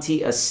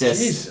 20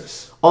 assists.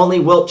 Jesus. Only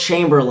Wilt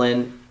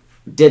Chamberlain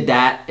did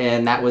that,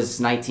 and that was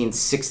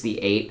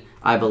 1968,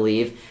 I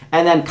believe.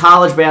 And then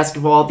college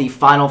basketball, the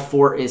Final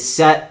Four is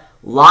set.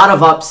 A lot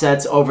of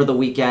upsets over the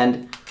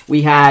weekend.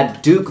 We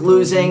had Duke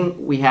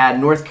losing. We had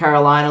North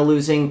Carolina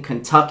losing.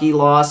 Kentucky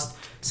lost.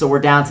 So we're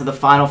down to the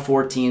Final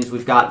Four teams.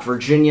 We've got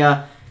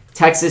Virginia,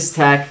 Texas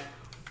Tech,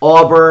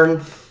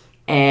 Auburn,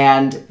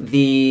 and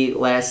the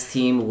last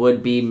team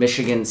would be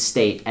Michigan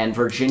State. And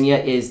Virginia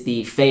is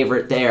the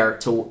favorite there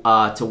to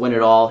win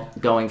it all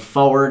going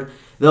forward.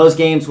 Those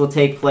games will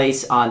take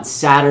place on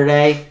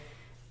Saturday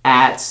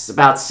at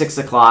about 6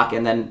 o'clock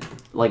and then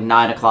like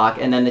 9 o'clock.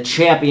 And then the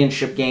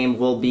championship game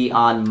will be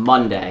on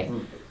Monday.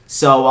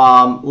 So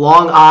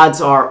long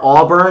odds are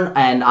Auburn,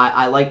 and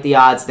I like the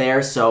odds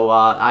there. So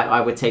I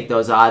would take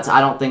those odds.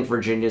 I don't think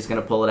Virginia is going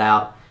to pull it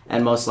out.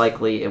 And most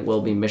likely it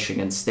will be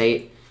Michigan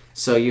State.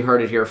 So you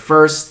heard it here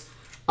first.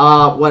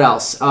 What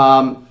else?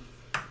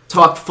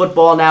 Talk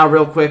football now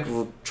real quick.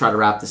 We'll try to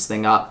wrap this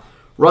thing up.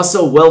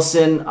 Russell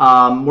Wilson,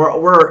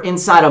 we're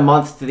inside a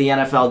month to the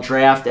NFL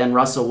draft, and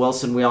Russell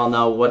Wilson, we all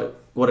know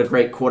what a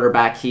great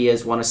quarterback he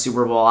is. Won a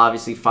Super Bowl,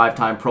 obviously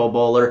 5-time Pro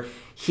Bowler.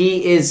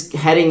 He is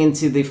heading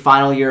into the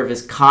final year of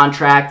his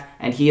contract,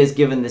 and he has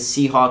given the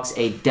Seahawks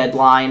a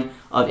deadline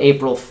of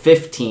April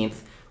 15th.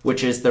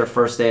 Which is their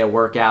first day of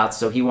workout,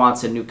 so he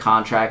wants a new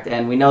contract.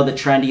 And we know the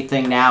trendy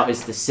thing now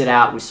is to sit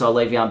out. We saw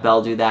Le'Veon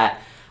Bell do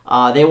that.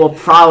 They will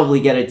probably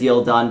get a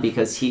deal done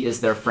because he is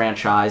their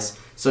franchise.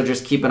 So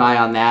just keep an eye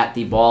on that.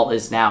 The ball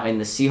is now in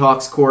the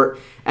Seahawks court.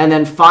 And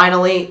then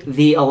finally,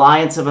 the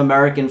Alliance of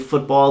American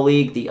Football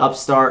League, the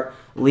upstart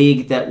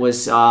league that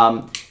was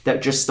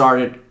that just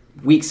started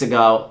weeks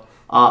ago.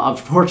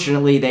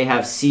 Unfortunately, they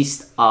have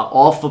ceased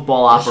all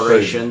football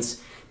operations.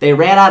 They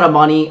ran out of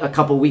money a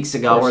couple weeks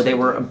ago, or they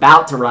were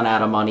about to run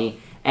out of money,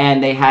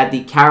 and they had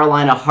the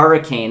Carolina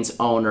Hurricanes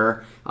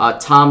owner,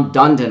 Tom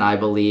Dundon, I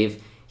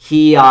believe.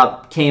 He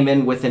came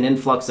in with an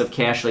influx of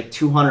cash, like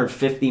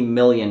 $250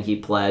 million he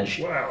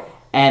pledged. Wow.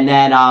 And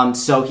then,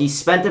 so he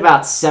spent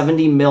about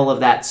 $70 million of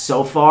that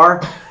so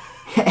far,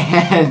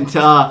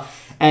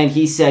 and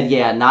he said,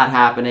 yeah, not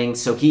happening.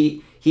 So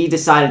he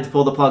decided to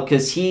pull the plug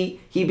because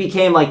he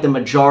became like the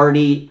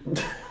majority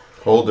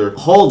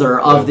holder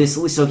of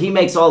this, so he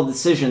makes all the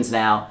decisions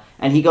now,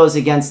 and he goes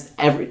against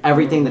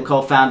everything the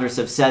co-founders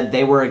have said.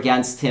 They were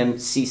against him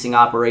ceasing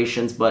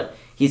operations, but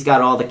he's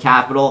got all the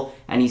capital,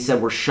 and he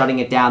said we're shutting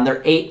it down.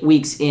 They're 8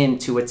 weeks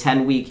into a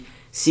 10-week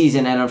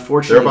season, and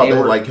unfortunately they're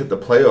about to like hit the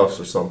playoffs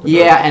or something.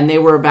 Yeah, right? And they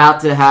were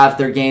about to have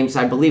their games,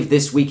 I believe,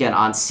 this weekend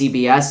on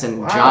CBS,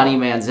 and Johnny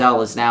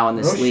Manziel is now in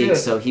this league,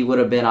 so he would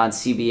have been on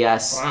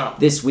CBS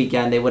this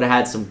weekend. They would have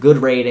had some good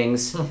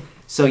ratings.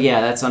 So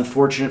yeah, that's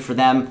unfortunate for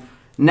them.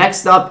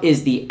 Next up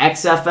is the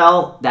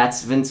XFL.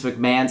 That's Vince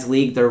McMahon's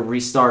league. They're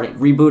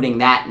rebooting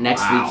that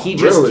next week. He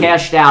just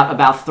cashed out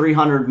about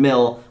 $300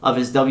 million of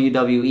his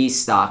WWE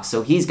stock,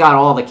 so he's got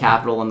all the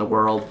capital in the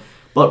world.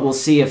 But we'll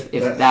see if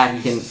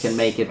that can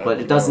make it.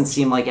 But it doesn't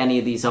seem like any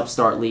of these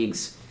upstart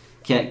leagues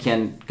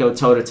can go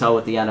toe-to-toe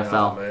with the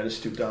NFL. Oh, man, it's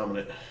too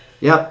dominant.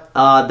 Yep,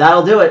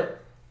 that'll do it.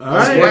 All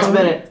right. Sports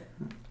Minute.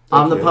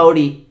 I'm the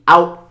Pody.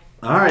 Out.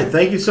 All right,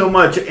 thank you so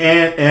much.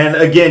 And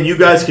again, you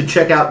guys can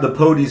check out the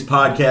Podies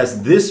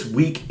podcast This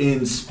Week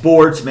in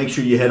Sports. Make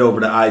sure you head over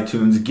to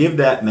iTunes. Give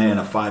that man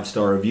a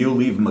 5-star review.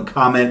 Leave him a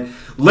comment.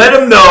 Let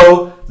him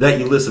know that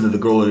you listen to the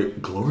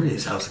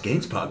Glorious House of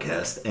Gainz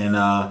podcast. And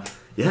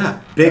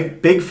yeah,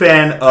 big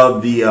fan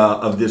of the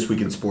of This Week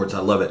in Sports.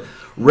 I love it.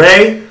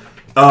 Ray,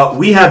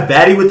 We have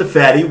Batty with the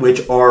Fatty,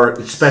 which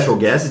our special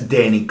guest,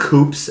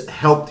 Danicooppss,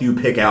 helped you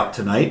pick out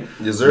tonight.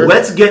 Yes, sir.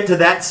 Let's get to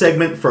that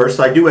segment first.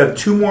 I do have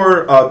 2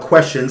 more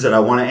questions that I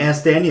want to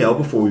ask Danielle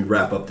before we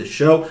wrap up the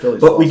show.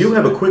 But we do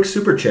have a quick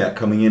super chat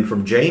coming in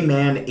from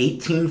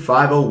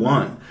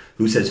JMan18501,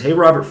 who says, "Hey,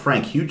 Robert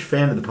Frank, huge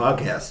fan of the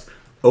podcast.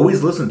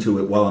 Always listen to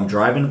it while I'm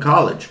driving to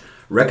college.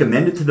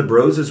 Recommend it to the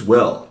bros as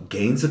well.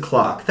 Gainz the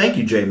clock." Thank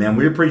you, J-Man.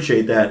 We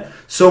appreciate that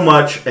so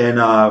much and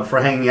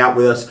for hanging out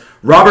with us.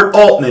 Robert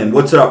Altman.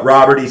 What's up,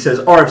 Robert? He says,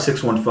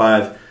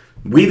 RF615,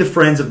 we the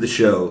friends of the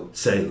show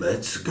say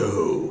let's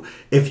go.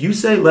 If you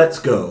say let's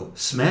go,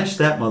 smash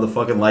that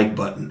motherfucking like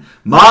button.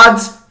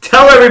 Mods,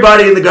 tell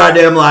everybody in the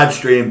goddamn live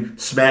stream,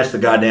 smash the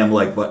goddamn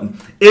like button.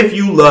 If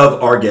you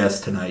love our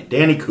guest tonight,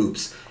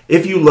 Danicooppss.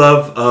 If you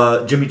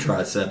love Jimmy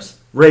Triceps,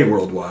 Ray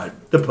Worldwide,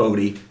 The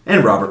Pody,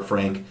 and Robert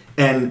Frank,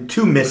 and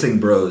 2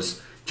 missing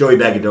bros, Joey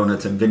Bag of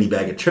Donuts and Vinny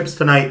Bag of Chips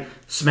tonight,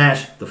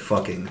 smash the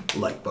fucking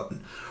like button.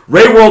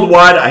 Ray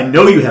Worldwide, I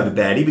know you have a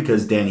baddie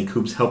because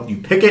Danicooppss helped you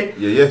pick it.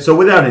 Yeah. So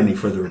without any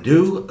further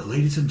ado,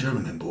 ladies and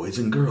gentlemen, boys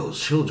and girls,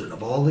 children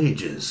of all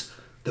ages,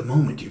 the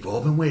moment you've all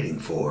been waiting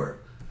for.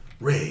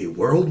 Ray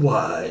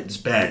Worldwide's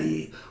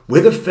baddie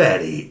with a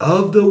fatty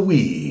of the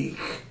week.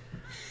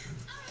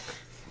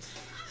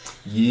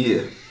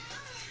 Yeah.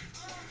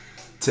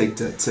 Take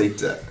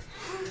that.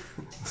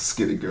 Let's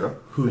get it, girl.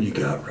 Who you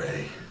got,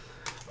 Ray?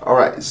 All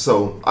right,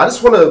 so I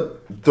just want to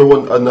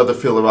throw another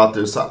filler out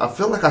there. So I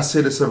feel like I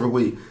say this every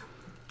week.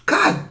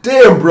 God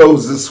damn,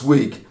 bros, this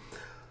week.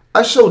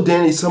 I showed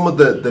Danny some of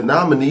the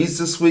nominees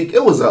this week.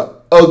 It was a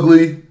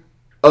ugly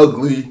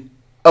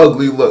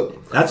look.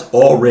 That's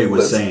all Ray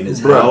was saying is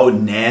how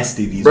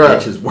nasty these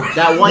bitches were.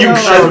 That one you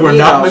guys were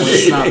not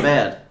was not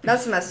bad.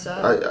 That's messed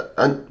up.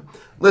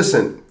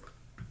 Listen,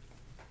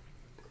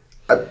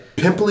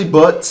 pimply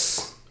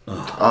butts.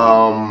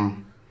 Yeah,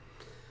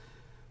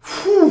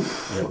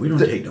 we don't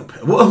take no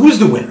pay. Well, who's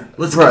the winner?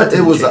 Let's cut to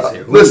the chase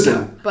here.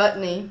 Listen,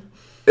 Buttony.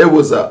 it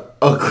was a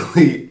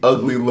ugly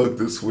look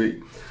this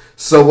week.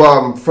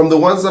 So from the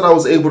ones that I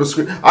was able to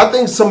screen, I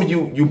think some of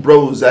you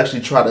bros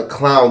actually try to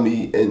clown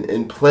me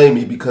and play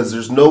me because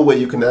there's no way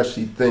you can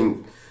actually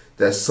think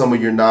that some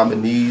of your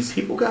nominees.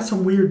 People got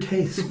some weird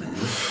tastes, man.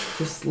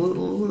 Just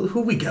little,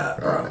 who we got,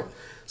 bro? All right.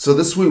 So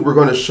this week we're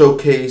going to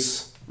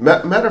showcase.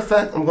 Matter of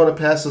fact, I'm going to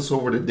pass this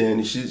over to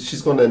Danny.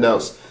 She's going to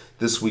announce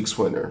this week's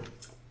winner.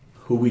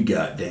 Who we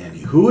got, Danny?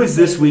 Who is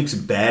this week's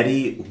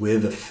baddie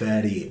with a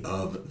fatty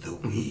of the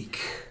week?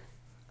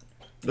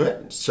 Go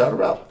ahead, shout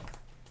her out.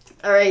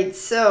 All right,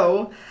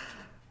 so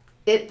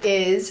it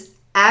is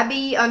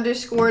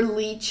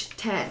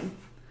Abby_Leach10.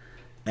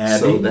 Abby?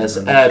 So that's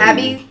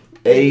Abby.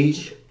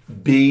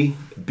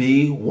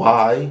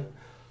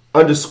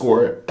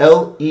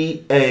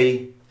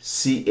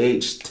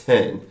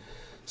 ABBY_LEACH10.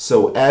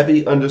 So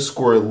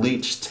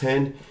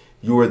Abby_Leach10.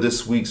 You are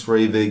this week's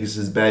Ray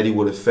Vegas' baddie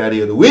with a fatty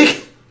of the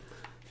week.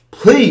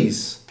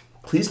 Please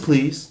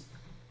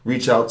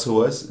reach out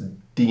to us.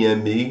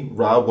 DM me,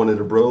 Rob, one of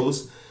the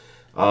bros.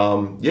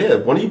 One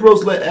of you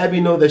bros let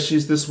Abby know that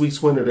she's this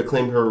week's winner to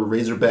claim her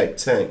Razorback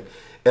tank.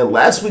 And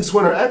last week's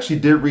winner actually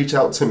did reach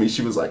out to me.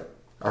 She was like,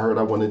 I heard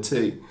I wanted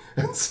tea.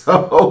 And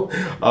so,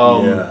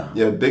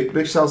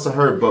 big shouts to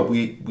her. But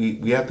we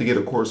have to get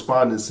a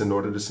correspondence in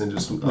order to send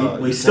us.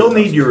 We still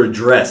need your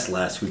address,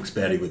 last week's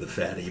baddie with a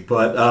fatty.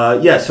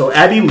 But so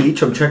Abby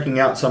Leach, I'm checking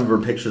out some of her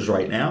pictures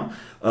right now.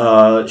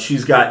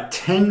 She's got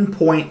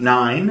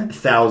 10.9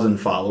 thousand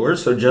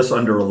followers, so just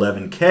under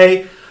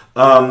 11K.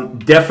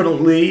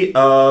 Definitely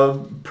a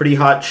pretty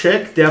hot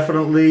chick.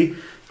 Definitely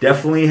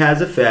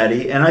has a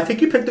fatty, and I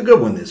think you picked a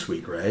good one this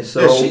week, Ray. So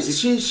yeah,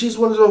 she's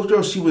one of those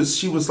girls.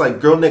 She was like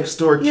girl next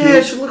door cute.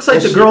 Yeah, she looks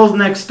like the girls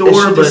next door. And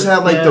she just had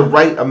like the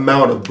right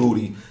amount of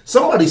booty.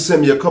 Somebody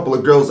sent me a couple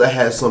of girls that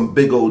had some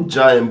big old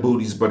giant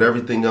booties, but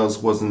everything else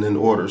wasn't in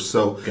order.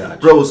 So,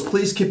 bros,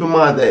 please keep in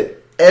mind that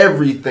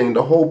everything,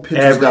 the whole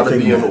picture's got to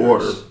be in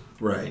order.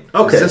 Right.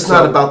 Okay. It's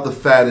not about the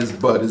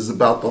fattest butt. It's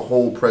about the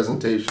whole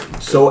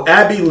presentation. So,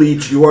 Abby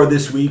Leach, you are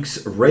this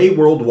week's Ray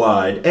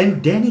Worldwide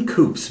and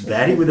Danicooppss,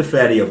 baddie with a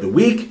fatty of the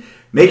week.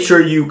 Make sure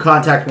you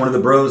contact one of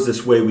the bros.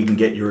 This way we can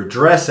get your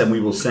address and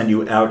we will send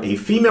you out a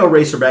female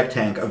Racerback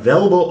tank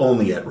available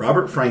only at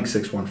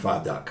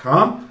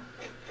robertfrank615.com.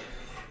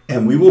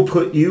 And we will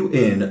put you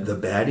in the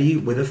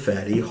Baddie with a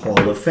Fatty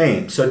Hall of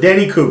Fame. So,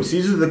 Danicooppss,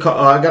 these are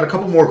I got a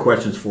couple more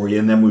questions for you,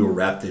 and then we will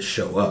wrap this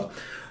show up.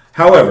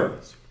 However,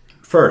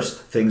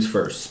 first things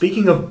first.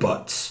 Speaking of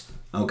butts,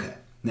 okay,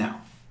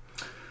 now,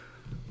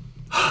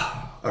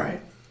 all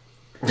right,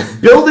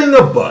 building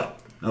a butt,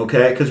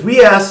 okay, because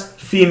we asked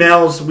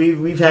females.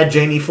 We've had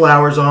Janie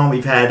Flowers on,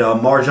 we've had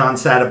Marjan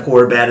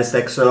Satapur, Baddest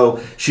XO.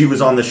 She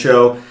was on the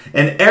show,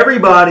 and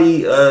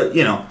everybody,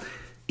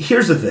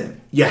 here's the thing.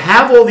 You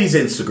have all these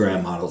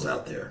Instagram models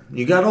out there.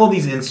 You got all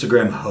these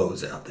Instagram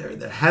hoes out there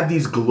that have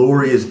these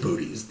glorious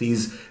booties,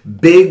 these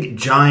big,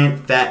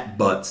 giant, fat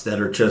butts that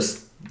are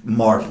just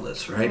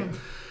marvelous, right?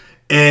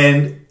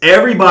 And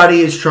everybody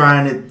is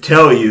trying to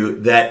tell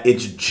you that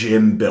it's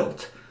gym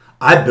built.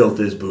 I built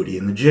this booty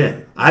in the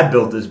gym. I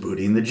built this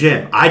booty in the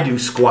gym. I do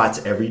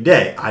squats every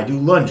day. I do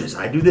lunges.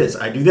 I do this.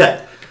 I do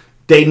that.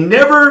 They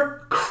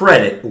never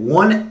credit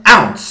 1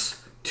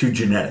 ounce to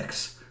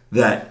genetics.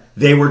 That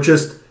they were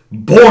just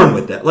born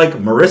with that. Like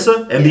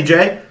Marissa,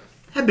 MBJ,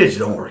 that bitch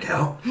don't work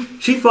out.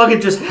 She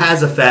fucking just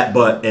has a fat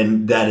butt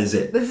and that is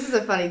it. This is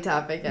a funny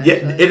topic,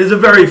 actually. Yeah, it is a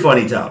very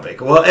funny topic.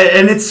 Well,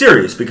 and it's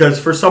serious because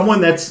for someone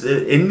that's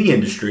in the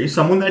industry,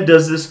 someone that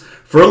does this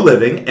for a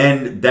living,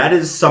 and that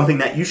is something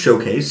that you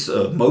showcase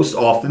most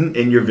often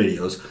in your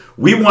videos,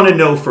 we want to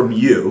know from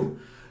you,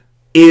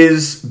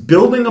 is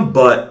building a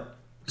butt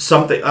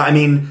something, I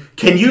mean,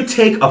 can you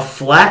take a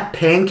flat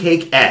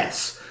pancake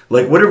ass?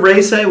 Like, what did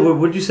Ray say?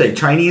 What did you say?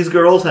 Chinese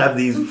girls have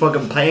these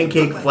fucking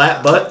pancake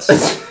flat butts?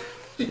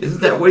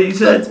 Isn't that what you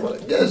said?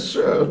 Yes,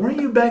 sure.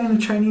 Weren't you banging a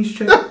Chinese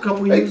chick a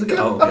couple years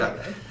ago? Oh, God.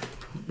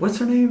 What's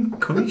her name?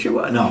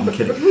 Konnichiwa? No, I'm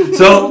kidding.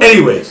 So,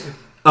 anyways,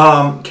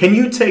 can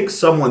you take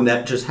someone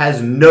that just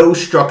has no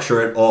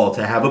structure at all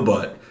to have a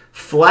butt,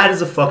 flat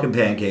as a fucking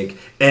pancake,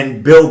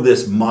 and build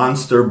this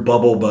monster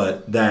bubble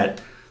butt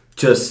that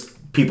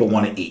just people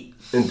want to eat?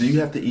 And do you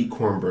have to eat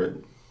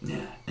cornbread?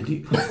 Yeah. And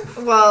you,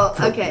 Well,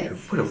 okay.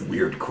 What a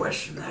weird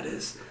question that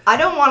is. I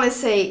don't want to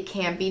say it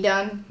can't be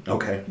done.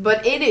 Okay.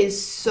 But it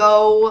is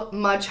so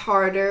much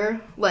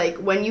harder, like,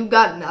 when you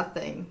got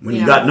nothing. When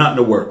you got nothing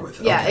to work with.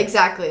 Yeah, okay.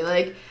 exactly.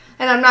 Like,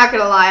 and I'm not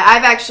going to lie,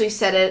 I've actually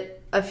said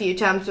it a few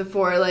times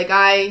before. Like,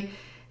 I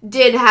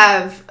did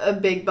have a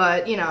big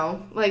butt, you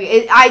know. Like,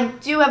 I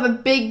do have a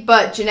big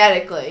butt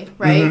genetically,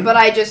 right? Mm-hmm. But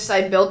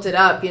I built it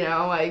up, you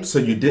know. So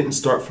you didn't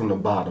start from the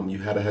bottom. You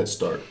had a head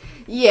start.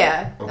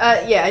 Yeah.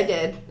 Okay. Yeah, I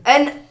did.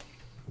 And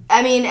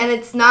I mean, and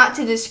it's not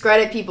to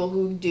discredit people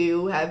who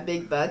do have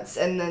big butts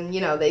and then,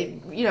 they,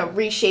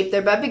 reshape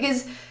their butt,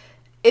 because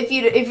if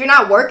you're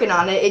not working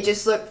on it, it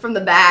just from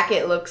the back,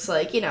 it looks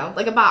like,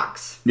 like a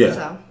box. Yeah.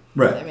 So,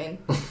 right. I mean,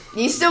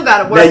 you still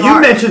got to work Now, you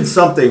hard. mentioned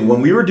something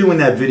when we were doing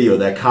that video,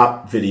 that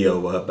cop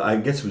video, I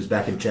guess it was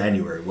back in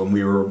January when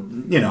we were,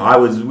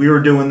 we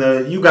were doing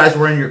you guys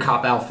were in your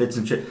cop outfits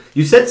and shit.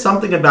 You said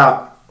something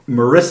about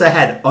Marissa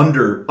had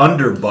under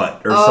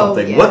butt or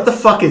something. Yes. What the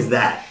fuck is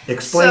that?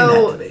 Explain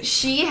that to me.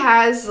 She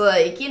has,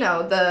 like,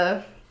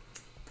 the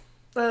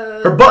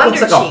her butt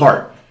looks like a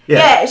heart.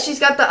 Yeah, she's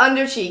got the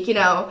under cheek,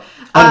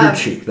 Under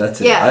cheek,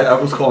 that's it. Yeah.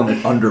 I was calling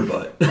it under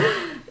butt.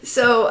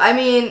 So, I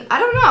mean, I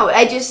don't know.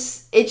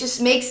 It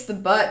just makes the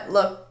butt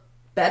look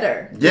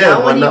better.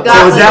 Yeah, when you So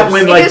got, is that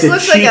when, like, the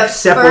cheek like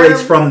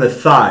separates from the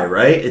thigh,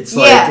 right? It's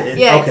like...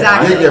 Yeah,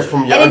 exactly. Yeah,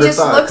 from your and under it just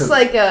thigh, looks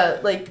like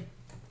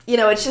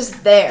it's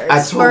just there. It's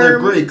I totally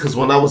firm. agree, because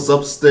when I was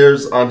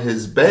upstairs on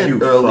his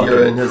bed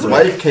earlier and his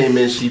wife came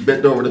in, she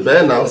bent over the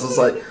bed and I was just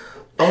like,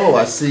 oh,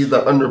 I see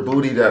the under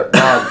booty that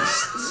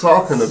Rob's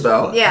talking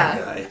about.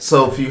 Yeah.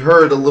 So if you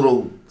heard a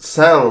little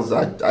sounds,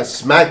 I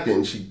smacked it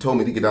and she told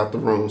me to get out the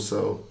room,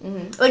 so.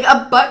 Mm-hmm. Like,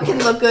 a butt can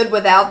look good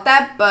without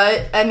that,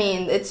 but, I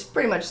mean, it's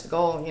pretty much the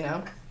goal, You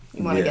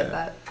want to get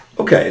that.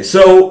 Okay,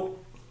 so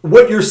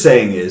what you're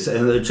saying is,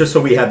 and just so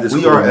we have this...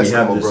 We are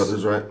Eskimo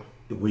brothers, right?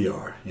 We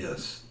are,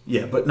 yes.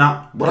 Yeah, but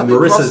not... Well,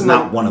 Marissa's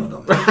not one of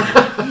them.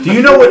 Do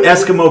you know what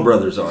Eskimo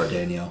brothers are,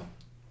 Danielle?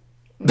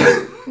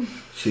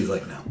 She's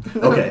like, no.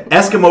 Okay,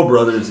 Eskimo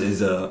brothers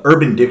is a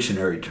Urban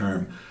Dictionary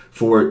term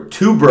for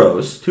two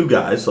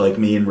guys, like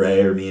me and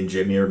Ray, or me and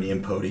Jimmy, or me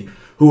and Pody,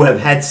 who have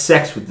had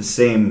sex with the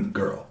same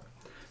girl.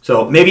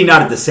 So maybe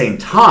not at the same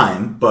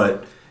time,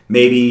 but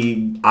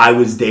maybe I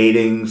was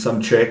dating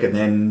some chick, and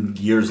then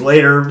years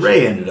later,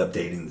 Ray ended up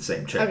dating the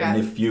same chick. Okay. And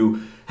if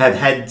you have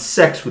had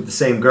sex with the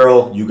same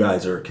girl, you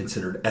guys are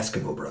considered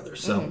Eskimo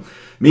brothers. So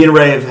me and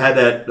Ray have had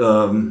that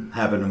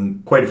happen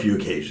on quite a few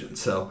occasions.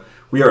 So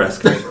we are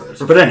Eskimo brothers.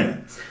 But anyway,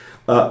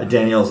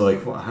 Danielle's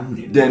like, well, I don't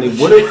need Danny, do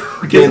you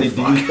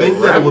think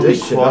that it would be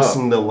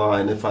crossing the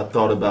line if I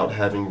thought about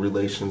having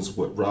relations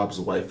with Rob's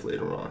wife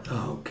later on?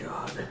 Oh,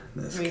 God.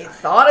 We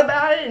thought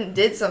about it and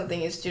did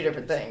something is two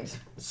different things.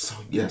 So,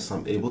 yes,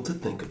 I'm able to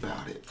think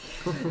about it.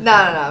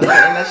 No.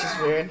 That's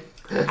just weird.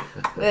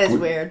 That is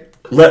weird.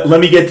 Let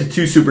me get to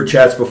 2 super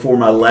chats before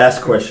my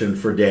last question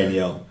for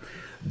Danielle.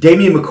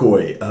 Damian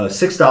McCoy,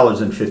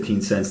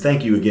 $6.15.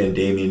 Thank you again,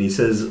 Damian. He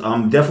says,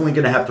 I'm definitely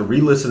going to have to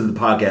re-listen to the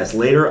podcast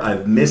later.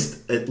 I've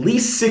missed at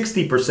least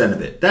 60%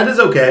 of it. That is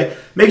okay.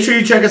 Make sure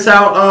you check us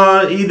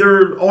out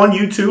either on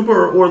YouTube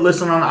or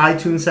listen on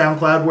iTunes,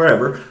 SoundCloud,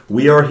 wherever.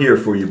 We are here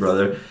for you,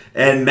 brother.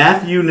 And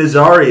Matthew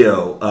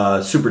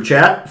Nazario, super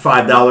chat,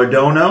 $5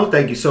 dono.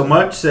 Thank you so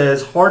much.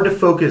 Says, hard to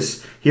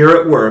focus here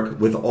at work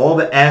with all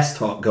the ass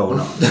talk going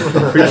on.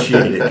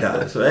 Appreciate it,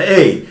 guys.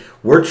 Hey,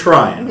 we're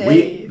trying.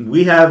 Hey.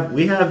 We have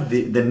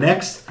the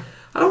next,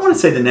 I don't want to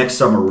say the next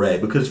Summer Rae,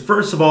 because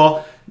first of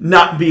all,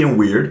 not being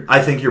weird,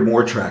 I think you're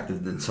more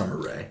attractive than Summer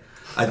Rae.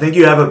 I think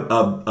you have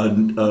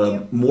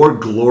a more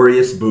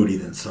glorious booty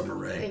than Summer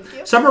Rae. Thank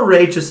you. Summer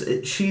Rae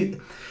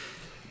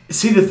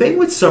See, the thing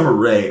with Summer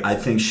Rae, I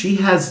think she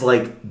has,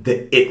 like,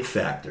 the it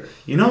factor.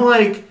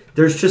 Like,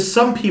 there's just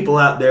some people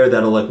out there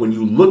that are like, when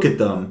you look at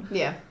them,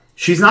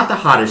 she's not the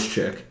hottest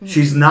chick.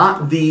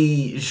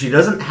 Mm-hmm. She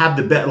doesn't have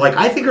the best, like,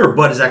 I think her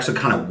butt is actually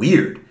kind of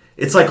weird.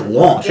 It's like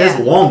long. She has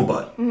a long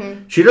butt.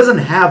 Mm-hmm. She doesn't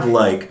have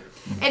like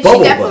and bubble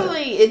she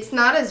definitely, butt. it's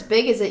not as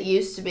big as it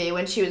used to be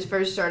when she was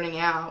first starting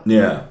out.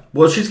 Yeah.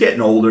 Well, she's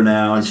getting older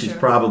now, and That's she's true.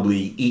 probably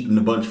eating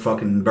a bunch of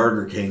fucking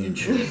Burger King and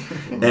shit.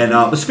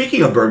 And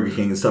speaking of Burger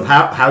King and stuff,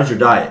 how's your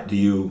diet? Do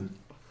you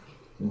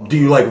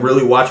like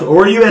really watch,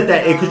 or are you at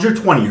that age? Because you're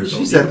 20 years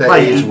old. She's You at can that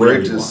probably age eat where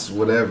whatever it you just want.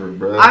 whatever,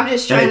 bro. I'm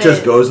just trying And it to.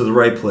 just goes to the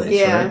right place,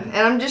 Yeah, right? and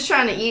I'm just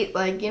trying to eat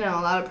like a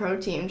lot of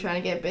protein, trying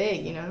to get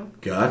big.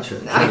 Gotcha.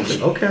 I'm Okay.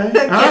 kidding. All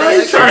kidding.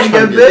 right, trying to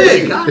get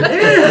big. God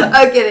damn.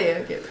 I'm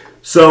kidding.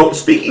 So,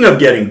 speaking of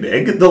getting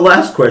big, the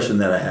last question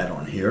that I had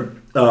on here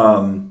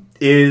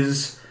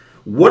is,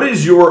 what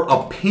is your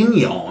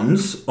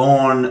opinions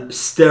on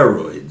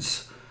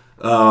steroids?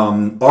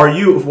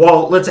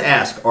 Let's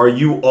ask, are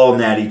you all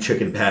natty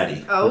chicken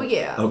patty? Oh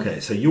yeah. Okay,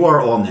 so you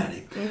are all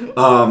natty.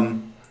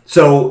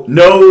 So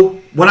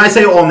when I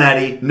say all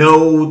natty,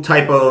 no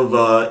type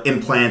of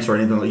implants or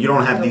anything. You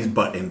don't have these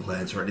butt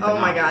implants or anything. Oh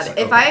my god!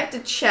 obviously. If Okay. I have to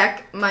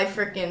check my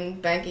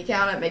freaking bank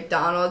account at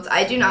McDonald's,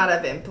 I do not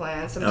have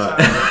implants. I'm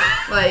sorry.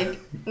 Like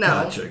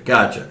no.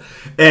 Gotcha.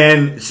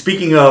 And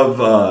speaking of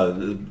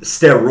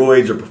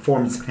steroids or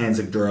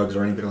performance-enhancing drugs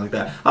or anything like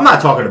that, I'm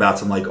not talking about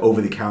some like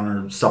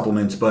over-the-counter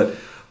supplements, but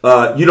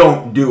you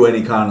don't do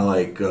any kind of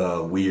like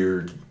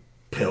weird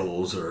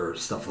pills or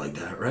stuff like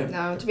that, right?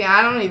 No, to be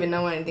honest, I don't even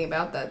know anything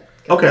about that.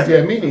 Okay.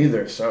 Yeah, me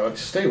neither. So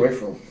just stay away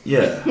from him.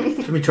 Yeah,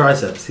 Jimmy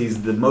Triceps.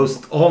 He's the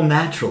most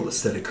all-natural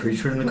aesthetic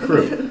creature in the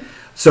crew.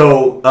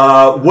 So,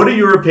 what are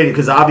your opinions?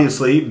 Because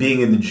obviously,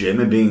 being in the gym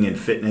and being in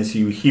fitness,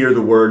 you hear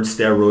the word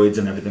steroids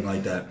and everything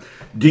like that.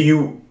 Do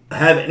you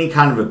have any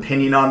kind of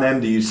opinion on them?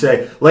 Do you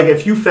say, like,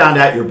 if you found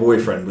out your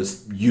boyfriend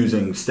was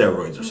using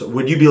steroids or so,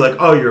 would you be like,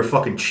 oh, you're a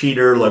fucking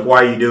cheater? Like,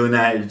 why are you doing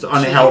that? It's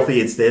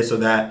unhealthy. It's this or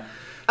that.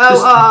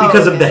 Just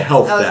because of the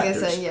health factors. I was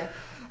gonna say, yeah.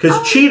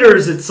 Because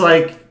cheaters, it's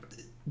like,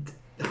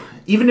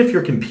 even if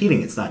you're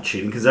competing, it's not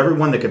cheating because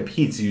everyone that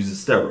competes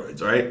uses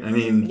steroids, right? I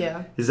mean,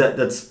 Yeah.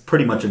 that's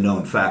pretty much a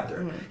known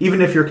factor.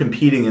 Even if you're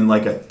competing in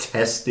like a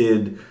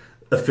tested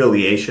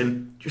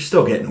affiliation, you're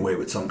still getting away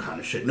with some kind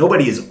of shit.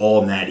 Nobody is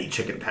all natty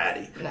chicken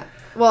patty. No.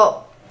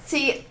 Well,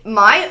 see,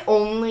 my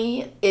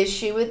only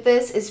issue with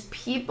this is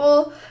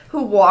people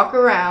who walk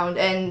around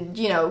and,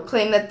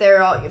 claim that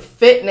they're all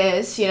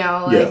fitness,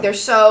 they're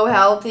so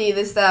healthy,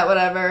 this, that,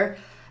 whatever.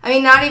 I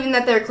mean, not even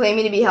that they're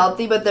claiming to be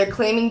healthy, but they're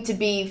claiming to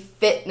be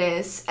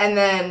fitness, and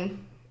then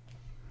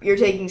you're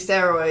taking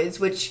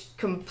steroids, which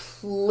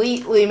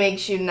completely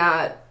makes you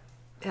not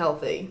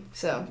healthy.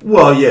 So.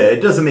 Well, yeah, it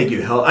doesn't make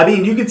you healthy. I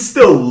mean, you could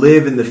still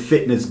live in the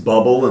fitness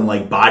bubble and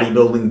like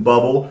bodybuilding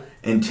bubble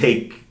and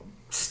take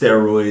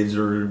steroids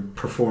or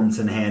performance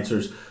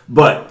enhancers,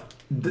 but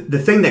the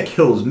thing that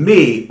kills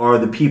me are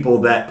the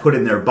people that put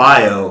in their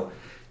bio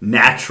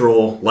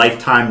natural,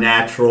 lifetime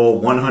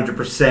natural,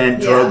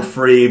 100% drug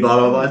free, blah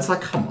blah blah. It's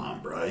like, come on,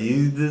 bro,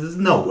 there's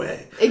no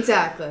way.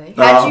 Exactly.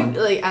 I don't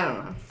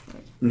know.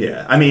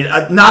 Yeah, I mean,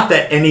 not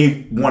that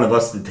any one of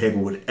us at the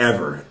table would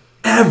ever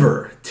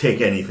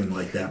take anything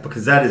like that,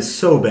 because that is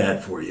so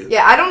bad for you.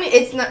 Yeah,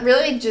 it's not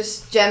really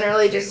just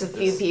generally just a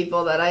few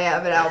people that I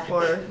have it out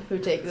for who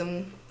take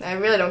them. I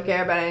really don't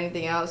care about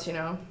anything else,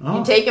 Oh.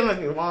 You take them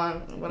if you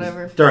want,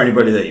 whatever. Is there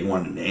anybody that you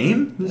want to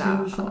name?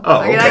 No.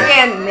 Oh, okay. I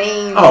can't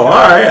name. Oh, all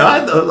right.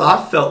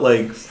 I felt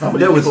like How many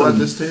there was people some... at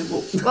this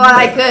table? Well,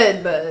 I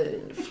could, but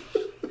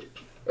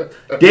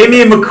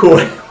Damian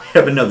McCoy. We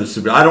have another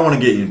super. I don't want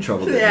to get you in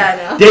trouble. Damian.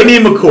 Yeah, I know.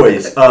 Damian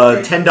McCoy's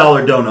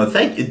 $10 dono.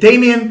 Thank you,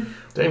 Damian.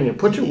 Damian,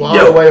 put your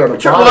wallet away or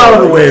put your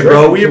wallet away,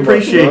 bro. We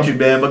appreciate you,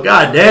 man. But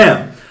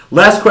goddamn.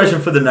 Last question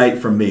for the night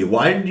from me.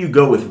 Why did you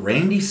go with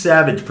Randy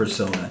Savage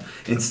persona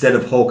instead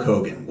of Hulk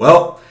Hogan?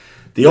 Well,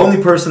 the only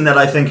person that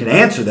I think can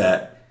answer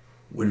that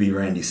would be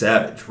Randy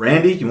Savage.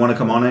 Randy, you want to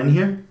come on in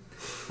here?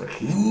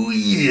 Oh,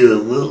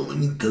 yeah. Well, let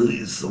me tell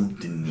you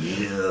something.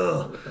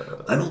 Yeah.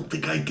 I don't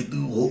think I could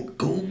do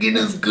Hulk Hogan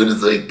as good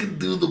as I could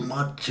do the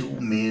Macho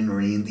Man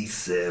Randy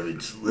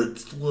Savage.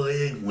 That's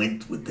why I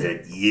went with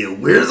that. Yeah.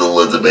 Where's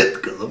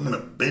Elizabeth? Because I'm going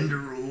to bend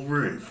her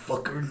over and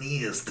fuck her in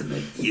the ass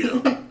tonight. Yeah.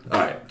 All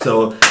right.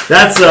 So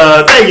that's,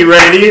 thank you,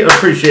 Randy.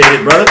 Appreciate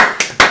it, brother.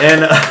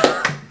 And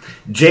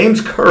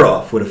James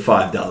Kuroff with a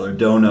 $5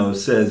 dono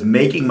says,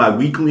 making my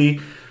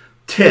weekly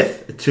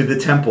tith to the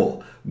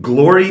temple.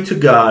 Glory to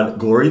God,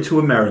 glory to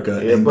America,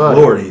 and buddy.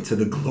 glory to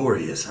the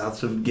glorious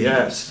House of Gainz.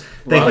 Yes.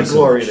 Thank Lot you of so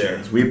glory much, there.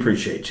 James. We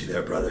appreciate you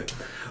there, brother.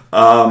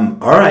 All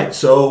right,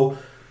 so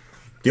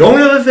the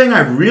only other thing I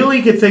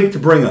really could think to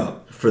bring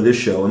up for this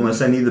show, unless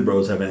any of the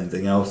bros have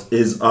anything else,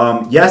 is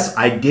yes,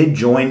 I did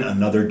join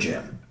another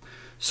gym.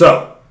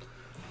 So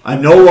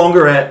I'm no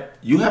longer at...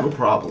 You have a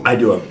problem. I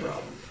do have a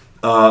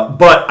problem.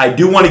 But I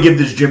do want to give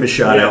this gym a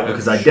shout out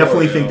because I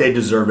definitely think they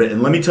deserve it.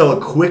 And let me tell a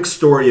quick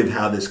story of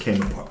how this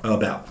came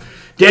about.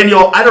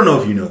 Daniel, I don't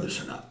know if you know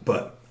this or not,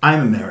 but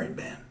I'm a married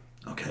man,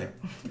 okay?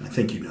 I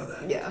think you know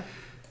that. yeah.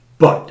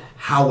 But,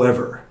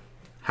 however,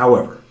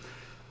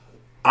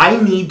 I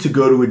need to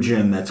go to a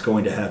gym that's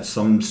going to have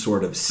some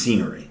sort of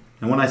scenery.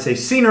 And when I say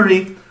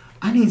scenery,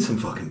 I need some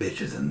fucking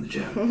bitches in the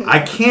gym. I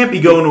can't be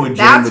going to a gym.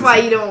 That's why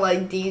you don't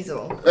like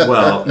Diesel.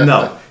 Well,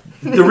 no.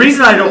 The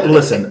reason I don't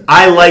listen,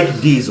 I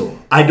like Diesel.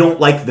 I don't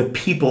like the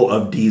people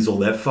of Diesel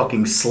that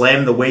fucking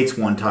slam the weights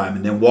one time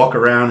and then walk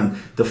around and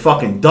the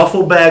fucking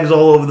duffel bags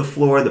all over the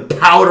floor, the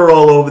powder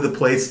all over the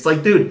place. It's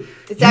like, dude.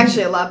 It's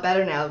actually a lot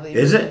better now.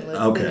 Is it?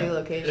 Okay. The new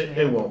location.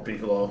 It won't be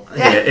long.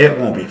 Yeah, it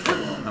won't be for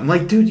long. I'm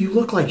like, dude, you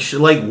look like shit,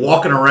 like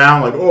walking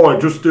around like, oh, I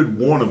just did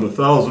one of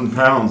 1,000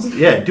 pounds.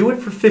 Yeah, do it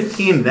for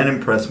 15 and then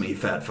impress me, you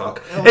fat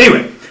fuck. Oh.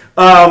 Anyway,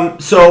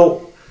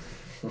 so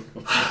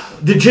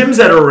the gyms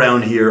that are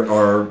around here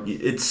are,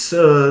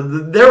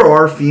 there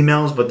are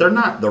females, but they're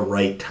not the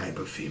right type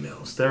of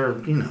females. They're,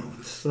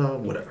 it's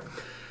whatever.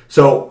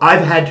 So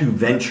I've had to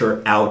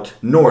venture out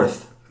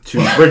north to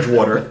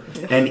Bridgewater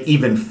and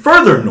even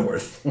further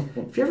north.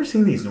 Have you ever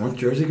seen these North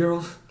Jersey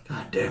girls?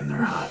 God damn,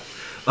 they're hot.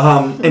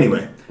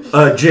 Anyway,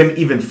 gym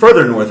even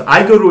further north.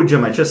 I go to a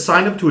gym. I just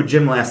signed up to a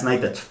gym last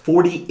night that's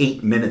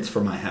 48 minutes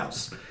from my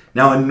house.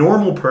 Now, a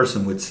normal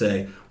person would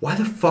say, why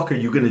the fuck are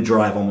you going to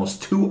drive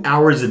almost 2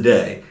 hours a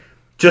day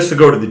just to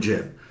go to the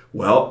gym?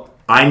 Well,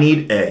 I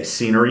need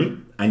scenery.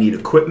 I need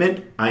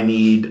equipment. I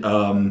need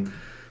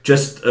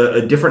just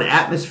a different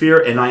atmosphere,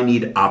 and I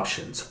need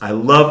options.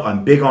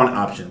 I'm big on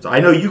options. I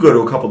know you go to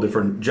a couple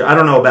different, I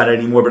don't know about it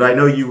anymore, but I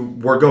know you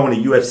were going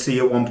to UFC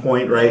at one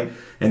point, right?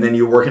 And then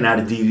you're working out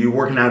at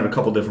a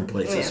couple different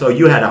places. Yeah. So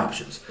you had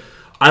options.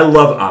 I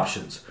love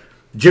options.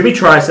 Jimmy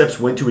Triceps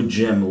went to a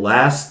gym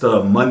last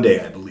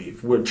Monday, I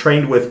believe. We're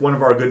trained with one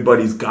of our good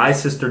buddies, Guy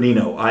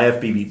Cisternino,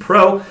 IFBB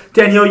Pro.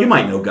 Danielle, you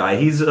might know Guy.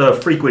 He's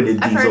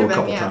frequented Diesel a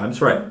couple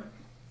times. Right.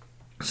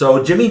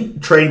 So Jimmy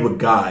trained with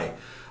Guy.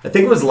 I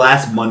think it was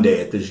last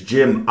Monday at this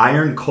gym,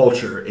 Iron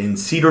Culture, in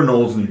Cedar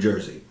Knolls, New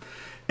Jersey.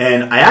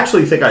 And I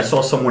actually think I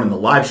saw someone in the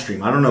live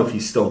stream. I don't know if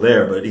he's still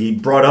there, but he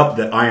brought up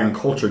the Iron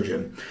Culture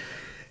gym.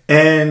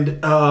 And,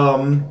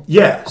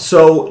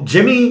 so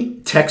Jimmy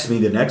texts me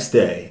the next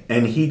day,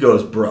 and he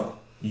goes, bro,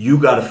 you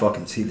got to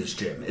fucking see this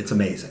gym. It's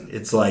amazing.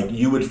 It's like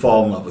you would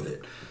fall in love with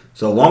it.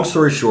 So long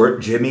story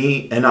short,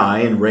 Jimmy and I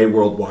and Ray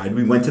Worldwide,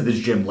 we went to this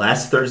gym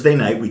last Thursday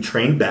night. We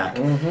trained back.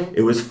 Mm-hmm.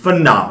 It was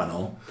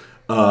phenomenal.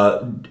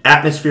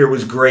 Atmosphere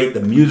was great.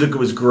 The music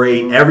was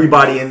great.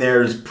 Everybody in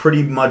there is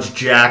pretty much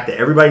jacked.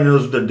 Everybody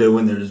knows what they're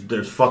doing.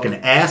 There's fucking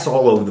ass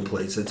all over the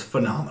place. It's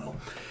phenomenal.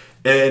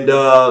 And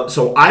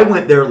so I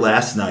went there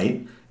last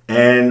night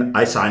and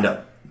I signed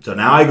up. So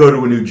now I go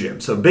to a new gym.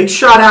 So big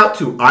shout out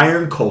to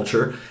Iron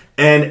Culture.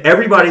 And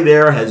everybody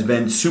there has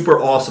been super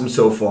awesome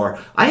so far.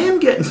 I am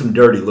getting some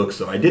dirty looks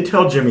though. I did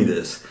tell Jimmy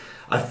this.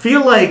 I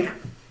feel like,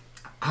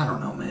 I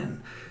don't know, man.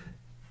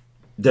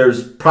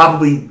 There's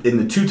probably, in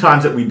the 2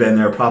 times that we've been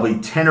there, probably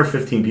 10 or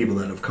 15 people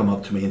that have come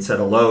up to me and said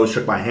hello,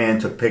 shook my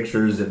hand, took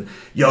pictures, and,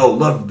 yo,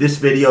 love this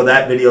video,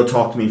 that video,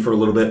 talked to me for a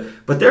little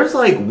bit. But there's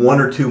like 1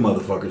 or 2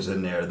 motherfuckers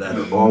in there that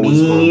are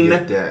always mean,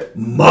 gonna get that.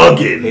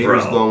 Mugging,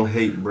 Haters bro. Gonna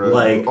hate, bro.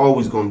 Like,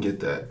 always gonna get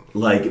that.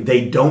 Like,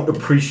 they don't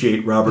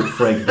appreciate Robert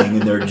Frank being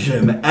in their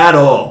gym at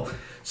all.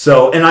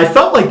 So, and I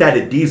felt like that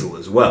at Diesel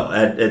as well,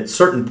 at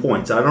certain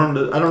points. I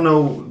don't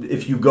know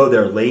if you go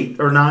there late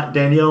or not,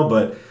 Danielle,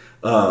 but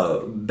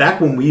back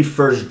when we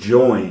first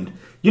joined,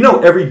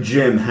 every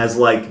gym has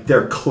like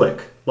their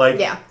clique. Like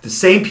the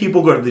same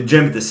people go to the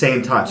gym at the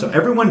same time. So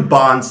everyone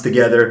bonds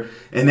together.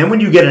 And then when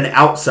you get an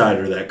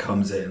outsider that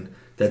comes in,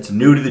 that's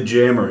new to the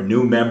gym or a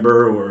new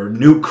member or a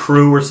new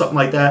crew or something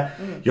like that,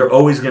 you're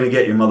always going to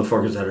get your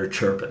motherfuckers that are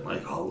chirping.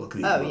 Like, oh, look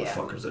at these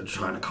motherfuckers that are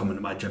trying to come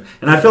into my gym.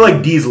 And I feel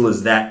like Diesel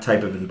is that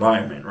type of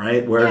environment,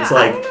 right? Where it's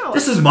like,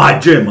 this is my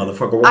gym,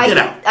 motherfucker. Well, get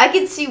out. I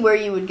could see where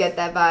you would get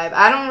that vibe.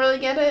 I don't really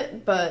get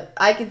it, but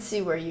I could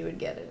see where you would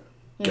get it.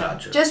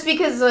 Gotcha. Just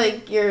because,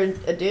 like, you're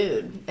a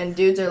dude, and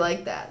dudes are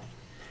like that.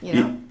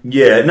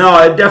 Yeah, no,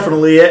 I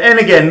definitely. And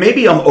again,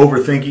 maybe I'm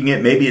overthinking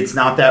it. Maybe it's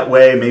not that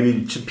way.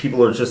 Maybe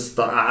people are just,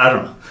 I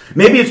don't know.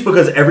 Maybe it's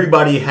because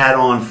everybody had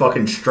on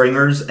fucking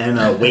stringers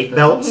and weight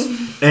belts,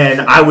 and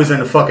I was in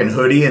a fucking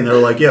hoodie, and they're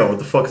like, yo, what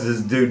the fuck is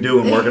this dude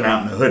doing working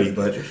out in a hoodie?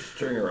 But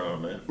stringer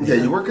on, man. Yeah,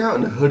 you work out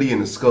in a hoodie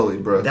and a Scully,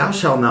 bro. Thou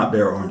shalt not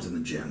bear arms in the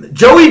gym.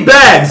 Joey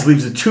Bags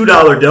leaves a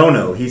 $2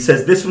 dono. He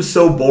says, this was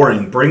so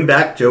boring. Bring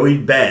back Joey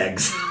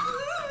Bags.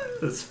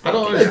 I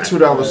don't want a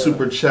 $2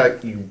 super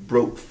check, you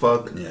broke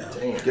fuck. Yeah.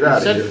 Damn. Get out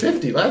of here. You said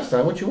 50 last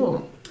time. What you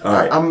want? All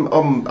right.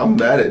 I'm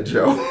mad at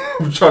Joe.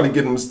 I'm trying to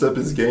get him to step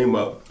his game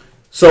up.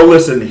 So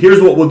listen,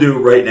 here's what we'll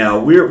do right now.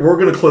 We're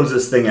going to close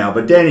this thing out.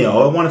 But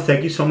Danielle, I want to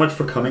thank you so much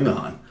for coming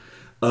on.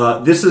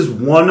 This is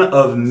one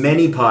of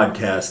many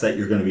podcasts that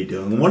you're going to be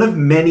doing. One of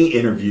many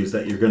interviews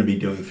that you're going to be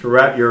doing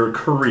throughout your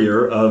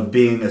career of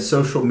being a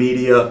social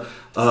media.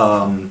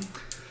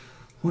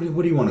 What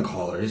do you want to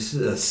call her? Is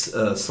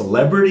a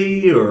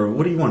celebrity, or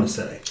what do you want to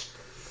say?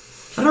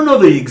 I don't know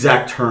the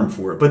exact term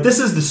for it, but this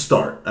is the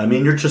start. I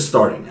mean, you're just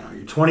starting now.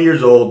 You're 20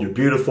 years old. You're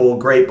beautiful,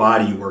 great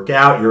body. You work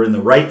out. You're in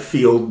the right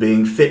field,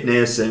 being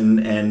fitness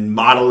and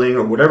modeling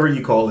or whatever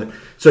you call it.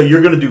 So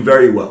you're going to do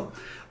very well.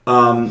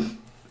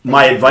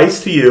 My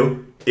advice to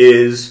you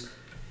is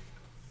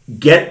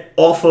get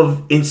off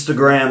of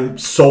Instagram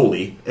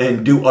solely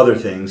and do other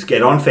things.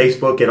 Get on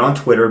Facebook, get on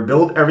Twitter,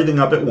 build everything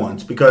up at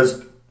once.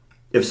 Because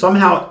if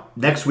somehow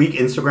next week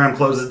Instagram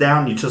closes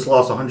down, you just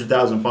lost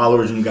 100,000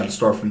 followers and you got to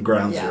start from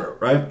ground zero,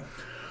 right?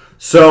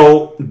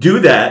 So do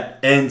that.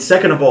 And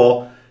second of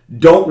all,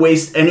 don't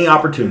waste any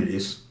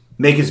opportunities.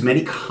 Make as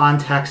many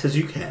contacts as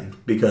you can,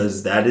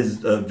 because that is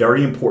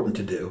very important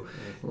to do.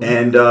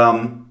 And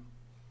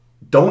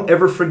don't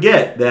ever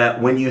forget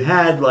that when you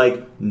had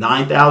like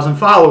 9,000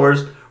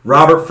 followers,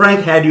 Robert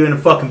Frank had you in a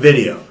fucking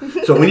video.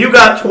 So when you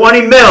got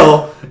 20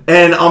 mil,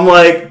 and I'm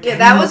like, yeah,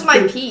 that was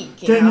my peak.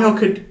 Danielle,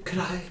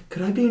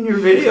 could I be in your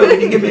video?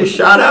 Can you give me a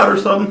shout out or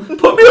something?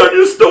 Put me on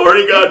your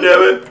story,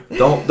 goddammit.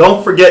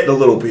 Don't forget the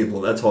little people.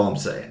 That's all I'm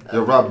saying.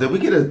 Yo, Rob, did we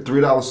get a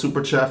 $3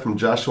 super chat from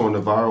Joshua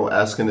Navarro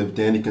asking if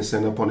Danny can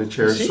stand up on the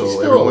chair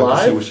so everyone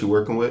can see what she's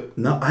working with?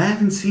 No, I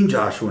haven't seen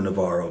Joshua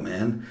Navarro,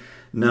 man.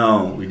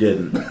 No, we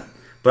didn't.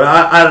 But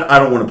I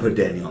don't want to put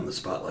Danny on the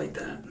spot like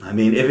that. I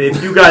mean,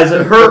 if you guys,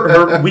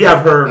 we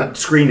have her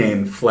screen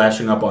name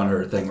flashing up on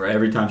her thing, right?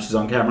 Every time she's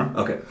on camera?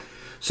 Okay.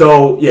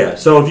 So, yeah.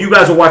 So, if you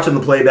guys are watching the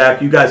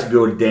playback, you guys can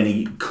go to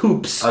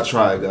Danicooppss. I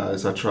tried,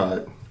 guys. I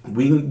tried.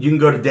 You can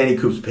go to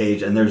Danicooppss'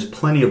 page, and there's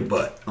plenty of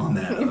butt on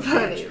that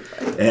page.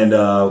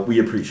 And we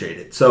appreciate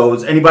it. So,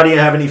 does anybody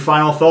have any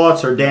final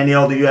thoughts? Or,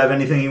 Danielle, do you have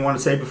anything you want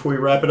to say before we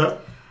wrap it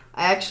up?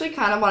 I actually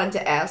kind of wanted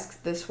to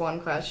ask this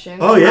one question.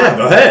 Oh, yeah.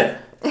 Go ahead.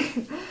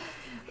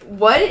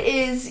 What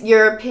is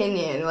your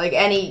opinion, like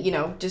any,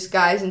 just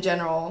guys in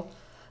general,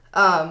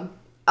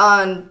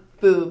 on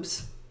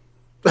boobs?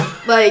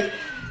 Like,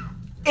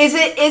 is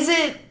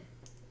it?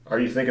 Are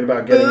you thinking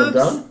about getting them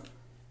done?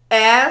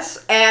 Ass,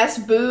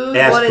 boobs.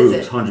 Ass what boobs,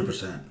 is it?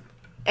 100%.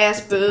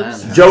 Ass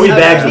boobs. Joey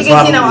Bags was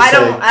because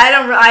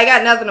I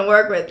got nothing to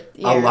work with.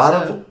 Here, a lot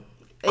of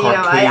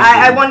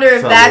I wonder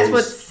if that's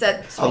what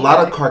sets a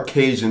lot of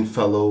Caucasian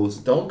fellows.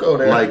 Don't go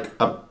there. Like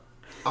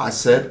I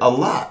said, a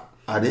lot.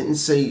 I didn't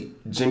say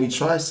Jimmy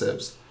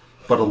Triceps,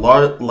 but a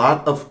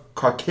lot of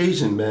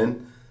Caucasian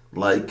men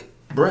like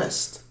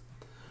breast,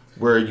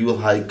 where you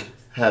like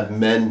have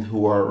men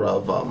who are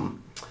of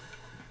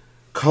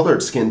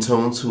colored skin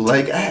tones who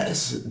like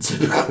ass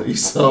typically.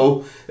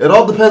 So it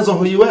all depends on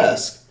who you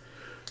ask.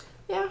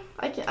 Yeah,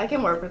 I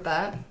can work with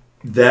that.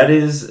 That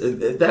is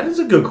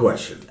a good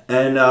question,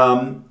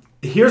 and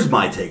here's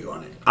my take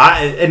on it.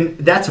 And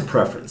that's a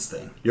preference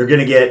thing. You're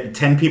going to get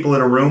 10 people in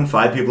a room,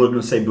 5 people are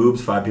going to say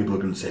boobs, 5 people are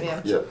going to say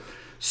butts. Yeah.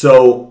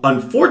 So,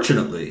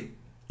 unfortunately,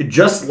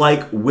 just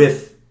like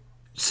with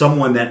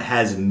someone that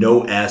has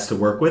no ass to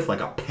work with, like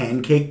a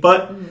pancake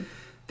butt,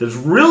 there's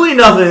really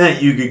nothing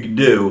that you could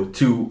do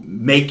to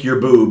make your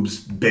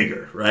boobs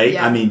bigger, right?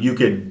 Yeah. I mean, you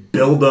could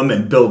build them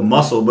and build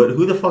muscle, but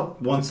who the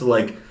fuck wants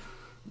to,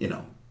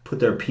 put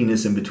their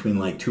penis in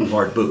between, 2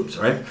 hard boobs,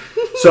 right?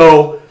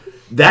 So...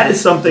 that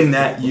is something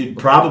that you'd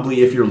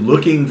probably, if you're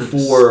looking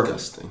for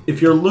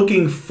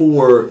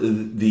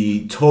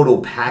the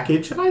total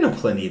package, and I know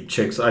plenty of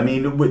chicks. I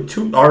mean, with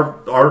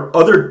our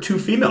other 2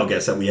 female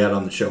guests that we had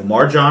on the show,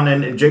 Marjan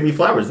and Jamie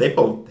Flowers, they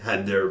both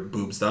had their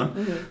boobs done.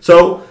 Mm-hmm.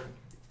 So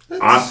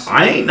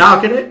I ain't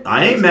knocking it.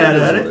 I ain't mad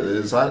at it.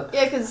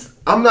 Because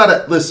I'm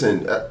not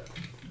listen.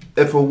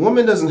 If a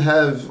woman doesn't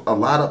have a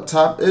lot up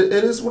top, it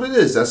is what it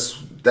is.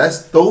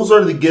 Those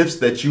are the gifts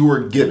that you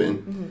were given.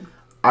 Mm-hmm.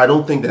 I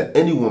don't think that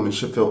any woman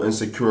should feel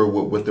insecure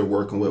with what they're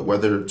working with,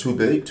 whether they're too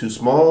big, too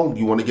small,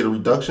 you want to get a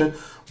reduction.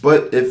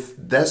 But if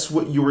that's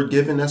what you were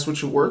given, that's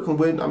what you're working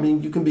with, I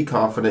mean, you can be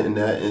confident in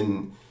that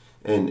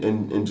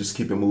and just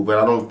keep it moving.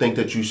 I don't think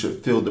that you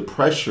should feel the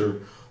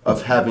pressure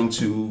of having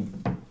to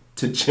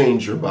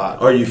change your body.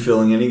 Are you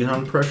feeling any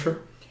kind of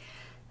pressure?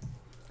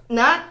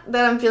 Not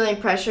that I'm feeling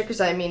pressure,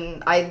 because I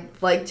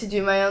like to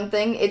do my own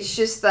thing. It's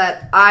just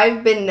that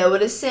I've been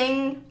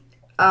noticing...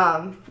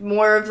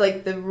 more of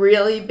the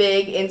really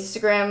big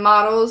Instagram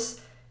models,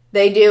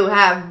 they do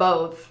have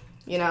both,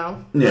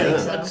 Yeah,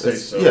 I'd say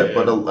so,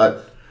 but a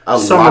lot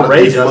of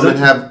these women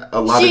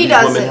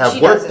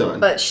have work done.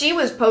 But she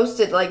was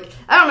posted I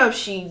don't know if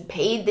she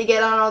paid to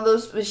get on all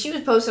those, but she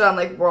was posted on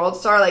World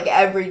Star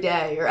every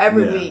day or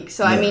every week.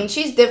 So I mean,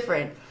 she's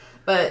different,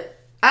 but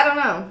I don't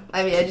know.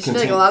 I mean, I just feel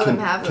like a lot of them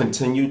have them.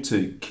 Continue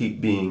to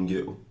keep being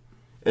you,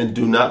 and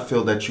do not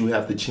feel that you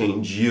have to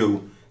change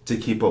you to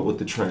keep up with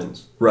the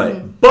trends. Right.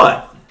 Mm-hmm.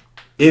 But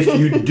if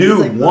you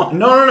do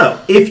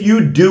if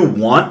you do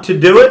want to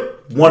do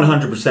it,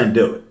 100%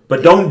 do it.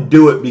 But don't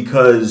do it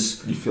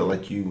because you feel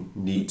like you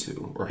need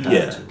to or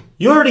have to.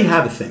 You already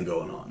have a thing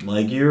going on.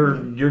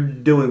 You're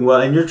doing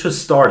well, and you're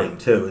just starting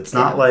too. It's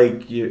not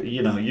like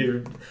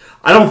you're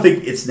I don't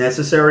think it's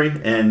necessary,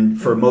 and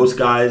for most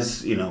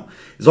guys,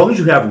 as long as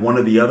you have one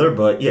or the other,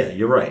 but yeah,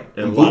 you're right.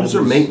 And boobs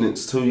are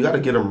maintenance too. You got to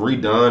get them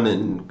redone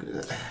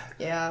and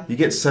yeah. You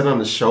get set on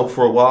the shelf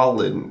for a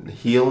while and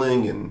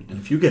healing, and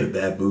if you get a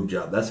bad boob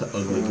job, that's an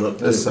ugly look.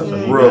 That's a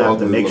real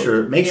ugly make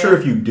look. sure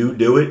if you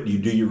do it, you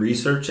do your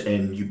research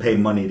and you pay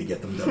money to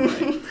get them done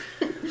right.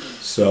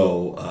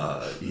 So,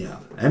 yeah,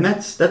 and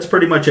that's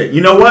pretty much it.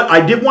 You know what?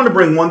 I did want to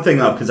bring one thing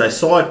up because I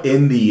saw it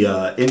in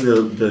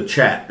the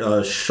chat.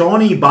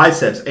 Shawnee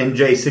Biceps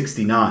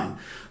NJ69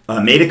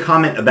 made a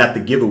comment about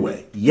the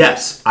giveaway.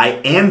 Yes, I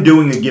am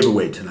doing a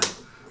giveaway tonight.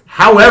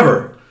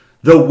 However,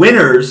 the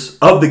winners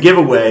of the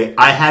giveaway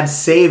I have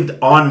saved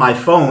on my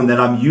phone that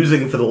I'm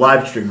using for the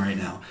live stream right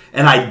now,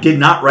 and I did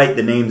not write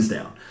the names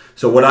down.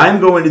 So what I'm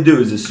going to do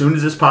is, as soon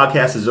as this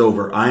podcast is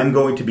over, I am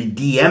going to be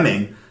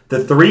DMing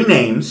the 3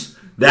 names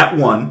that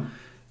won.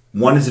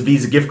 One is a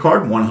Visa gift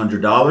card,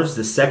 $100.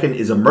 The second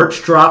is a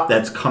merch drop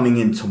that's coming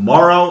in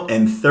tomorrow.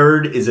 And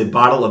third is a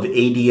bottle of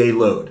ADA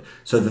Load.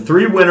 So the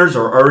 3 winners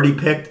are already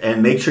picked.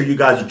 And make sure you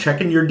guys are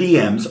checking your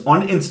DMs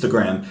on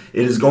Instagram.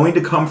 It is going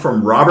to come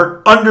from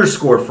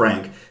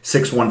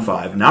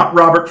Robert_Frank615, not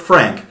Robert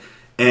Frank.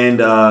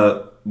 And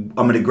I'm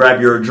going to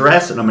grab your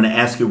address and I'm going to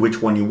ask you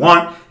which one you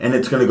want. And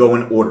it's going to go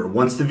in order.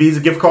 Once the Visa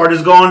gift card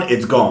is gone,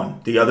 it's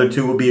gone. The other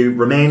 2 will be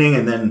remaining.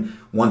 And then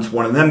once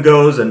one of them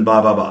goes and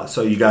blah, blah, blah.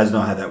 So you guys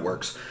know how that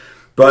works.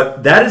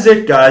 But that is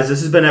it, guys. This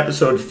has been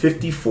episode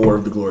 54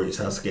 of the Glorious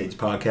House of Gainz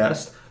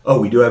podcast.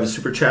 Oh, we do have a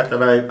super chat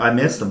that I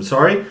missed. I'm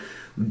sorry.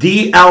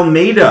 D.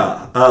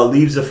 Almeida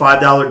leaves a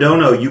 $5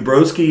 dono. You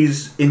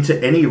broskies into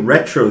any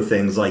retro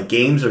things like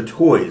games or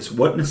toys?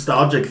 What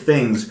nostalgic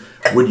things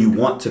would you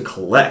want to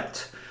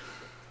collect?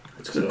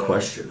 That's a good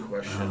question.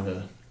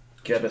 To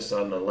get us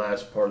on the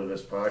last part of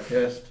this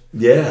podcast.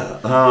 Yeah.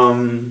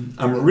 I'm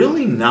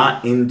really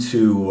not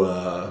into...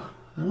 I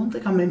don't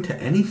think I'm into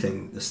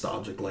anything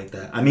nostalgic like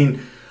that. I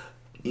mean,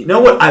 you know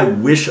what I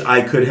wish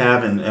I could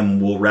have,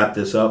 and we'll wrap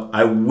this up.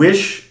 I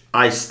wish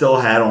I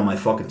still had all my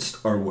fucking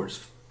Star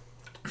Wars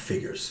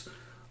figures.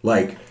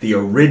 Like the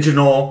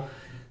original,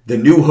 the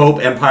New Hope,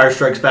 Empire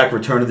Strikes Back,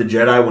 Return of the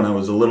Jedi when I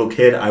was a little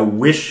kid. I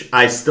wish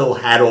I still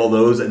had all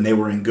those and they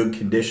were in good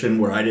condition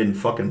where I didn't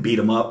fucking beat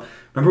them up.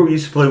 Remember we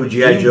used to play with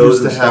G.I.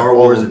 Joes and Star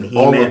Wars and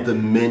He-Man? All of the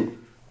mint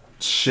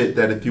shit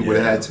that if you would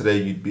have had today,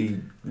 you'd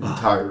be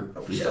retired.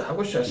 I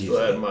wish I still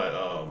had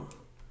my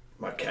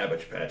my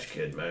Cabbage Patch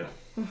Kid, man.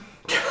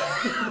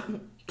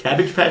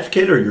 Cabbage Patch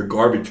Kid or your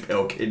Garbage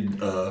Pail Kid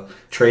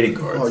trading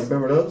cards? Oh, you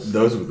remember those?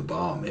 Those were the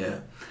bomb, yeah.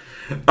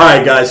 All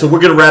right, guys, so we're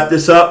going to wrap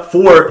this up.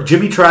 For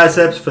Jimmy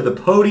Triceps, for the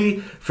Pody,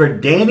 for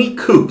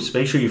Danicooppss.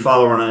 Make sure you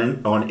follow her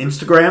on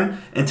Instagram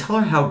and tell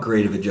her how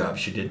great of a job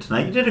she did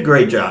tonight. You did a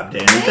great job,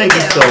 Danny. Thank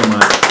you so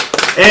much.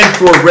 And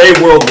for Ray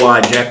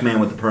Worldwide,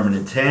 Jackman with the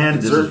Permanent Tan,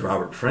 this is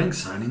Robert Frank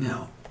signing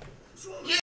out.